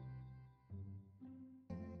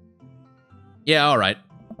 Yeah, alright.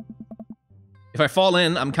 If I fall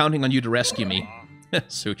in, I'm counting on you to rescue me.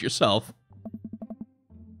 Suit yourself.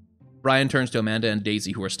 Brian turns to Amanda and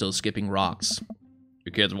Daisy, who are still skipping rocks.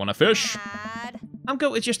 You kids want to fish? Dad. I'm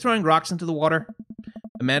good with just throwing rocks into the water.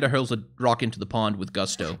 Amanda hurls a rock into the pond with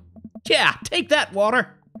gusto. Yeah, take that,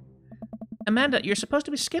 water! Amanda, you're supposed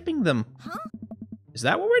to be skipping them. Huh? Is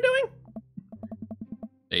that what we're doing?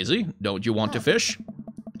 Daisy, don't you want to fish?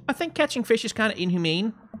 I think catching fish is kind of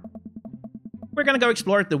inhumane. We're gonna go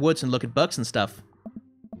explore the woods and look at bugs and stuff.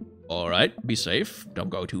 Alright, be safe. Don't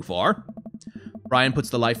go too far. Brian puts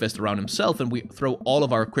the life vest around himself and we throw all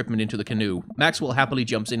of our equipment into the canoe. Maxwell happily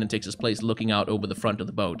jumps in and takes his place looking out over the front of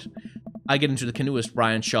the boat. I get into the canoe as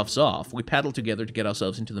Brian shoves off. We paddle together to get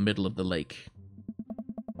ourselves into the middle of the lake.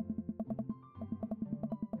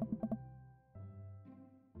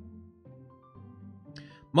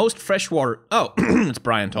 Most freshwater... Oh, it's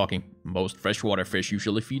Brian talking. Most freshwater fish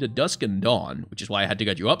usually feed at dusk and dawn, which is why I had to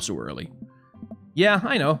get you up so early. Yeah,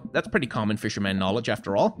 I know. That's pretty common fisherman knowledge,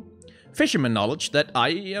 after all. Fisherman knowledge that I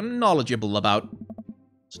am knowledgeable about.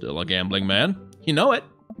 Still a gambling man. You know it.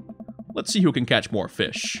 Let's see who can catch more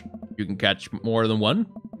fish. You can catch more than one?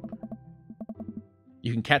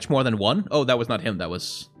 You can catch more than one? Oh, that was not him. That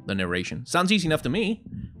was the narration. Sounds easy enough to me.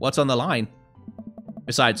 What's on the line?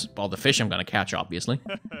 Besides all the fish I'm gonna catch, obviously.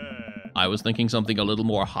 I was thinking something a little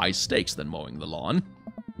more high stakes than mowing the lawn.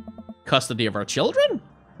 Custody of our children?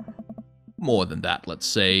 More than that, let's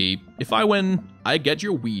say. If I win, I get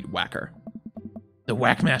your weed whacker. The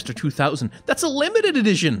Whackmaster 2000. That's a limited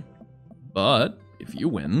edition! But, if you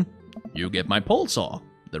win, you get my pole saw.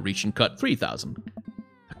 The Reach and Cut 3000.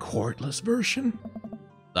 The cordless version?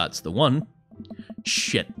 That's the one.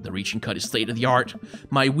 Shit, the Reach and Cut is state-of-the-art.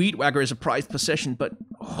 My weed whacker is a prized possession, but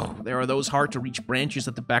there are those hard-to-reach branches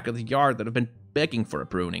at the back of the yard that have been begging for a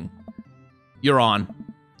pruning. You're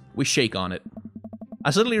on. We shake on it.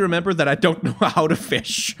 I suddenly remember that I don't know how to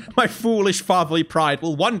fish. My foolish fatherly pride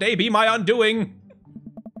will one day be my undoing.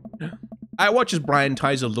 I watch as Brian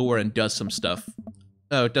ties a lure and does some stuff.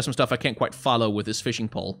 Does some stuff I can't quite follow with his fishing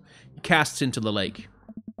pole. He casts into the lake.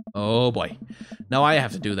 Oh boy. Now I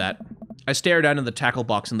have to do that. I stare down at the tackle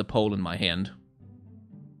box and the pole in my hand.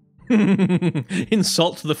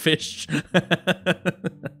 Insult the fish.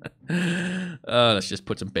 Let's just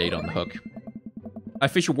put some bait on the hook. I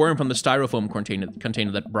fish a worm from the styrofoam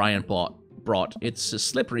container that Brian brought. It's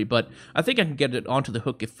slippery, but I think I can get it onto the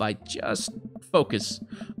hook if I just focus.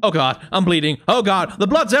 Oh god, I'm bleeding. Oh god, the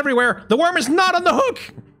blood's everywhere. The worm is not on the hook.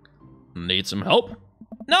 Need some help?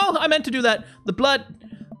 No, I meant to do that. The blood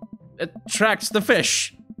attracts the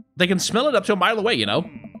fish. They can smell it up to a mile away, you know.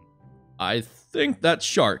 I think that's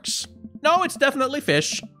sharks. No, it's definitely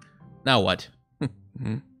fish. Now what?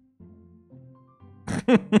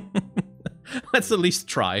 Let's at least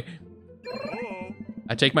try.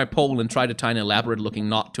 I take my pole and try to tie an elaborate-looking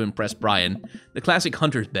knot to impress Brian. The classic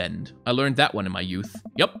hunter's bend. I learned that one in my youth.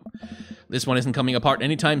 Yep. This one isn't coming apart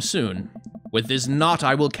anytime soon. With this knot,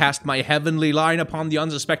 I will cast my heavenly line upon the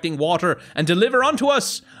unsuspecting water and deliver unto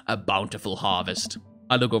us a bountiful harvest.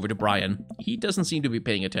 I look over to Brian. He doesn't seem to be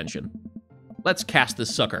paying attention. Let's cast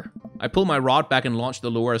this sucker. I pull my rod back and launch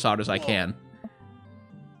the lure as hard as I can.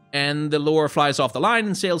 And the lure flies off the line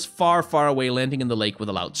and sails far, far away, landing in the lake with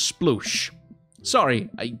a loud sploosh. Sorry,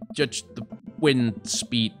 I judged the wind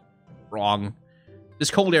speed wrong.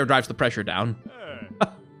 This cold air drives the pressure down.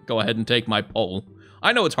 Go ahead and take my pole.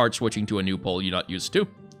 I know it's hard switching to a new pole you're not used to.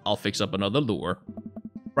 I'll fix up another lure.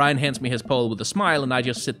 Brian hands me his pole with a smile, and I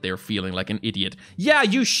just sit there feeling like an idiot. Yeah,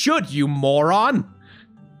 you should, you moron!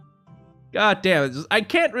 God damn it. I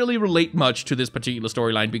can't really relate much to this particular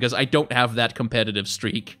storyline because I don't have that competitive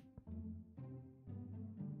streak.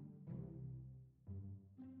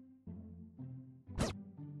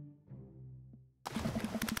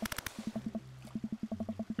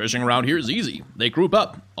 Fishing around here is easy. They group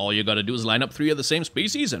up. All you gotta do is line up 3 of the same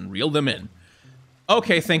species and reel them in.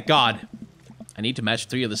 Okay, thank God. I need to match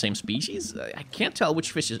 3 of the same species? I can't tell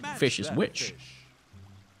which fish is which.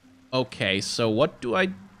 Okay, so what do I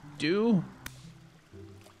do?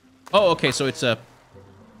 Oh, okay, so it's a...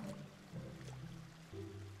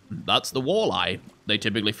 That's the walleye. They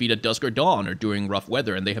typically feed at dusk or dawn or during rough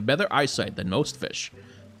weather, and they have better eyesight than most fish.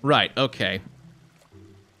 Right, okay.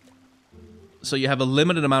 So you have a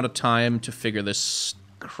limited amount of time to figure this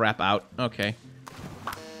crap out. Okay.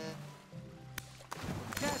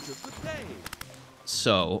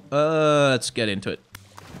 So, let's get into it.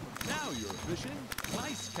 Now you're fishing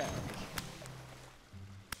nice catch.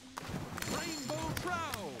 Rainbow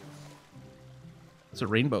trout. It's a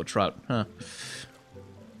rainbow trout, huh?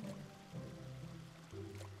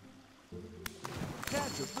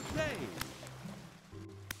 Catch of the day.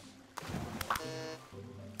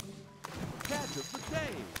 Catch of the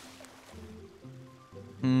day.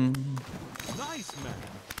 Nice match.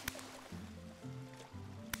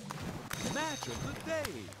 Match of the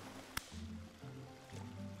day.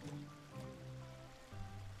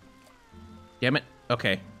 Damn it.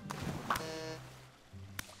 Okay.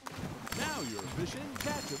 Now you're fishing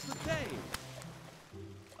catch of the day.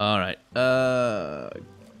 All right.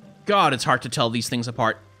 God, it's hard to tell these things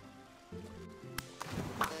apart.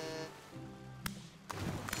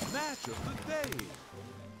 Match of the day.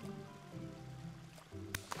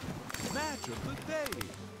 Match of the day.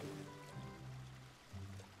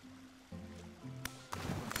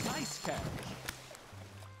 Nice catch.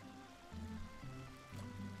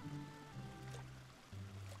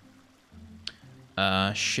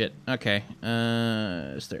 Shit. Okay.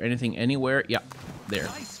 Is there anything anywhere? Yeah, there.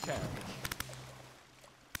 Nice catch.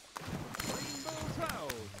 Rainbow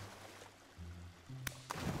trout.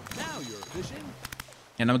 Now you're fishing.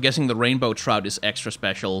 And I'm guessing the rainbow trout is extra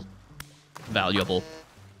special, valuable.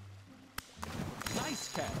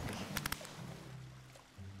 Nice catch.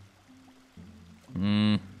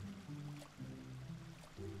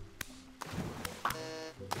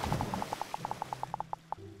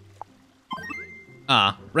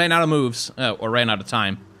 Ran out of moves, or ran out of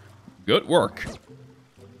time. Good work.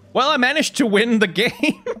 Well, I managed to win the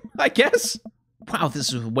game, I guess. Wow,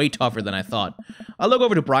 this is way tougher than I thought. I look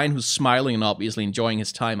over to Brian, who's smiling and obviously enjoying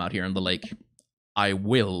his time out here in the lake. I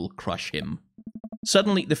will crush him.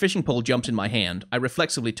 Suddenly, the fishing pole jumps in my hand. I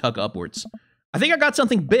reflexively tug upwards. I think I got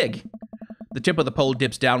something big. The tip of the pole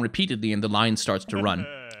dips down repeatedly and the line starts to run.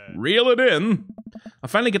 Reel it in. I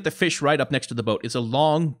finally get the fish right up next to the boat. It's a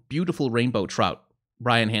long, beautiful rainbow trout.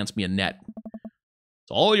 Brian hands me a net. It's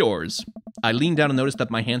all yours. I lean down and notice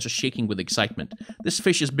that my hands are shaking with excitement. This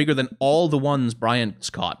fish is bigger than all the ones Brian's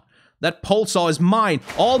caught. That pole saw is mine.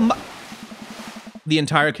 The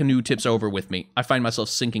entire canoe tips over with me. I find myself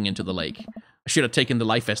sinking into the lake. I should have taken the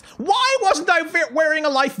life vest. Why wasn't I wearing a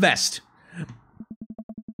life vest?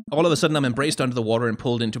 All of a sudden, I'm embraced under the water and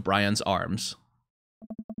pulled into Brian's arms.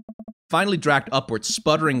 Finally dragged upwards,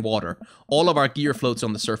 sputtering water. All of our gear floats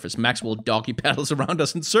on the surface. Maxwell doggy paddles around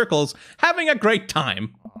us in circles, having a great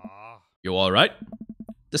time. You all right?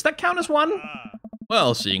 Does that count as one?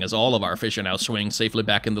 Well, seeing as all of our fish are now swimming safely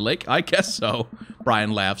back in the lake, I guess so.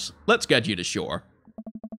 Brian laughs. Let's get you to shore.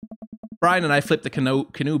 Brian and I flip the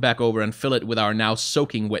canoe back over and fill it with our now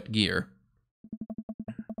soaking wet gear.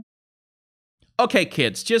 Okay,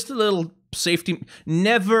 kids, just a little safety.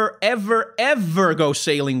 Never, ever, ever go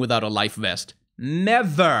sailing without a life vest.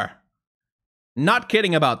 Never. Not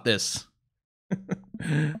kidding about this.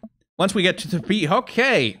 Once we get to the beach,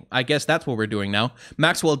 okay, I guess that's what we're doing now.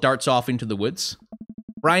 Maxwell darts off into the woods.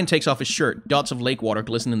 Brian takes off his shirt. Dots of lake water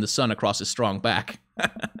glisten in the sun across his strong back.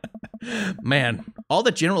 Man, all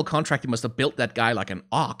the general contracting must have built that guy like an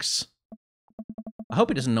ox. I hope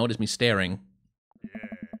he doesn't notice me staring.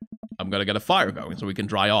 I'm gonna get a fire going so we can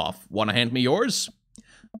dry off. Wanna hand me yours?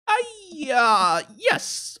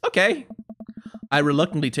 Yes, okay. I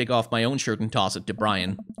reluctantly take off my own shirt and toss it to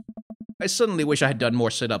Brian. I suddenly wish I had done more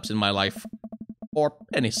sit-ups in my life. Or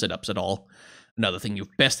any sit-ups at all. Another thing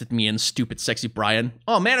you've bested me in, stupid sexy Brian.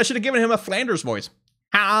 Oh man, I should have given him a Flanders voice.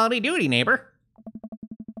 Howdy doody, neighbor.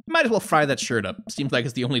 Might as well fry that shirt up. Seems like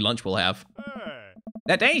it's the only lunch we'll have.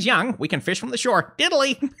 That day's young. We can fish from the shore.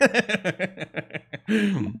 Diddly!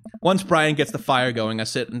 Once Brian gets the fire going, I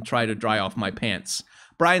sit and try to dry off my pants.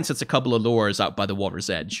 Brian sets a couple of lures out by the water's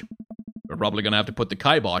edge. We're probably gonna have to put the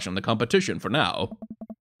kibosh on the competition for now.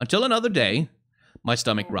 Until another day. My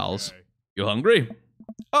stomach growls. You hungry?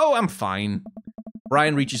 Oh, I'm fine.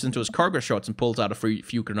 Brian reaches into his cargo shorts and pulls out a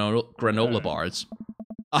few granola bars.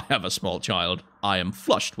 I have a small child. I am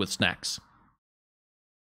flushed with snacks.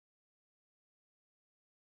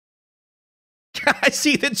 I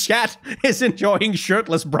see the chat is enjoying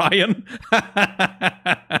shirtless Brian.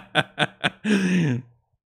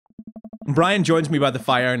 Brian joins me by the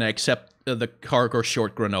fire and I accept the cargo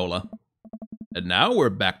short granola. And now we're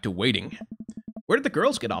back to waiting. Where did the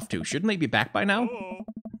girls get off to? Shouldn't they be back by now?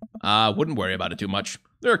 Wouldn't worry about it too much.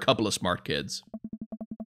 They're a couple of smart kids.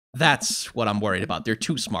 That's what I'm worried about. They're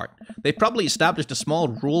too smart. They've probably established a small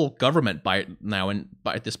rural government by now and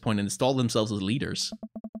at this point and installed themselves as leaders.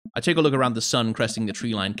 I take a look around the sun cresting the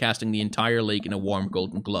tree line, casting the entire lake in a warm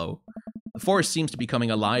golden glow. The forest seems to be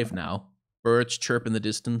coming alive now. Birds chirp in the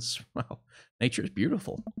distance. Wow, nature is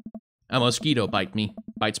beautiful. A mosquito bites me.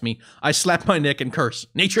 I slap my neck and curse.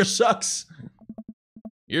 Nature sucks!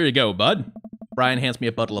 Here you go, bud. Brian hands me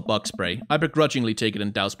a bottle of bug spray. I begrudgingly take it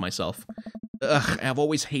and douse myself. Ugh, I've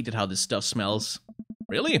always hated how this stuff smells.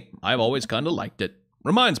 Really? I've always kinda liked it.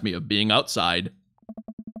 Reminds me of being outside.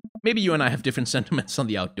 Maybe you and I have different sentiments on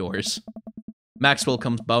the outdoors. Maxwell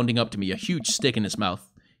comes bounding up to me, a huge stick in his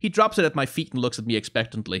mouth. He drops it at my feet and looks at me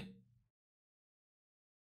expectantly.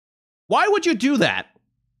 Why would you do that?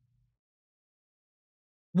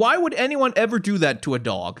 Why would anyone ever do that to a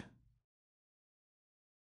dog?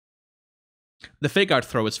 The fake art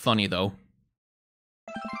throw is funny, though.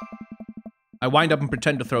 I wind up and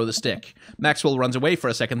pretend to throw the stick. Maxwell runs away for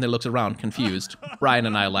a second, then looks around, confused. Brian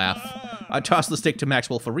and I laugh. I toss the stick to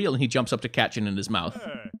Maxwell for real, and he jumps up to catch it in his mouth.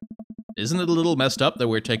 Isn't it a little messed up that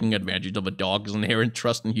we're taking advantage of a dog's inherent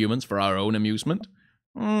trust in humans for our own amusement?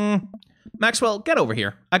 Maxwell, get over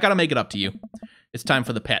here. I gotta make it up to you. It's time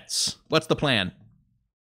for the pets. What's the plan?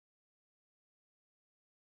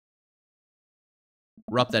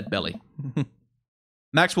 Rub that belly.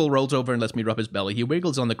 Maxwell rolls over and lets me rub his belly. He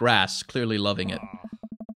wiggles on the grass, clearly loving it.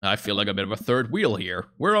 I feel like a bit of a third wheel here.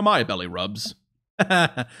 Where are my belly rubs?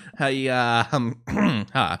 I'm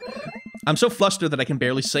so flustered that I can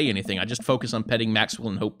barely say anything. I just focus on petting Maxwell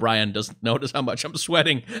and hope Brian doesn't notice how much I'm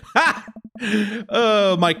sweating.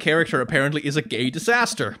 Oh, my character apparently is a gay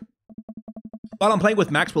disaster. While I'm playing with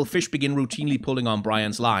Maxwell, fish begin routinely pulling on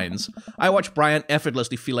Brian's lines. I watch Brian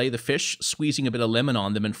effortlessly fillet the fish, squeezing a bit of lemon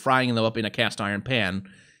on them and frying them up in a cast iron pan.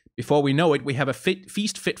 Before we know it, we have a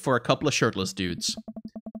feast fit for a couple of shirtless dudes.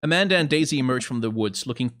 Amanda and Daisy emerge from the woods,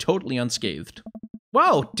 looking totally unscathed.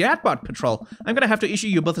 Whoa, Dadbot Patrol, I'm gonna have to issue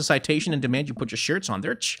you both a citation and demand you put your shirts on. There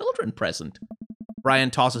are children present. Brian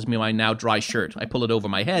tosses me my now dry shirt. I pull it over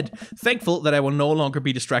my head, thankful that I will no longer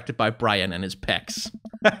be distracted by Brian and his pecs.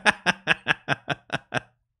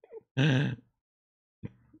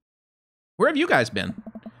 Where have you guys been?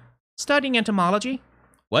 Studying entomology.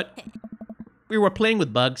 What? We were playing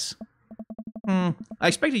with bugs. I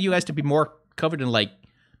expected you guys to be more covered in, like,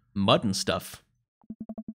 mud and stuff.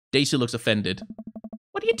 Daisy looks offended.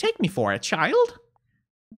 What do you take me for, a child?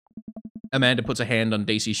 Amanda puts a hand on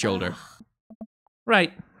Daisy's shoulder.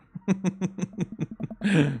 Right.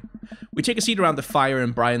 We take a seat around the fire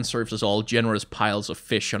and Brian serves us all generous piles of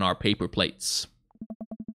fish on our paper plates.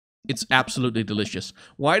 It's absolutely delicious.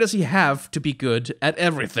 Why does he have to be good at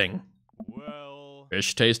everything? Well...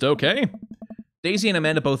 Fish taste okay. Daisy and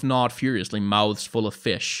Amanda both nod furiously, mouths full of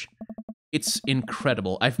fish. It's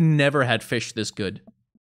incredible. I've never had fish this good.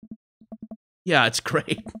 Yeah, it's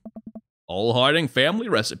great. All Harding family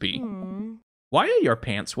recipe. Why are your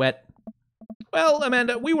pants wet? Well,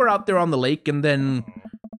 Amanda, we were out there on the lake and then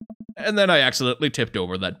I accidentally tipped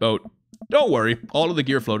over that boat. Don't worry, all of the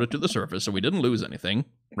gear floated to the surface, so we didn't lose anything.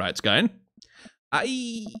 Right, Skyen?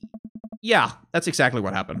 Yeah, that's exactly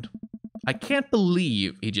what happened. I can't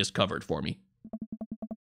believe he just covered for me.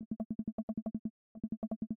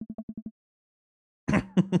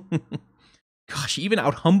 Gosh, he even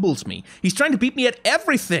out-humbles me. He's trying to beat me at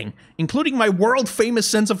everything, including my world-famous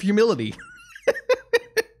sense of humility.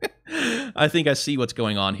 I think I see what's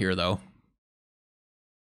going on here, though.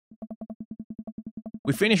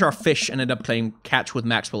 We finish our fish and end up playing catch with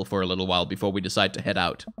Maxwell for a little while before we decide to head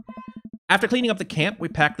out. After cleaning up the camp, we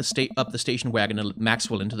pack up the station wagon and let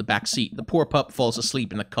Maxwell into the back seat. The poor pup falls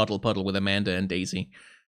asleep in a cuddle puddle with Amanda and Daisy.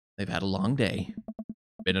 They've had a long day.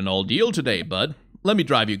 Been an ordeal today, bud. Let me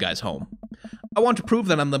drive you guys home. I want to prove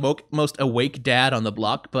that I'm the most awake dad on the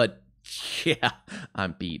block, but yeah,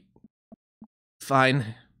 I'm beat.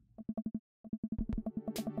 Fine.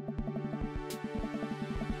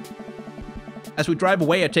 As we drive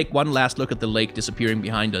away, I take one last look at the lake disappearing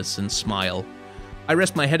behind us and smile. I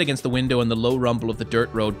rest my head against the window and the low rumble of the dirt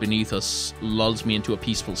road beneath us lulls me into a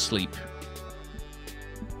peaceful sleep.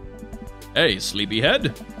 Hey,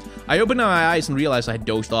 sleepyhead. I open my eyes and realize I had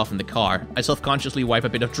dozed off in the car. I self-consciously wipe a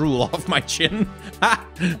bit of drool off my chin. Ha!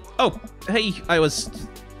 Oh, hey, I was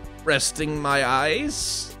resting my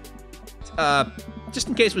eyes. Just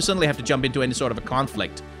in case we suddenly have to jump into any sort of a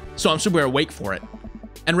conflict. So I'm super awake for it.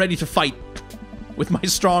 And ready to fight with my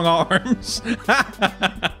strong arms.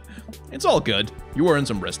 It's all good. You earned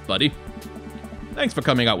some rest, buddy. Thanks for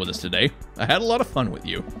coming out with us today. I had a lot of fun with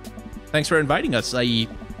you. Thanks for inviting us. I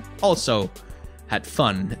also had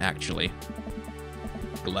fun, actually.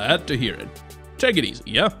 Glad to hear it. Take it easy,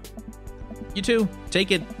 yeah? You too.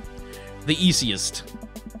 Take it the easiest.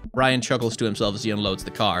 Brian chuckles to himself as he unloads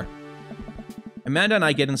the car. Amanda and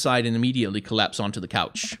I get inside and immediately collapse onto the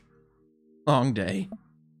couch. Long day.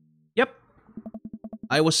 Yep.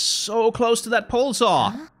 I was so close to that pole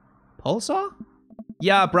saw. Huh? Pole saw?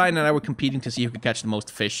 Yeah, Brian and I were competing to see who could catch the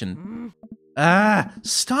most fish and...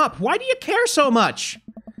 Stop! Why do you care so much?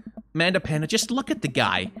 Amanda Panda, just look at the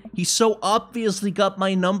guy. He's so obviously got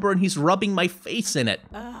my number and he's rubbing my face in it.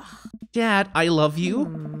 Dad, I love you,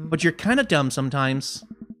 but you're kind of dumb sometimes.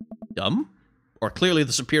 Dumb? Or clearly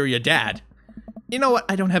the superior dad. You know what?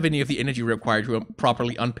 I don't have any of the energy required to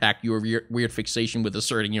properly unpack your weird fixation with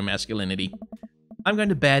asserting your masculinity. I'm going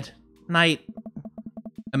to bed. Night.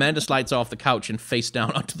 Amanda slides off the couch and face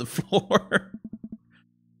down onto the floor.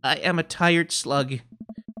 I am a tired slug.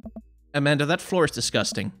 Amanda, that floor is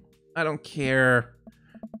disgusting. I don't care.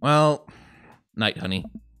 Well, night, honey.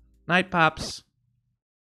 Night, Pops.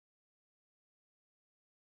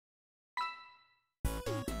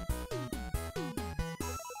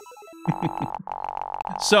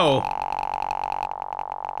 So,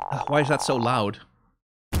 why is that so loud?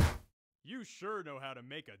 You sure know how to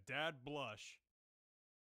make a dad blush.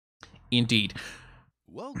 Indeed.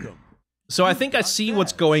 Welcome. So I think I see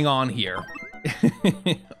what's going on here.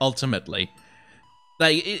 Ultimately.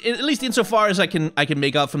 Like, at least insofar as I can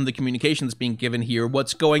make out from the communication that's being given here,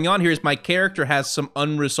 what's going on here is my character has some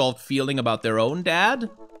unresolved feeling about their own dad.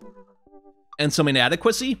 And some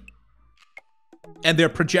inadequacy. And they're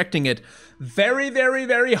projecting it very, very,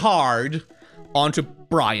 very hard onto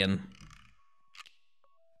Brian.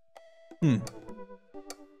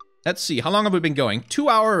 Let's see, how long have we been going? 2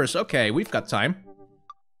 hours, okay, we've got time.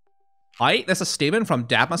 Hi, this is Steven from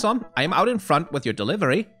Dabmason. I am out in front with your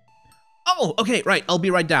delivery. Oh, okay, right, I'll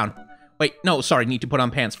be right down. Wait, no, sorry, need to put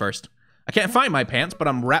on pants first. I can't find my pants, but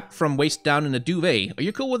I'm wrapped from waist down in a duvet. Are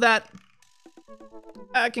you cool with that?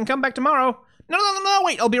 I can come back tomorrow. No,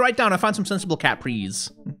 wait, I'll be right down. I found some sensible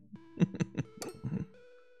capris.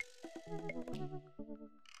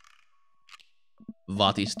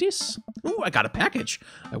 What is this? Ooh, I got a package.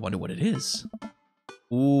 I wonder what it is.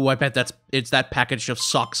 Ooh, I bet it's that package of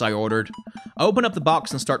socks I ordered. I open up the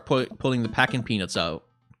box and start pulling the packing peanuts out.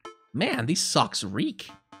 Man, these socks reek.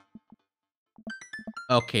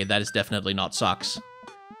 Okay, that is definitely not socks.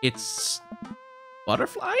 It's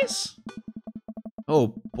butterflies?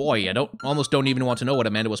 Oh boy, I almost don't even want to know what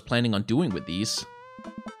Amanda was planning on doing with these.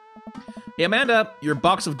 Hey Amanda, your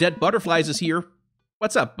box of dead butterflies is here.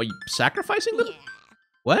 What's up? Are you sacrificing them?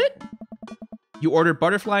 What? You ordered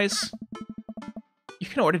butterflies? You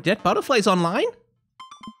can order dead butterflies online?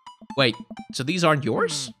 Wait, so these aren't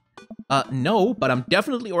yours? No, but I'm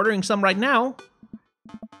definitely ordering some right now.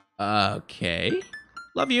 Okay.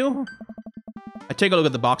 Love you. I take a look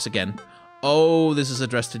at the box again. Oh, this is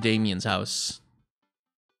addressed to Damien's house.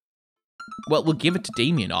 Well, we'll give it to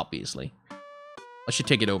Damien, obviously. I should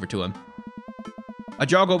take it over to him. I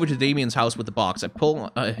jog over to Damien's house with the box. I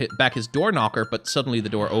pull back his door knocker, but suddenly the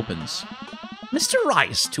door opens. Mr.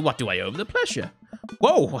 Rice, to what do I owe the pleasure?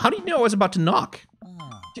 Whoa, how do you know I was about to knock?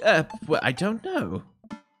 Well, I don't know.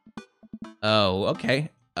 Oh, okay.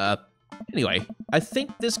 Anyway, I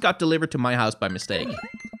think this got delivered to my house by mistake.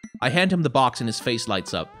 I hand him the box and his face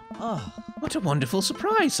lights up. Oh, what a wonderful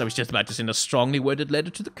surprise. I was just about to send a strongly worded letter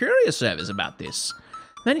to the courier service about this.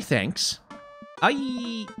 Many thanks.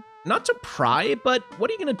 Not to pry, but what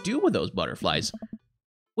are you going to do with those butterflies?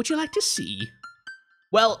 Would you like to see?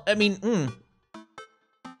 Well, I mean,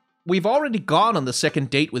 we've already gone on the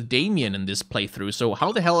second date with Damien in this playthrough, so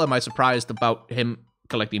how the hell am I surprised about him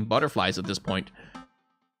collecting butterflies at this point?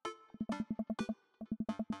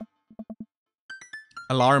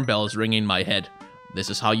 Alarm bells ring in my head. This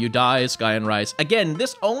is how you die, Sky and Rice. Again,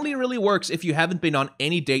 this only really works if you haven't been on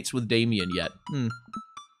any dates with Damien yet.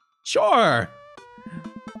 Sure.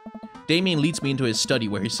 Damien leads me into his study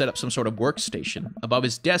where he set up some sort of workstation. Above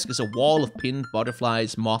his desk is a wall of pinned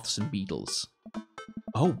butterflies, moths, and beetles.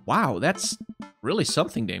 Oh, wow, that's really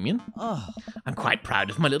something, Damien. Oh. I'm quite proud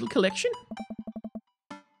of my little collection.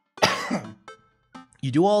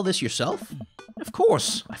 You do all this yourself? Of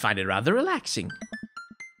course, I find it rather relaxing.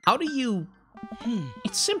 How do you...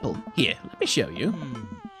 It's simple. Here, let me show you.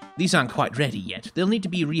 These aren't quite ready yet. They'll need to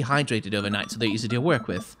be rehydrated overnight so they're easy to work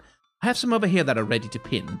with. I have some over here that are ready to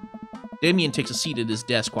pin. Damien takes a seat at his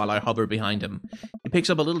desk while I hover behind him. He picks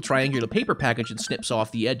up a little triangular paper package and snips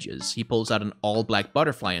off the edges. He pulls out an all-black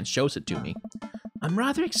butterfly and shows it to me. I'm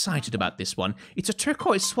rather excited about this one. It's a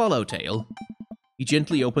turquoise swallowtail. He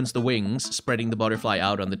gently opens the wings, spreading the butterfly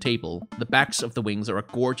out on the table. The backs of the wings are a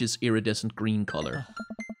gorgeous iridescent green color.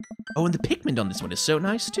 Oh, and the pigment on this one is so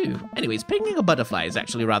nice too. Anyways, pinning a butterfly is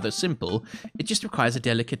actually rather simple. It just requires a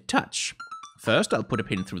delicate touch. First, I'll put a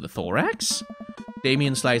pin through the thorax.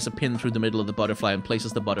 Damien slices a pin through the middle of the butterfly and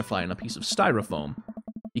places the butterfly on a piece of styrofoam.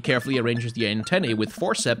 He carefully arranges the antennae with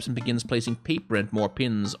forceps and begins placing paper and more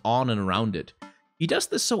pins on and around it. He does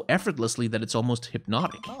this so effortlessly that it's almost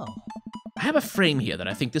hypnotic. I have a frame here that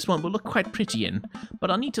I think this one will look quite pretty in,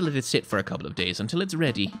 but I'll need to let it sit for a couple of days until it's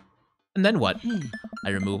ready. And then what? I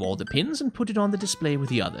remove all the pins and put it on the display with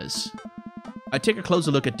the others. I take a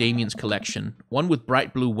closer look at Damien's collection. One with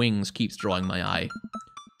bright blue wings keeps drawing my eye.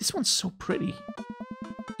 This one's so pretty.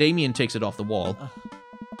 Damien takes it off the wall.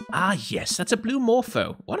 Ah, yes, that's a blue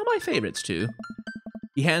morpho. One of my favorites, too.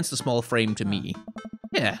 He hands the small frame to me.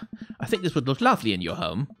 Yeah, I think this would look lovely in your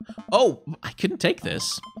home. Oh, I couldn't take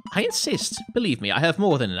this. I insist. Believe me, I have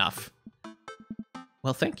more than enough.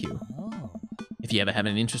 Well, thank you. If you ever have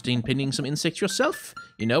an interest in pinning some insects yourself,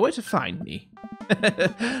 you know where to find me.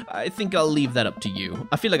 I think I'll leave that up to you.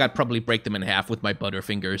 I feel like I'd probably break them in half with my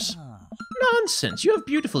butterfingers. Nonsense, you have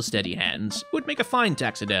beautiful steady hands. You would make a fine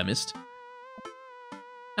taxidermist.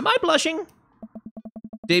 Am I blushing?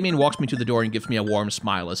 Damien walks me to the door and gives me a warm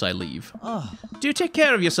smile as I leave. Do take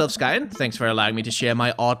care of yourself, Skyen. Thanks for allowing me to share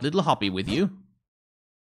my odd little hobby with you.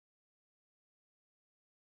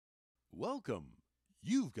 Welcome.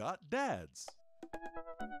 You've got dads.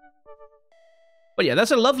 But yeah,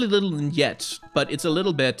 that's a lovely little vignette, but it's a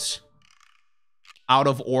little bit out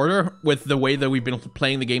of order with the way that we've been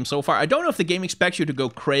playing the game so far. I don't know if the game expects you to go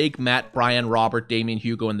Craig, Matt, Brian, Robert, Damien,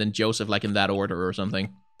 Hugo, and then Joseph, like in that order or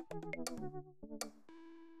something.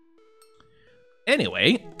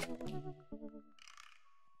 Anyway.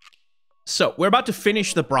 So, we're about to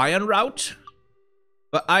finish the Brian route,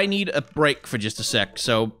 but I need a break for just a sec,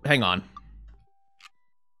 so hang on.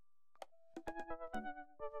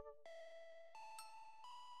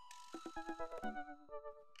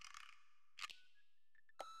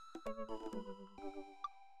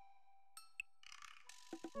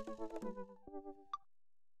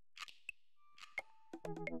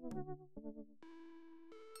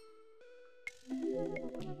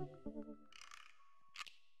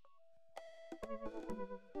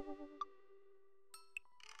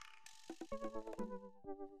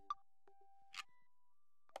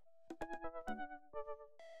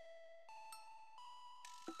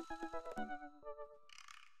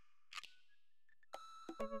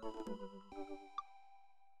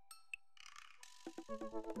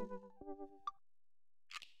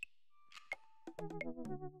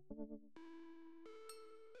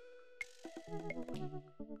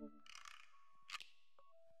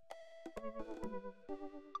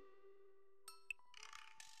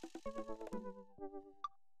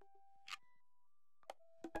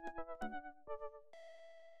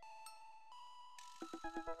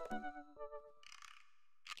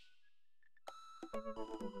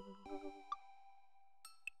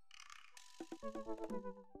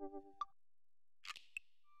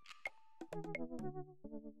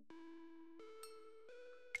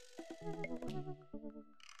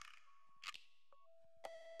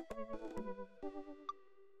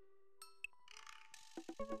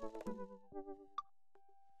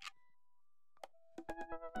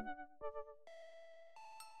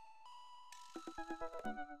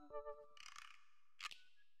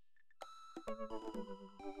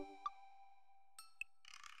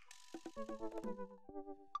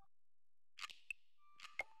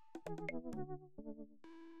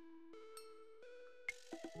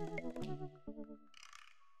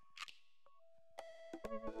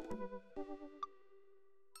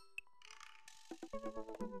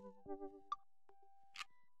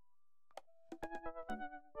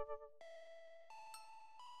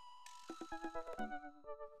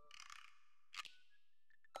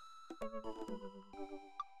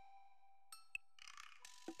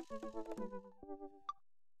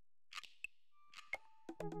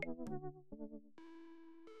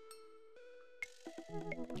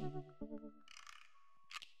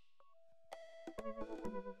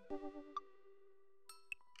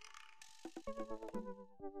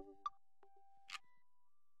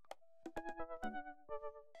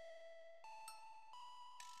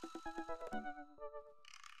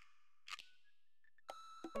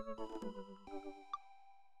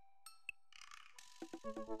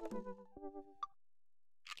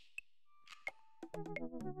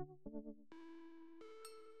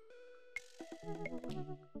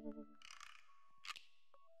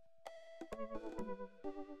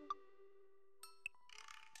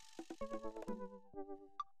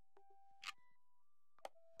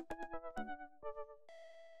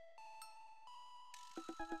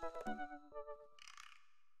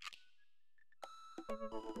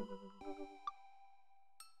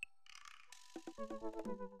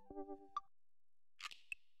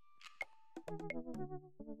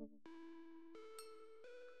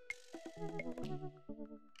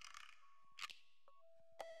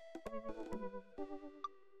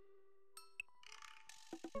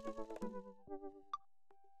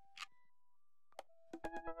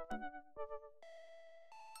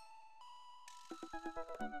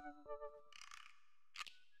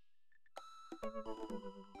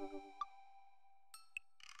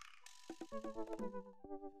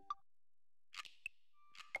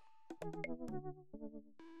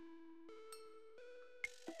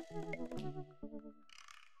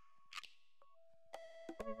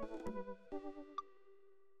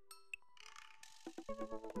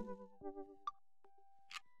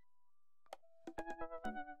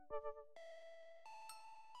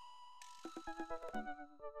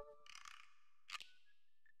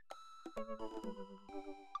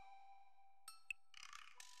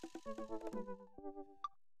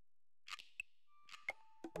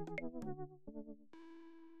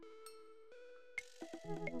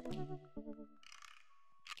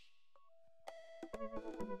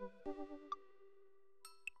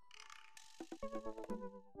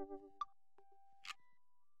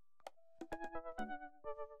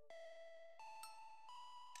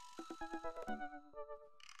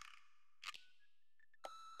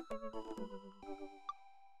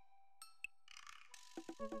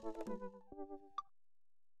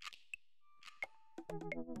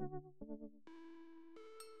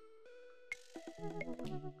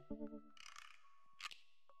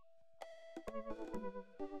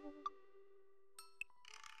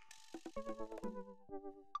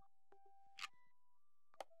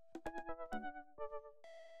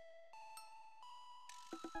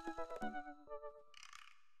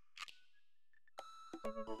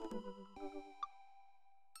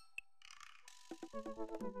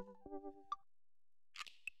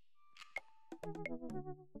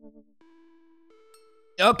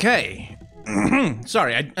 Okay.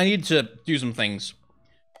 Sorry, I need to do some things.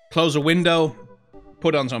 Close a window,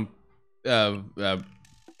 put on some, what do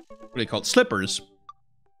you call it, slippers.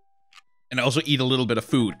 And also eat a little bit of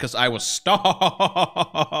food, because I was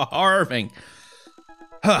starving.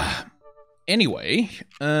 Anyway,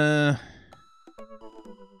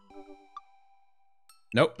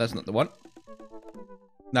 Nope, that's not the one.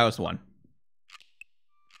 That was the one.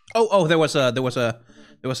 Oh, there was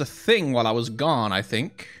a thing while I was gone, I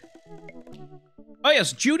think. Oh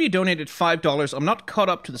yes, Judy donated $5. I'm not caught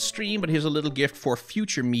up to the stream, but here's a little gift for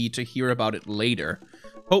future me to hear about it later.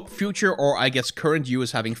 Hope future, or I guess current you,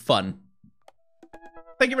 is having fun.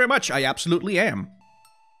 Thank you very much, I absolutely am.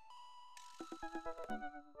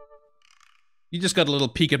 You just got a little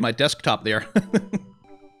peek at my desktop there.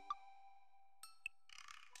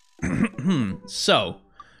 So,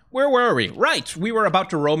 where were we? Right, we were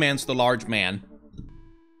about to romance the large man.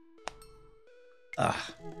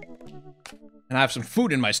 And I have some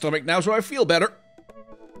food in my stomach now, so I feel better.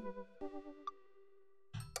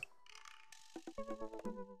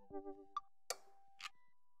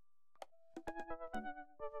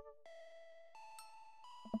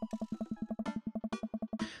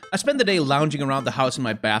 I spend the day lounging around the house in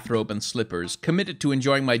my bathrobe and slippers, committed to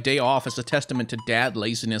enjoying my day off as a testament to dad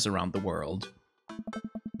laziness around the world.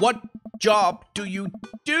 What job do you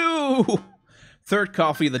do? Third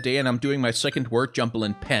coffee of the day and I'm doing my second work jumble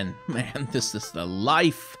in pen. Man, this is the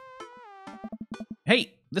life.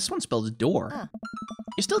 Hey, this one spells door.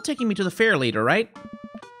 You're still taking me to the fair later, right?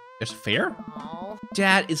 There's a fair? Oh.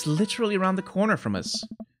 Dad is literally around the corner from us.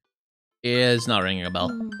 It's not ringing a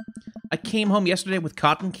bell. I came home yesterday with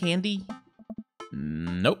cotton candy.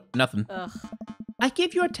 Nope, nothing. Ugh. I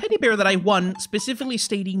gave you a teddy bear that I won, specifically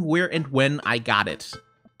stating where and when I got it.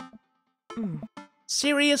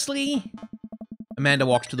 Seriously? Amanda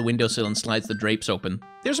walks to the windowsill and slides the drapes open.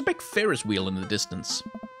 There's a big Ferris wheel in the distance.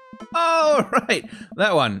 Oh, right,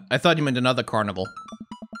 that one. I thought you meant another carnival.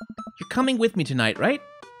 You're coming with me tonight, right?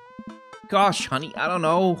 Gosh, honey, I don't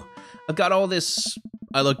know. I've got all this...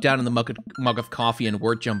 I look down in the mug of coffee and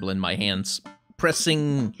word jumble in my hands.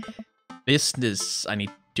 Pressing business I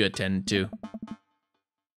need to attend to.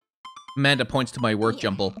 Amanda points to my work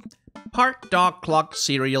jumble. Part dog clock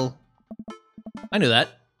cereal. I knew that.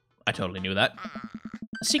 I totally knew that.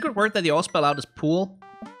 A secret word that they all spell out is pool.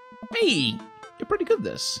 Hey, you're pretty good at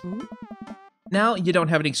this. Now you don't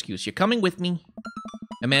have an excuse. You're coming with me.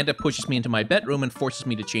 Amanda pushes me into my bedroom and forces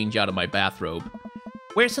me to change out of my bathrobe.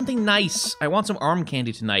 Wear something nice. I want some arm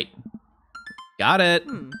candy tonight. Got it.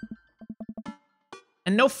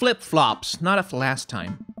 And no flip-flops. Not after last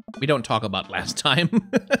time. We don't talk about last time.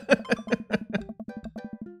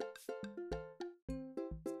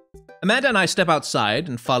 Amanda and I step outside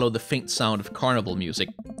and follow the faint sound of carnival music.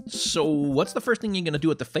 So, what's the first thing you're gonna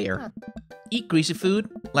do at the fair? Eat greasy food?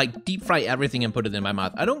 Like, deep fry everything and put it in my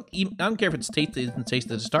mouth. I don't care if it's tasty and tasty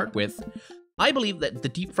to start with. I believe that the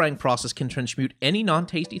deep frying process can transmute any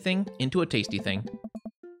non-tasty thing into a tasty thing.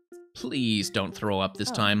 Please don't throw up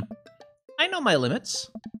this time. I know my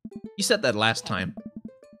limits. You said that last time.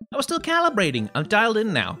 I was still calibrating. I'm dialed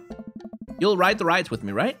in now. You'll ride the rides with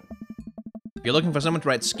me, right? If you're looking for someone to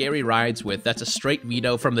ride scary rides with, that's a straight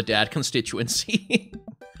veto from the dad constituency.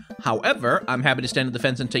 However, I'm happy to stand on the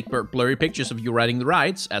fence and take blurry pictures of you riding the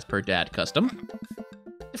rides, as per dad custom.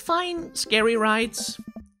 Define scary rides.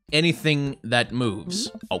 Anything that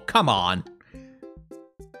moves. Oh, come on.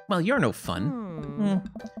 Well, you're no fun.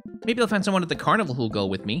 Maybe I'll find someone at the carnival who'll go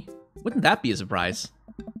with me. Wouldn't that be a surprise?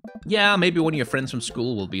 Yeah, maybe one of your friends from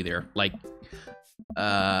school will be there. Like,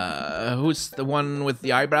 who's the one with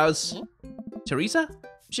the eyebrows? Teresa?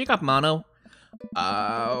 She got mono.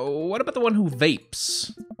 What about the one who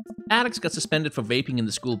vapes? Alex got suspended for vaping in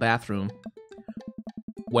the school bathroom.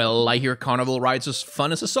 Well, I hear carnival rides as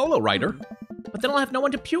fun as a solo rider. But then I'll have no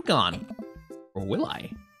one to puke on. Or will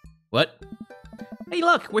I? What? Hey,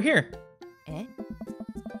 look, we're here.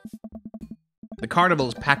 The carnival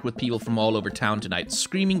is packed with people from all over town tonight.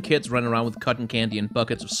 Screaming kids run around with cotton candy and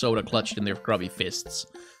buckets of soda clutched in their grubby fists.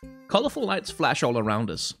 Colorful lights flash all around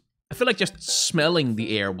us. I feel like just smelling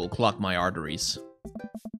the air will clog my arteries.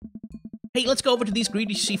 Hey, let's go over to these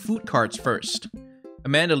greedy seafood carts first.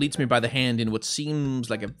 Amanda leads me by the hand in what seems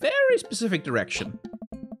like a very specific direction.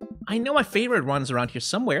 I know my favorite one's around here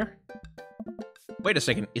somewhere. Wait a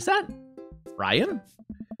second, is that Brian?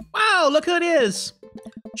 Wow, look who it is!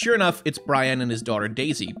 Sure enough, it's Brian and his daughter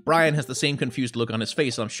Daisy. Brian has the same confused look on his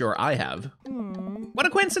face I'm sure I have. What a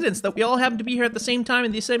coincidence that we all happen to be here at the same time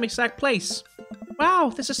in the same exact place.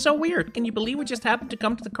 Wow, this is so weird. Can you believe we just happened to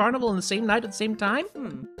come to the carnival on the same night at the same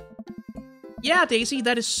time? Yeah, Daisy,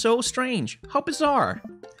 that is so strange. How bizarre.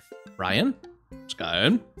 Brian?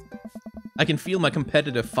 Skyen? I can feel my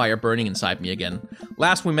competitive fire burning inside me again.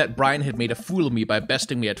 Last we met, Brian had made a fool of me by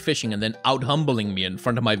besting me at fishing and then out-humbling me in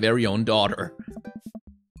front of my very own daughter.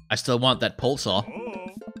 I still want that pole saw.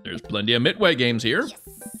 There's plenty of Midway games here.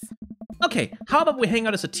 Okay, how about we hang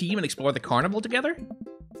out as a team and explore the carnival together?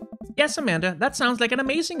 Yes, Amanda, that sounds like an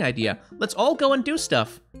amazing idea. Let's all go and do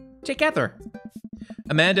stuff. Together.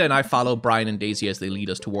 Amanda and I follow Brian and Daisy as they lead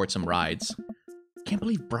us towards some rides. Can't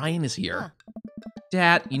believe Brian is here.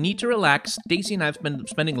 Dad, you need to relax. Daisy and I have been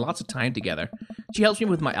spending lots of time together. She helps me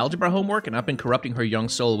with my algebra homework, and I've been corrupting her young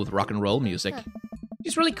soul with rock and roll music.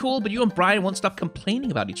 She's really cool, but you and Brian won't stop complaining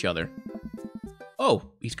about each other. Oh,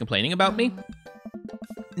 he's complaining about me?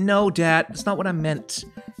 No, Dad, that's not what I meant.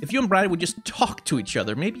 If you and Brian would just talk to each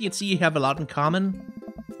other, maybe you'd see you have a lot in common.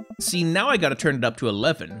 See, now I gotta turn it up to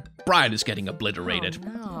 11. Brian is getting obliterated. Oh,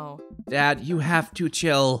 no. Dad, you have to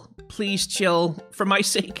chill. Please chill, for my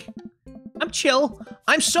sake. I'm chill.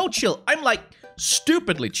 I'm so chill. I'm like,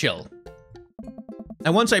 stupidly chill.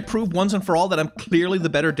 And once I prove once and for all that I'm clearly the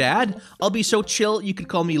better dad, I'll be so chill you could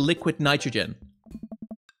call me liquid nitrogen.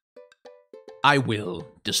 I will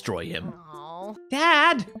destroy him. Oh.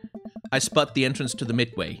 Dad! I spot the entrance to the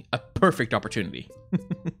midway. A perfect opportunity.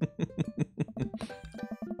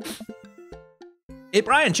 Hey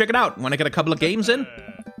Brian, check it out. Wanna get a couple of games in?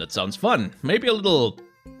 That sounds fun. Maybe a little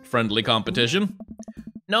friendly competition.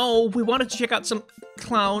 No, we wanted to check out some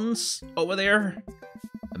clowns over there.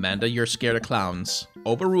 Amanda, you're scared of clowns.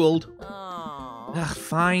 Overruled. Oh. Ugh,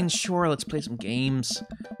 fine, sure, let's play some games.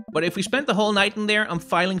 But if we spent the whole night in there, I'm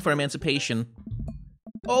filing for emancipation.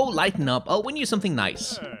 Oh, lighten up. I'll win you something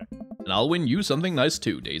nice. And I'll win you something nice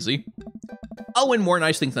too, Daisy. I'll win more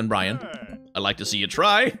nice things than Brian. I'd like to see you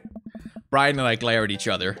try. Brian and I glare at each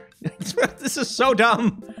other. This is so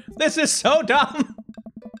dumb. This is so dumb.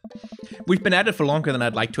 We've been at it for longer than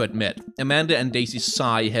I'd like to admit. Amanda and Daisy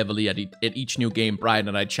sigh heavily at each new game Brian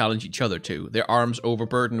and I challenge each other to, their arms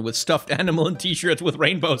overburdened with stuffed animal and t-shirts with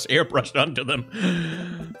rainbows airbrushed onto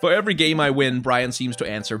them. For every game I win, Brian seems to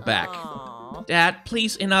answer back. Aw. Dad,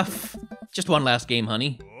 please, enough. Just one last game,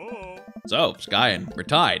 honey. So, Skyen, we're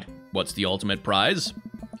tied. What's the ultimate prize?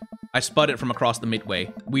 I spot it from across the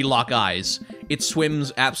midway. We lock eyes. It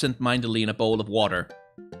swims absent-mindedly in a bowl of water.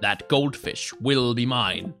 That goldfish will be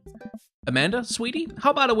mine. Amanda, sweetie,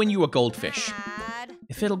 how about I win you a goldfish? Dad.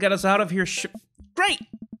 If it'll get us out of here, Great!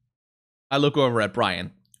 I look over at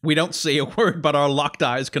Brian. We don't say a word, but our locked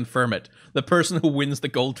eyes confirm it. The person who wins the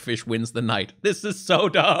goldfish wins the night. This is so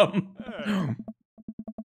dumb.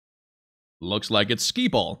 Looks like it's skee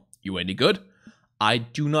ball. You any good? I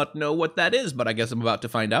do not know what that is, but I guess I'm about to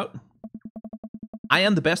find out. I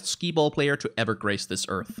am the best skee ball player to ever grace this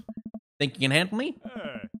earth. Think you can handle me?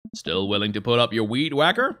 Still willing to put up your weed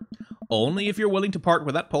whacker? Only if you're willing to part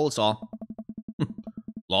with that pole saw.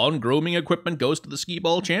 Lawn grooming equipment goes to the skee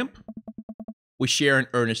ball champ. We share an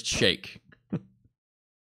earnest shake.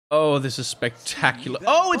 Oh, this is spectacular.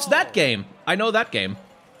 Oh, it's that game. I know that game.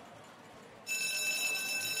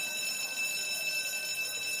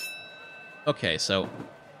 Okay, so...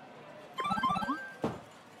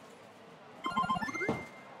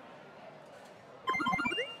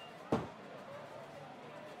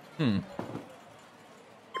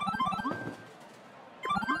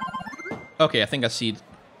 Okay, I think I see...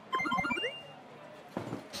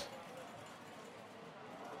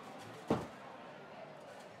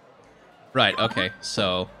 Right, okay,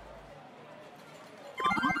 so...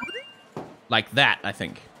 Like that, I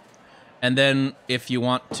think. And then, if you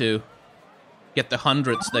want to get the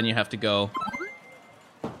hundreds, then you have to go...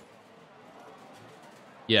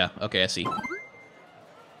 Yeah, okay, I see.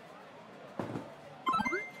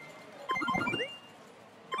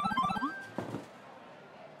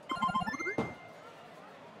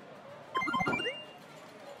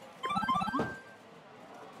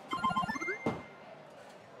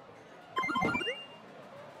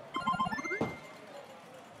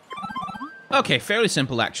 Okay, fairly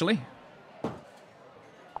simple, actually.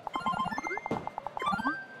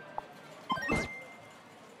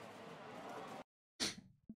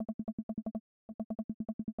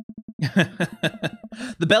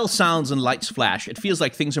 The bell sounds and lights flash. It feels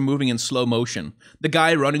like things are moving in slow motion. The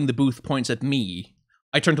guy running the booth points at me.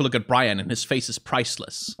 I turn to look at Brian, and his face is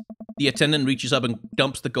priceless. The attendant reaches up and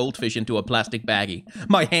dumps the goldfish into a plastic baggie.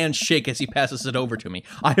 My hands shake as he passes it over to me.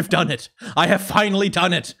 I have done it. I have finally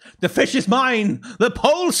done it. The fish is mine. The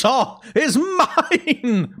pole saw is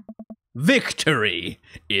mine. Victory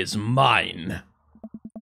is mine.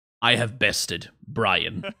 I have bested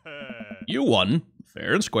Brian. You won,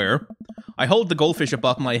 fair and square. I hold the goldfish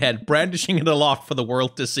above my head, brandishing it aloft for the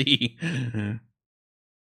world to see.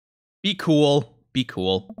 Be cool. Be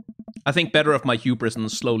cool. I think better of my hubris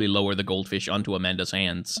and slowly lower the goldfish onto Amanda's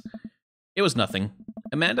hands. It was nothing.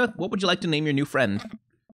 Amanda, what would you like to name your new friend?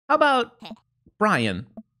 How about Brian?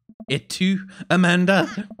 It too, Amanda?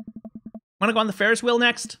 Wanna go on the Ferris wheel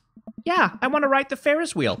next? Yeah, I wanna ride the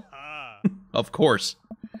Ferris wheel. Of course.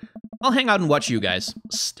 I'll hang out and watch you guys.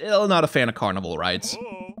 Still not a fan of carnival rides.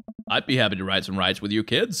 Oh. I'd be happy to ride some rides with you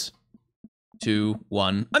kids. 2,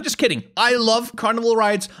 1. I'm just kidding. I love carnival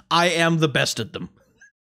rides. I am the best at them.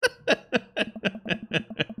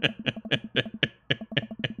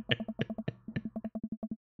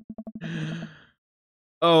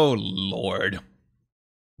 Oh, Lord.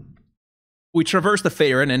 We traverse the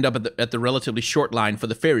fair and end up at the relatively short line for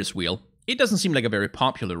the Ferris wheel. It doesn't seem like a very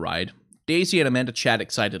popular ride. Daisy and Amanda chat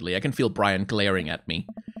excitedly. I can feel Brian glaring at me.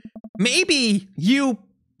 Maybe, you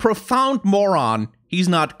profound moron, he's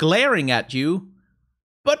not glaring at you,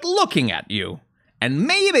 but looking at you. And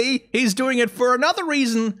maybe he's doing it for another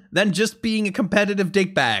reason than just being a competitive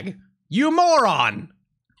dickbag. You moron!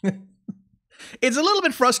 It's a little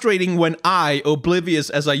bit frustrating when I,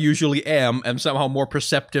 oblivious as I usually am somehow more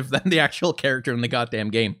perceptive than the actual character in the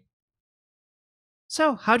goddamn game.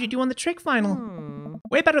 So, how'd you do on the trick final?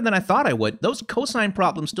 Way better than I thought I would. Those cosine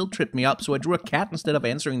problems still tripped me up, so I drew a cat instead of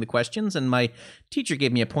answering the questions, and my teacher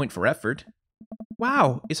gave me a point for effort.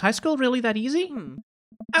 Wow, is high school really that easy?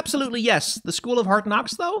 Absolutely yes. The School of Hard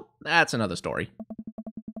Knocks, though? That's another story.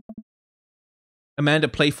 Amanda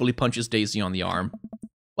playfully punches Daisy on the arm.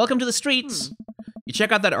 Welcome to the streets. You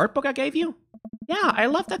check out that art book I gave you? Yeah, I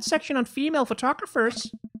love that section on female photographers.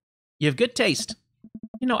 You have good taste.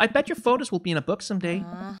 You know, I bet your photos will be in a book someday.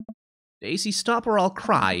 Daisy, stop or I'll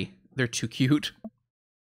cry. They're too cute.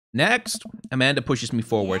 Next. Amanda pushes me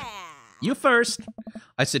forward. You first.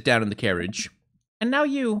 I sit down in the carriage. And now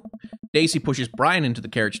you. Daisy pushes Brian into the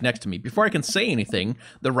carriage next to me. Before I can say anything,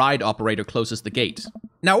 the ride operator closes the gate.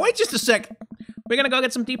 Now wait just a sec. We're gonna go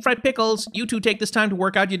get some deep fried pickles. You two take this time to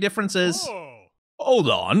work out your differences. Oh. Hold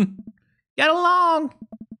on. Get along.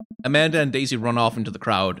 Amanda and Daisy run off into the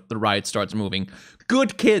crowd. The ride starts moving.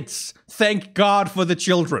 Good kids. Thank God for the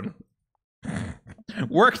children.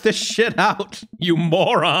 Work this shit out, you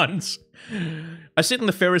morons. I sit in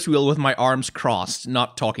the Ferris wheel with my arms crossed,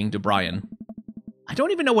 not talking to Brian. I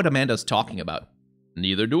don't even know what Amanda's talking about.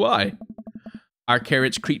 Neither do I. Our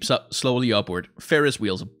carriage creeps up slowly upward. Ferris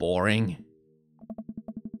wheel's boring.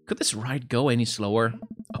 Could this ride go any slower?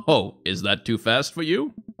 Oh, is that too fast for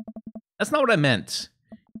you? That's not what I meant.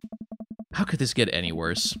 How could this get any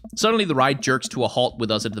worse? Suddenly the ride jerks to a halt with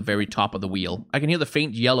us at the very top of the wheel. I can hear the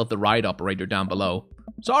faint yell of the ride operator down below.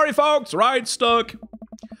 Sorry folks, ride's stuck.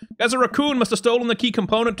 Guess a raccoon must have stolen the key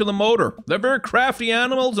component to the motor. They're very crafty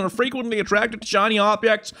animals and are frequently attracted to shiny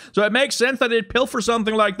objects, so it makes sense that they'd pilfer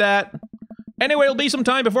something like that. Anyway, it'll be some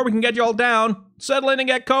time before we can get you all down. Settle in and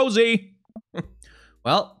get cozy.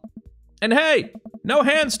 Well, and hey, no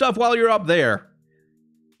hand stuff while you're up there.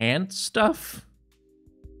 Hand stuff?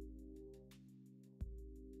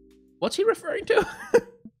 What's he referring to?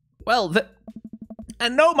 Well,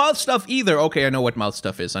 and no mouth stuff either. Okay, I know what mouth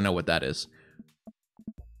stuff is. I know what that is.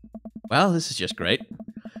 Well, this is just great.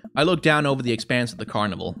 I look down over the expanse of the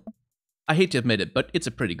carnival. I hate to admit it, but it's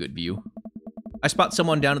a pretty good view. I spot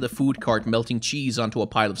someone down at the food cart melting cheese onto a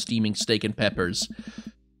pile of steaming steak and peppers.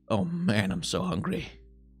 Oh man, I'm so hungry.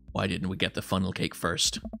 Why didn't we get the funnel cake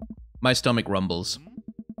first? My stomach rumbles.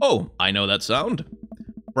 Oh, I know that sound.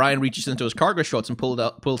 Brian reaches into his cargo shorts and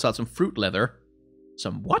pulls out some fruit leather.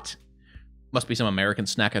 Some what? Must be some American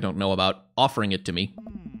snack I don't know about, offering it to me.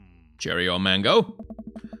 Cherry or mango?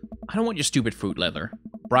 I don't want your stupid fruit leather.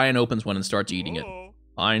 Brian opens one and starts eating it.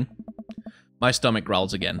 Fine. My stomach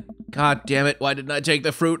growls again. God damn it, why didn't I take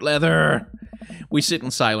the fruit leather? We sit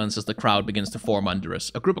in silence as the crowd begins to form under us.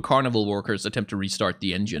 A group of carnival workers attempt to restart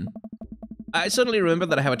the engine. I suddenly remember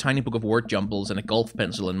that I have a tiny book of word jumbles and a golf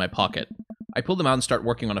pencil in my pocket. I pull them out and start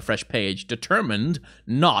working on a fresh page, determined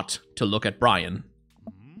not to look at Brian.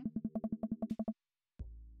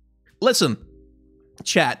 Listen,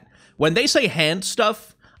 chat, when they say hand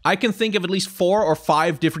stuff, I can think of at least 4 or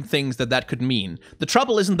 5 different things that could mean. The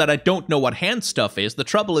trouble isn't that I don't know what hand stuff is, the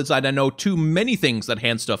trouble is that I know too many things that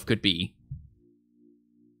hand stuff could be.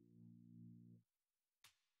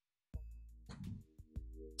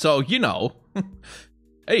 So, you know.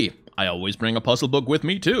 Hey, I always bring a puzzle book with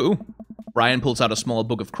me too. Brian pulls out a small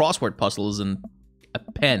book of crossword puzzles and a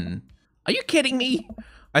pen. Are you kidding me?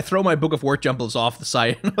 I throw my book of word jumbles off the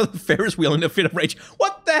side of the Ferris wheel in a fit of rage.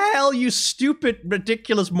 What the hell, you stupid,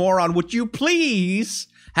 ridiculous moron? Would you please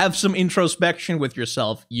have some introspection with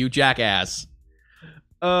yourself, you jackass?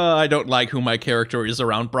 I don't like who my character is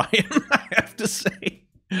around Brian, I have to say.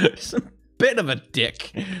 He's a bit of a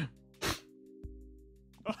dick.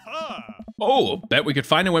 Aha! Oh, bet we could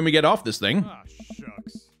find it when we get off this thing. Ah,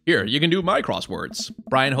 shucks. Here, you can do my crosswords.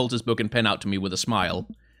 Brian holds his book and pen out to me with a smile.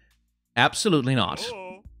 Absolutely not. Oh.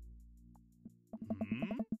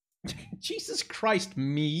 Jesus Christ,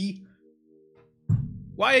 me.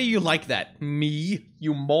 Why are you like that? Me?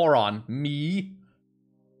 You moron. Me?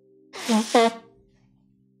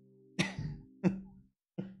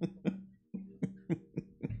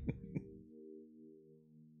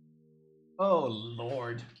 Oh,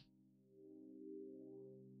 Lord.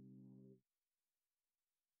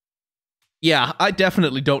 Yeah, I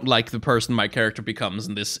definitely don't like the person my character becomes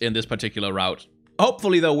in this particular route.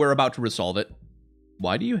 Hopefully, though, we're about to resolve it.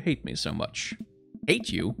 Why do you hate me so much? Hate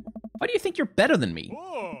you? Why do you think you're better than me?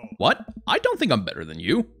 Whoa. What? I don't think I'm better than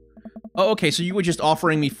you. Oh, okay, so you were just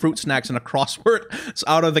offering me fruit snacks and a crossword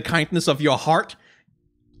out of the kindness of your heart?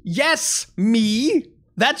 Yes, me!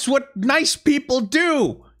 That's what nice people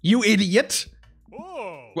do, you idiot!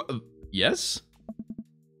 Whoa. Yes?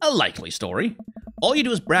 A likely story. All you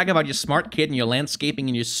do is brag about your smart kid and your landscaping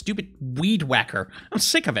and your stupid weed whacker. I'm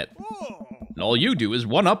sick of it. Whoa. And all you do is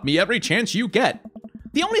one-up me every chance you get.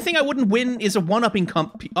 The only thing I wouldn't win is a one-upping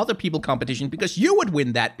other people competition because you would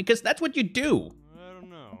win that because that's what you do. I don't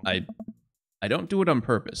know. I don't do it on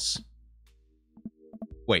purpose.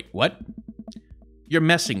 Wait, what? You're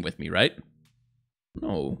messing with me, right?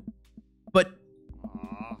 No. But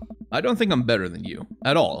I don't think I'm better than you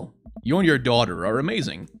at all. You and your daughter are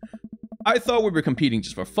amazing. I thought we were competing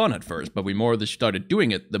just for fun at first, but the more that started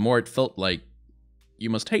doing it, the more it felt like you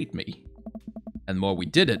must hate me. And the more we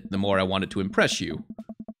did it, the more I wanted to impress you.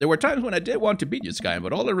 There were times when I did want to beat you, Skyen,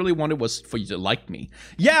 but all I really wanted was for you to like me.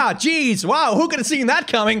 Yeah, geez, wow, who could have seen that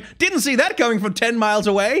coming? Didn't see that coming from 10 miles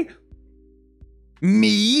away.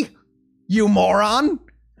 Me? You moron?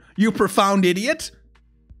 You profound idiot?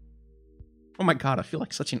 Oh my god, I feel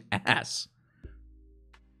like such an ass.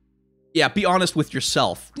 Yeah, be honest with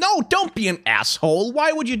yourself. No, don't be an asshole.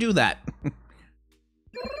 Why would you do that?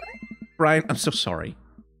 Brian, I'm so sorry.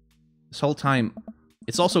 This whole time,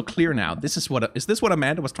 it's also clear now. Is this what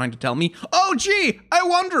Amanda was trying to tell me? Oh, gee, I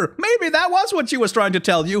wonder. Maybe that was what she was trying to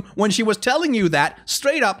tell you when she was telling you that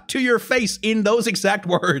straight up to your face in those exact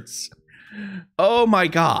words. Oh my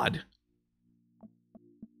god.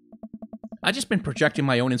 I've just been projecting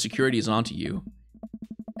my own insecurities onto you.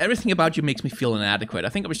 Everything about you makes me feel inadequate. I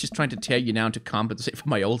think I was just trying to tear you down to compensate for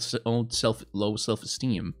my low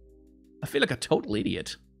self-esteem. I feel like a total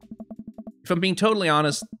idiot. If I'm being totally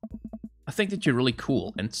honest, I think that you're really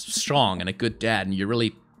cool and strong and a good dad, and you're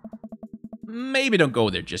really... Maybe don't go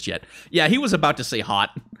there just yet. Yeah, he was about to say hot.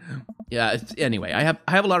 Yeah, anyway, I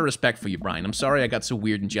have a lot of respect for you, Brian. I'm sorry I got so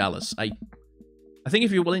weird and jealous. I think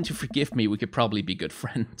if you're willing to forgive me, we could probably be good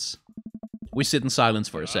friends. We sit in silence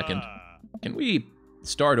for a second. Can we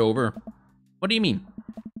start over? What do you mean?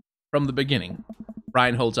 From the beginning.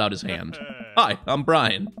 Brian holds out his hand. Hi, I'm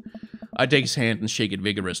Brian. I take his hand and shake it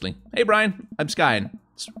vigorously. Hey, Brian, I'm Skyen.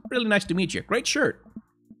 It's really nice to meet you. Great shirt.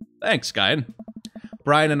 Thanks, Skyen.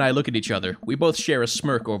 Brian and I look at each other. We both share a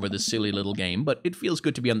smirk over this silly little game, but it feels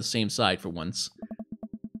good to be on the same side for once.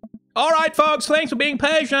 Alright, folks, thanks for being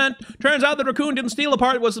patient. Turns out the raccoon didn't steal the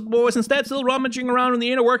part, was instead still rummaging around in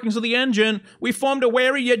the inner workings of the engine. We formed a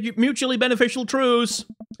wary yet mutually beneficial truce.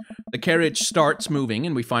 The carriage starts moving,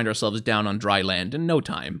 and we find ourselves down on dry land in no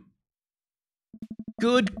time.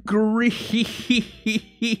 Good grief.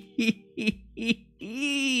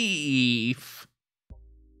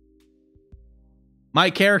 My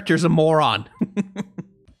character's a moron.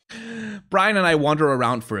 Brian and I wander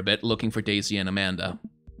around for a bit, looking for Daisy and Amanda.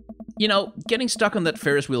 You know, getting stuck on that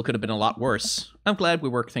Ferris wheel could have been a lot worse. I'm glad we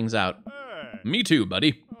worked things out. Hey. Me too,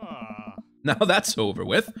 buddy. Now that's over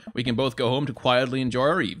with. We can both go home to quietly enjoy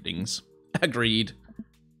our evenings. Agreed.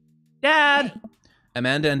 Dad!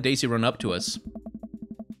 Amanda and Daisy run up to us.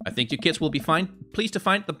 I think you kids will be fine. Pleased to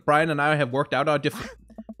find that Brian and I have worked out our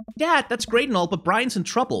Dad, that's great and all, but Brian's in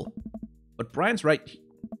trouble. But Brian's right.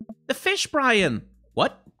 The fish, Brian!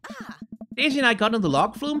 What? Daisy and I got in the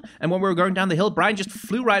log flume, and when we were going down the hill, Brian just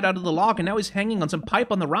flew right out of the log, and now he's hanging on some pipe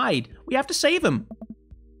on the ride. We have to save him.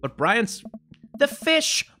 But Brian's... The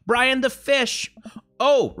fish! Brian, the fish!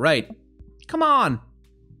 Oh, right. Come on.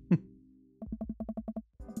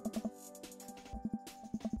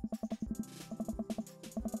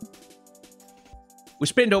 We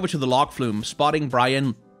sprint over to the log flume, spotting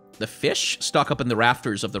Brian, the fish, stuck up in the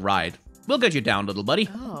rafters of the ride. We'll get you down, little buddy.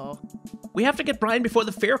 Oh. We have to get Brian before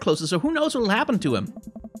the fair closes, so who knows what'll happen to him.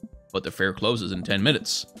 But the fair closes in 10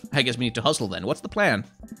 minutes. I guess we need to hustle then. What's the plan?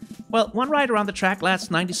 Well, one ride around the track lasts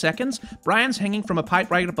 90 seconds. Brian's hanging from a pipe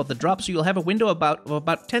right above the drop, so you'll have a window of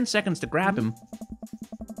about 10 seconds to grab him.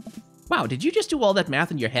 Wow, did you just do all that math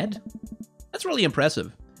in your head? That's really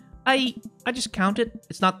impressive. I just counted.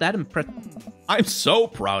 It's not that impressive. I'm so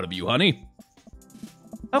proud of you, honey.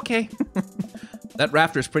 Okay. That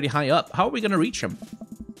rafter's pretty high up. How are we going to reach him?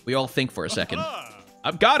 We all think for a second.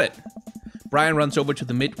 I've got it. Brian runs over to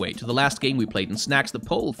the midway, to the last game we played, and snacks the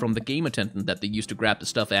pole from the game attendant that they used to grab the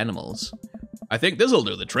stuffed animals. I think this'll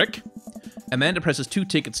do the trick. Amanda presses 2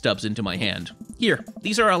 ticket stubs into my hand. Here,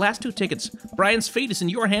 these are our last 2 tickets. Brian's fate is in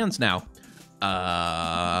your hands now.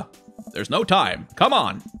 There's no time. Come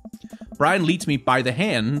on. Brian leads me by the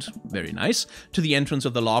hand, very nice, to the entrance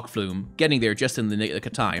of the log flume, getting there just in the nick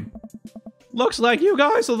of time. Looks like you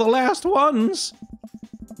guys are the last ones.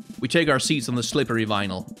 We take our seats on the slippery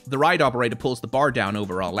vinyl. The ride operator pulls the bar down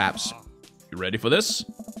over our laps. You ready for this?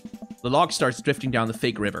 The log starts drifting down the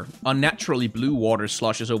fake river. Unnaturally blue water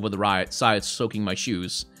sloshes over the sides, soaking my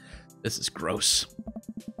shoes. This is gross.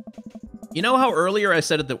 You know how earlier I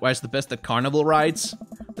said it that was the best at carnival rides?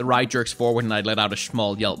 The ride jerks forward and I let out a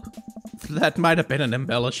small yelp. That might have been an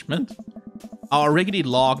embellishment. Our rickety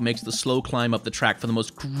log makes the slow climb up the track for the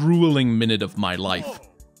most grueling minute of my life.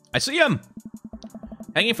 I see him!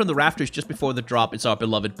 Hanging from the rafters just before the drop is our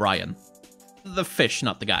beloved Brian. The fish,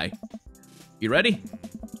 not the guy. You ready?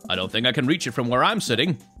 I don't think I can reach it from where I'm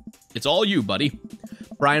sitting. It's all you, buddy.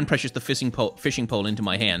 Brian pressures the fishing pole into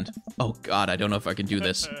my hand. Oh god, I don't know if I can do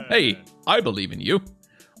this. Hey, I believe in you.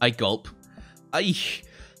 I gulp. I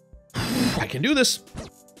can do this.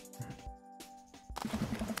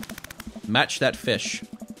 Match that fish.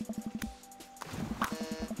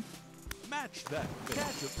 Match that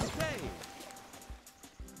catch of the day.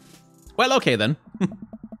 Well, okay then.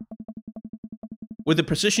 With a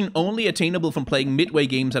precision only attainable from playing midway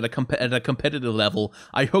games at a competitive level,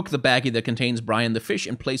 I hook the baggie that contains Brian the fish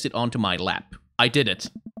and place it onto my lap. I did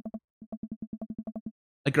it.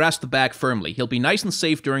 I grasp the bag firmly. He'll be nice and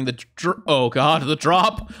safe during the oh god, the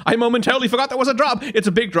drop! I momentarily forgot there was a drop! It's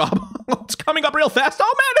a big drop! It's coming up real fast!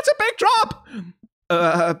 Oh man, it's a big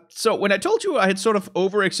drop! So when I told you I had sort of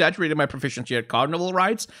over-exaggerated my proficiency at carnival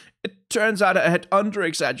rides, it turns out I had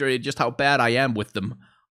under-exaggerated just how bad I am with them.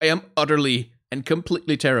 I am utterly and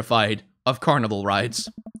completely terrified of carnival rides.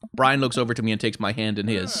 Brian looks over to me and takes my hand in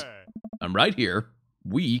his. I'm right here.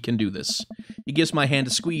 We can do this. He gives my hand a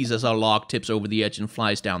squeeze as our log tips over the edge and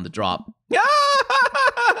flies down the drop.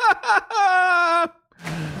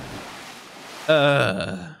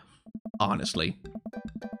 Honestly.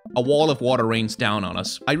 A wall of water rains down on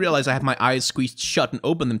us. I realize I have my eyes squeezed shut and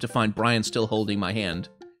open them to find Brian still holding my hand.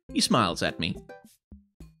 He smiles at me.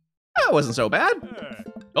 That wasn't so bad.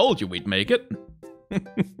 Told you we'd make it.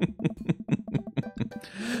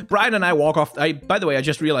 Brian and I walk off. By the way, I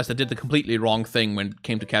just realized I did the completely wrong thing when it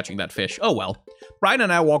came to catching that fish. Oh well. Brian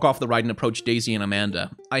and I walk off the ride and approach Daisy and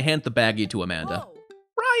Amanda. I hand the baggie to Amanda. Whoa.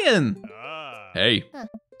 Brian! Hey. Huh.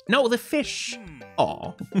 No, the fish.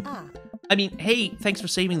 Aw. Ah. I mean, hey, thanks for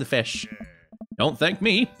saving the fish. Don't thank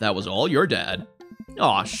me. That was all your dad.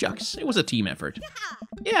 Aw, shucks. It was a team effort.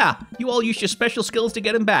 Yeah, you all used your special skills to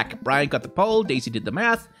get him back. Brian got the pole, Daisy did the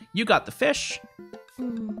math, you got the fish.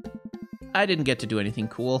 I didn't get to do anything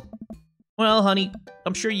cool. Well, honey,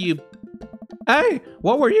 I'm sure you... Hey,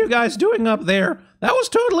 what were you guys doing up there? That was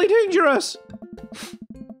totally dangerous.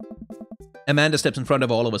 Amanda steps in front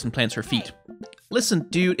of all of us and plants her feet. Listen,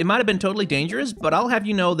 dude, it might have been totally dangerous, but I'll have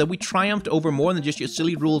you know that we triumphed over more than just your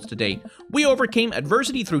silly rules today. We overcame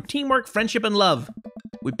adversity through teamwork, friendship, and love.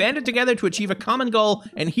 We banded together to achieve a common goal,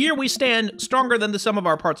 and here we stand, stronger than the sum of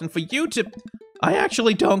our parts, and for you to... I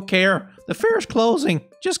actually don't care. The fair's closing.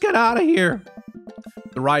 Just get out of here.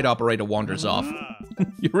 The ride operator wanders off.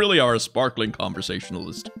 You really are a sparkling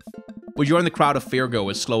conversationalist. We join the crowd of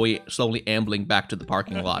fairgoers slowly ambling back to the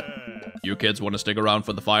parking lot. You kids want to stick around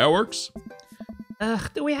for the fireworks?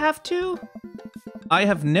 Do we have to? I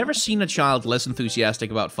have never seen a child less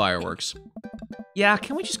enthusiastic about fireworks. Yeah,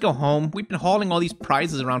 can we just go home? We've been hauling all these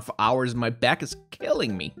prizes around for hours and my back is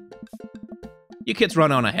killing me. You kids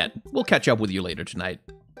run on ahead. We'll catch up with you later tonight.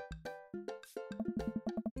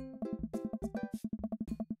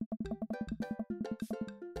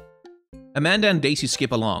 Amanda and Daisy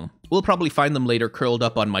skip along. We'll probably find them later curled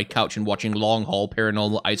up on my couch and watching Long Haul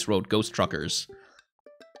Paranormal Ice Road Ghost Truckers.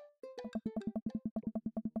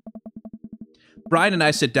 Brian and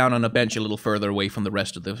I sit down on a bench a little further away from the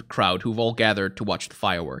rest of the crowd who've all gathered to watch the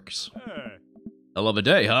fireworks. Hell of a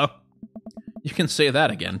day, huh? You can say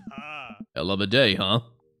that again. Hell of a day, huh?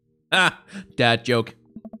 Ah, dad joke.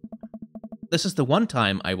 This is the one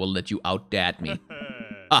time I will let you out-dad me.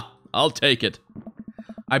 Ah, I'll take it.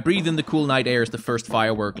 I breathe in the cool night air as the first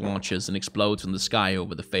firework launches and explodes in the sky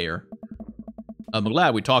over the fair. I'm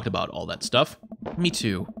glad we talked about all that stuff. Me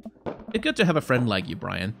too. It's good to have a friend like you,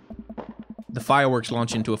 Brian. The fireworks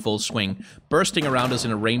launch into a full swing, bursting around us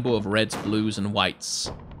in a rainbow of reds, blues, and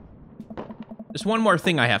whites. There's one more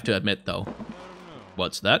thing I have to admit, though.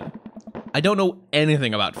 What's that? I don't know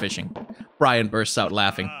anything about fishing. Brian bursts out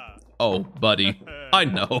laughing. Oh, buddy. I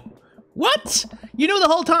know. What? You knew the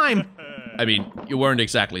whole time? I mean, you weren't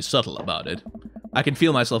exactly subtle about it. I can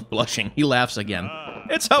feel myself blushing. He laughs again.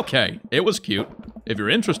 It's okay. It was cute. If you're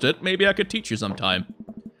interested, maybe I could teach you sometime.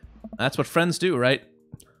 That's what friends do, right?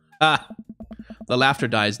 Ah. The laughter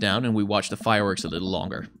dies down and we watch the fireworks a little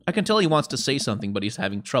longer. I can tell he wants to say something, but he's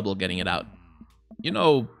having trouble getting it out. You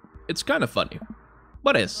know, it's kind of funny.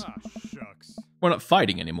 What is? Ah, shucks. We're not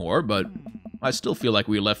fighting anymore, but I still feel like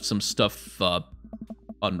we left some stuff,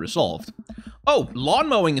 unresolved. Oh, lawn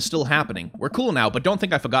mowing is still happening. We're cool now, but don't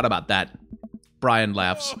think I forgot about that. Brian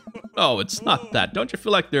laughs. Oh, it's not that. Don't you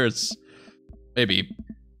feel like there's maybe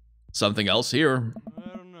something else here?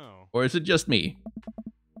 I don't know. Or is it just me?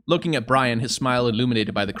 Looking at Brian, his smile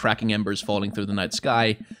illuminated by the cracking embers falling through the night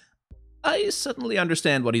sky, I suddenly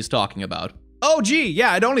understand what he's talking about. Oh, gee,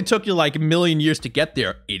 yeah, it only took you like a million years to get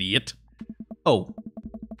there, idiot. Oh.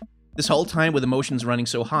 This whole time with emotions running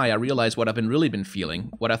so high, I realized what I've really been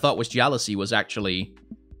feeling. What I thought was jealousy was actually...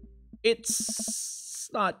 It's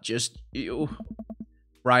not just you.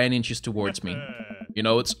 Brian inches towards me. You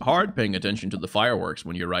know, it's hard paying attention to the fireworks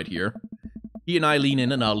when you're right here. He and I lean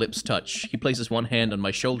in and our lips touch. He places one hand on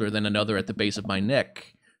my shoulder, then another at the base of my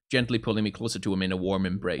neck, gently pulling me closer to him in a warm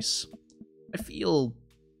embrace. I feel...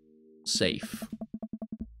 safe.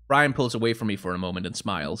 Brian pulls away from me for a moment and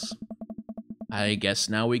smiles. I guess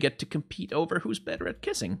now we get to compete over who's better at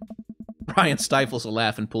kissing. Brian stifles a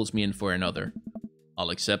laugh and pulls me in for another. I'll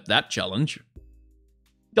accept that challenge.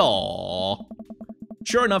 Aww.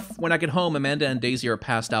 Sure enough, when I get home, Amanda and Daisy are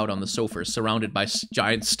passed out on the sofa, surrounded by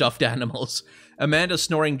giant stuffed animals. Amanda's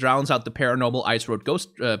snoring drowns out the Paranormal Ice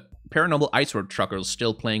Road truckers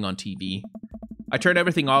still playing on TV. I turn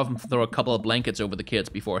everything off and throw a couple of blankets over the kids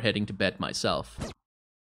before heading to bed myself.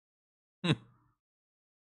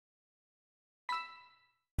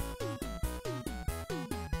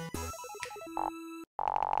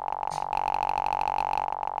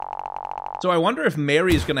 So I wonder if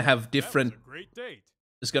Mary is gonna have different... That was a great date.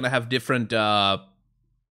 Is gonna have different,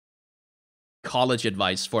 college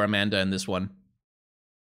advice for Amanda in this one.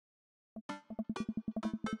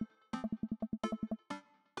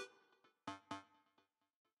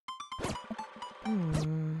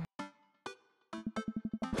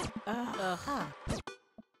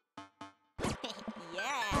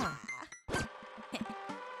 Yeah.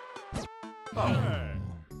 Oh.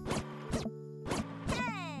 Hey.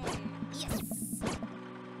 Yes.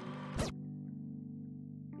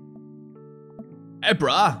 Hey,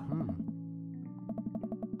 brah.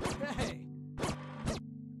 Hey.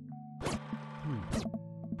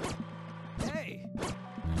 Hey.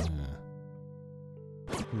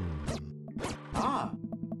 Ah.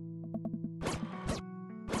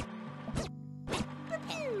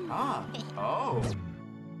 Ah. Oh.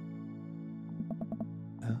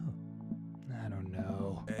 I don't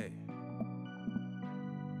know. Hey.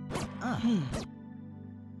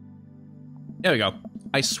 There we go.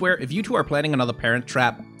 I swear, if you two are planning another parent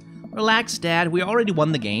trap... Relax, Dad. We already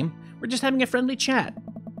won the game. We're just having a friendly chat.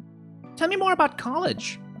 Tell me more about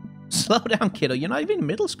college. Slow down, kiddo. You're not even in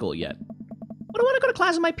middle school yet. But I want to go to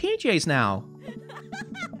class in my PJs now.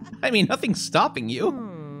 I mean, nothing's stopping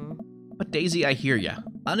you. But Daisy, I hear ya.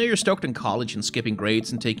 I know you're stoked in college and skipping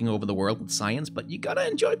grades and taking over the world with science, but you gotta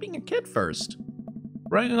enjoy being a kid first.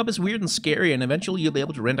 Growing up is weird and scary, and eventually you'll be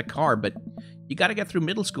able to rent a car, but you gotta get through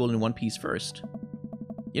middle school in one piece first.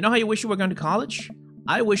 You know how you wish you were going to college?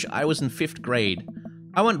 I wish I was in 5th grade.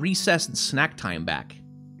 I want recess and snack time back.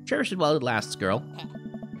 Cherish it while it lasts, girl.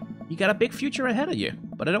 You got a big future ahead of you,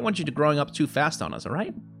 but I don't want you to growing up too fast on us,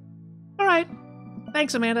 alright? Alright.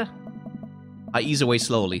 Thanks, Amanda. I ease away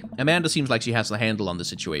slowly. Amanda seems like she has the handle on the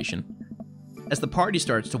situation. As the party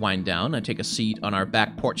starts to wind down, I take a seat on our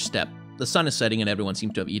back porch step. The sun is setting and everyone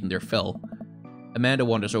seems to have eaten their fill. Amanda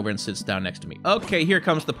wanders over and sits down next to me. Okay, here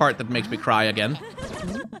comes the part that makes me cry again.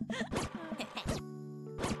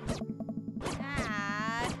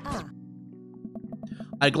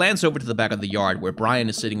 I glance over to the back of the yard where Brian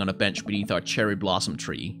is sitting on a bench beneath our cherry blossom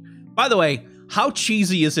tree. By the way, how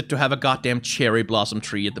cheesy is it to have a goddamn cherry blossom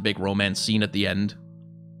tree at the big romance scene at the end?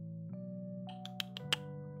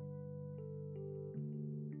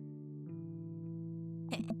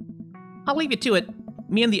 I'll leave you to it.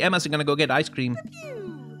 Me and the Emmas are gonna go get ice cream.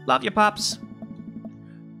 Love you, Pops.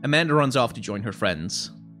 Amanda runs off to join her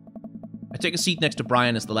friends. I take a seat next to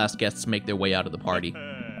Brian as the last guests make their way out of the party.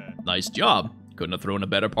 Nice job. Couldn't have thrown a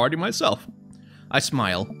better party myself. I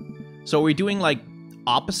smile. So are we doing, like,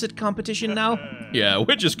 opposite competition now? Yeah,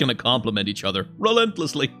 we're just gonna compliment each other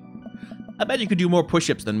relentlessly. I bet you could do more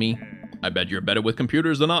push-ups than me. I bet you're better with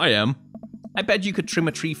computers than I am. I bet you could trim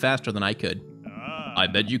a tree faster than I could. I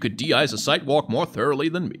bet you could de-ice a sidewalk more thoroughly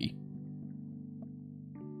than me.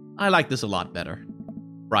 I like this a lot better.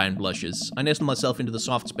 Brian blushes. I nestle myself into the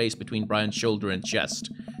soft space between Brian's shoulder and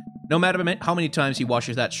chest. No matter how many times he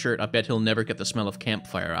washes that shirt, I bet he'll never get the smell of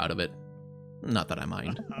campfire out of it. Not that I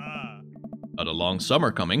mind. Got a long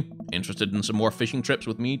summer coming. Interested in some more fishing trips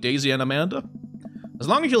with me, Daisy and Amanda? As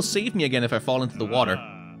long as you'll save me again if I fall into the water,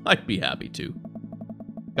 I'd be happy to.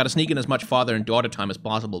 Gotta sneak in as much father and daughter time as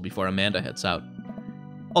possible before Amanda heads out.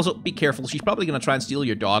 Also, be careful, she's probably gonna try and steal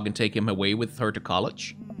your dog and take him away with her to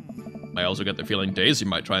college. I also get the feeling Daisy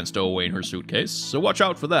might try and stow away in her suitcase, so watch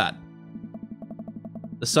out for that.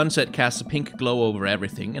 The sunset casts a pink glow over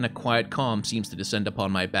everything, and a quiet calm seems to descend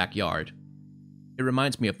upon my backyard. It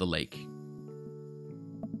reminds me of the lake.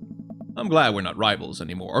 I'm glad we're not rivals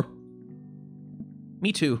anymore.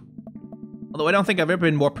 Me too. Although I don't think I've ever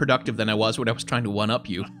been more productive than I was when I was trying to one-up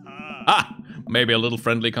you. Ah! Maybe a little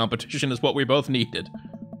friendly competition is what we both needed.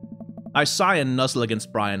 I sigh and nuzzle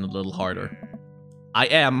against Brian a little harder. I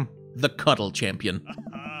am the cuddle champion.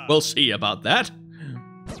 We'll see about that.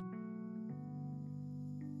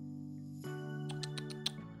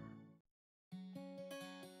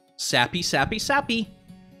 Sappy, sappy, sappy.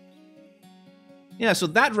 Yeah, so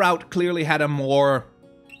that route clearly had a more...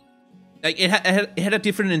 Like, it had a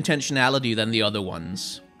different intentionality than the other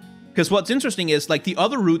ones. Because what's interesting is, like, the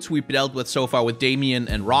other routes we've dealt with so far with Damien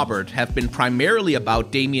and Robert have been primarily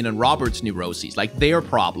about Damien and Robert's neuroses, like their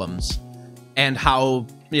problems, and how,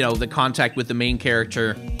 you know, the contact with the main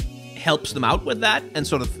character helps them out with that, and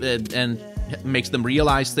sort of, and makes them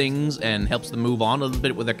realize things, and helps them move on a little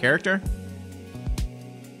bit with their character.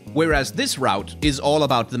 Whereas this route is all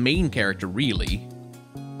about the main character, really,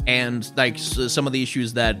 and like some of the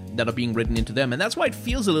issues that are being written into them, and that's why it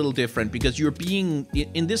feels a little different, because you're being,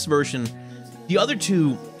 in this version, the other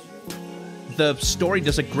two, the story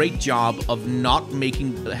does a great job of not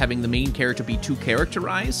having the main character be too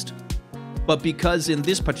characterized, but because in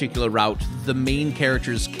this particular route, the main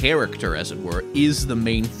character's character, as it were, is the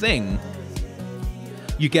main thing,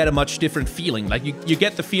 you get a much different feeling. Like, you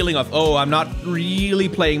get the feeling of, oh, I'm not really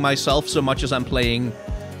playing myself so much as I'm playing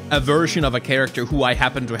a version of a character who I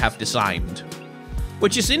happen to have designed.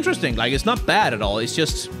 Which is interesting. Like, it's not bad at all. It's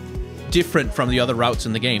just different from the other routes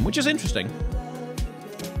in the game, which is interesting.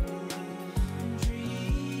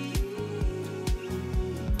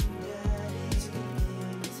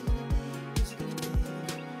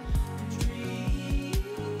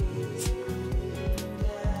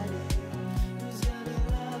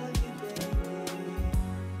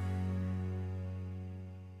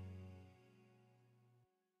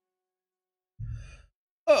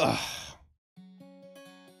 Ugh.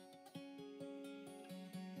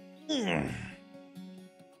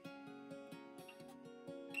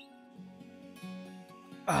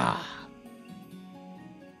 Ah.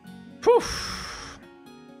 Whew.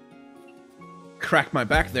 Cracked my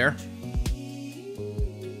back there.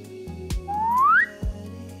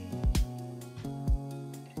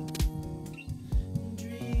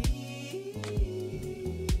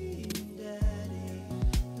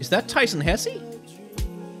 Is that Tyson Hesse?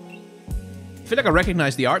 I feel like I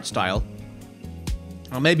recognize the art style.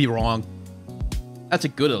 I may be wrong. That's a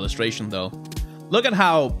good illustration, though. Look at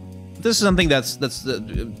how... This is something that's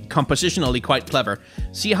compositionally quite clever.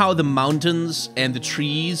 See how the mountains and the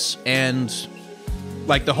trees and,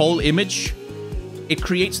 like, the whole image, it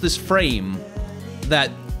creates this frame that...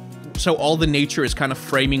 So all the nature is kind of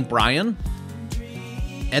framing Brian.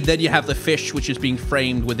 And then you have the fish, which is being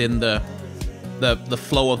framed within the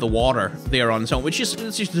flow of the water there on its own, which is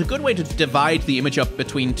it's just a good way to divide the image up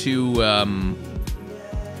between two,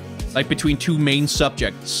 between two main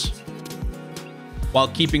subjects, while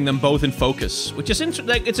keeping them both in focus, which is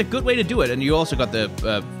it's a good way to do it. And you also got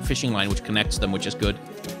the fishing line, which connects them, which is good.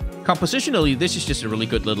 Compositionally, this is just a really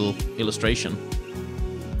good little illustration.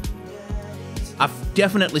 I've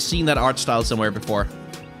definitely seen that art style somewhere before.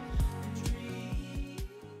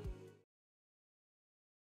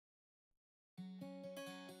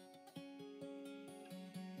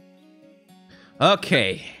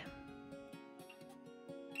 Okay.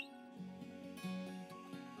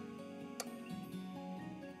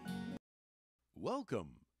 Welcome.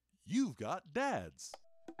 You've got dads.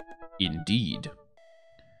 Indeed.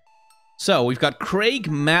 So, we've got Craig,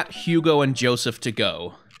 Matt, Hugo, and Joseph to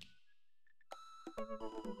go.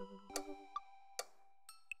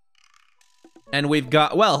 And we've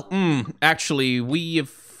got, well, actually,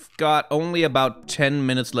 we've got only about 10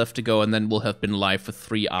 minutes left to go, and then we'll have been live for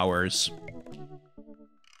 3 hours.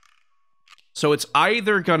 So it's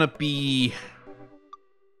either gonna be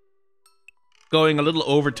going a little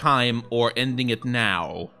over time or ending it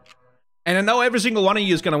now. And I know every single one of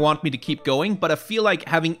you is going to want me to keep going, but I feel like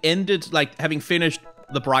having finished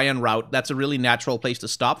the Brian route, that's a really natural place to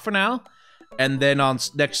stop for now. And then on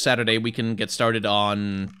next Saturday, we can get started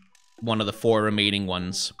on one of the 4 remaining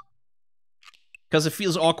ones. Because it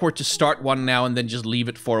feels awkward to start one now and then just leave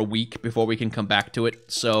it for a week before we can come back to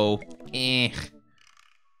it, so, This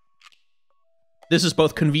is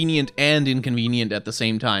both convenient and inconvenient at the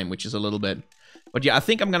same time, which is a little bit... But yeah, I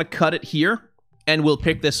think I'm gonna cut it here. And we'll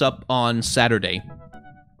pick this up on Saturday.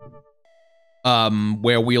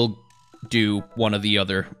 Where we'll do one of the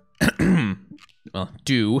other... well,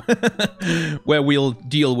 where we'll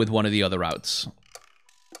deal with one of the other routes.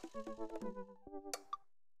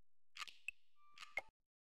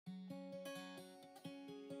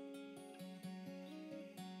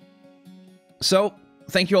 So,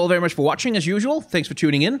 thank you all very much for watching, as usual. Thanks for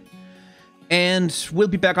tuning in. And we'll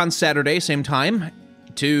be back on Saturday, same time,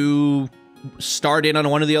 to... start in on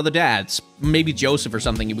one of the other dads. Maybe Joseph or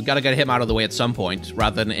something. We gotta get him out of the way at some point,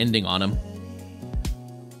 rather than ending on him.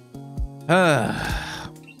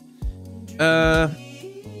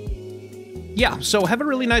 Yeah, so have a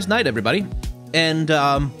really nice night, everybody. And,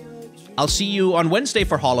 I'll see you on Wednesday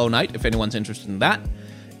for Hollow Knight, if anyone's interested in that.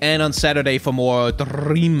 And on Saturday for more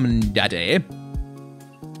Dream Daddy.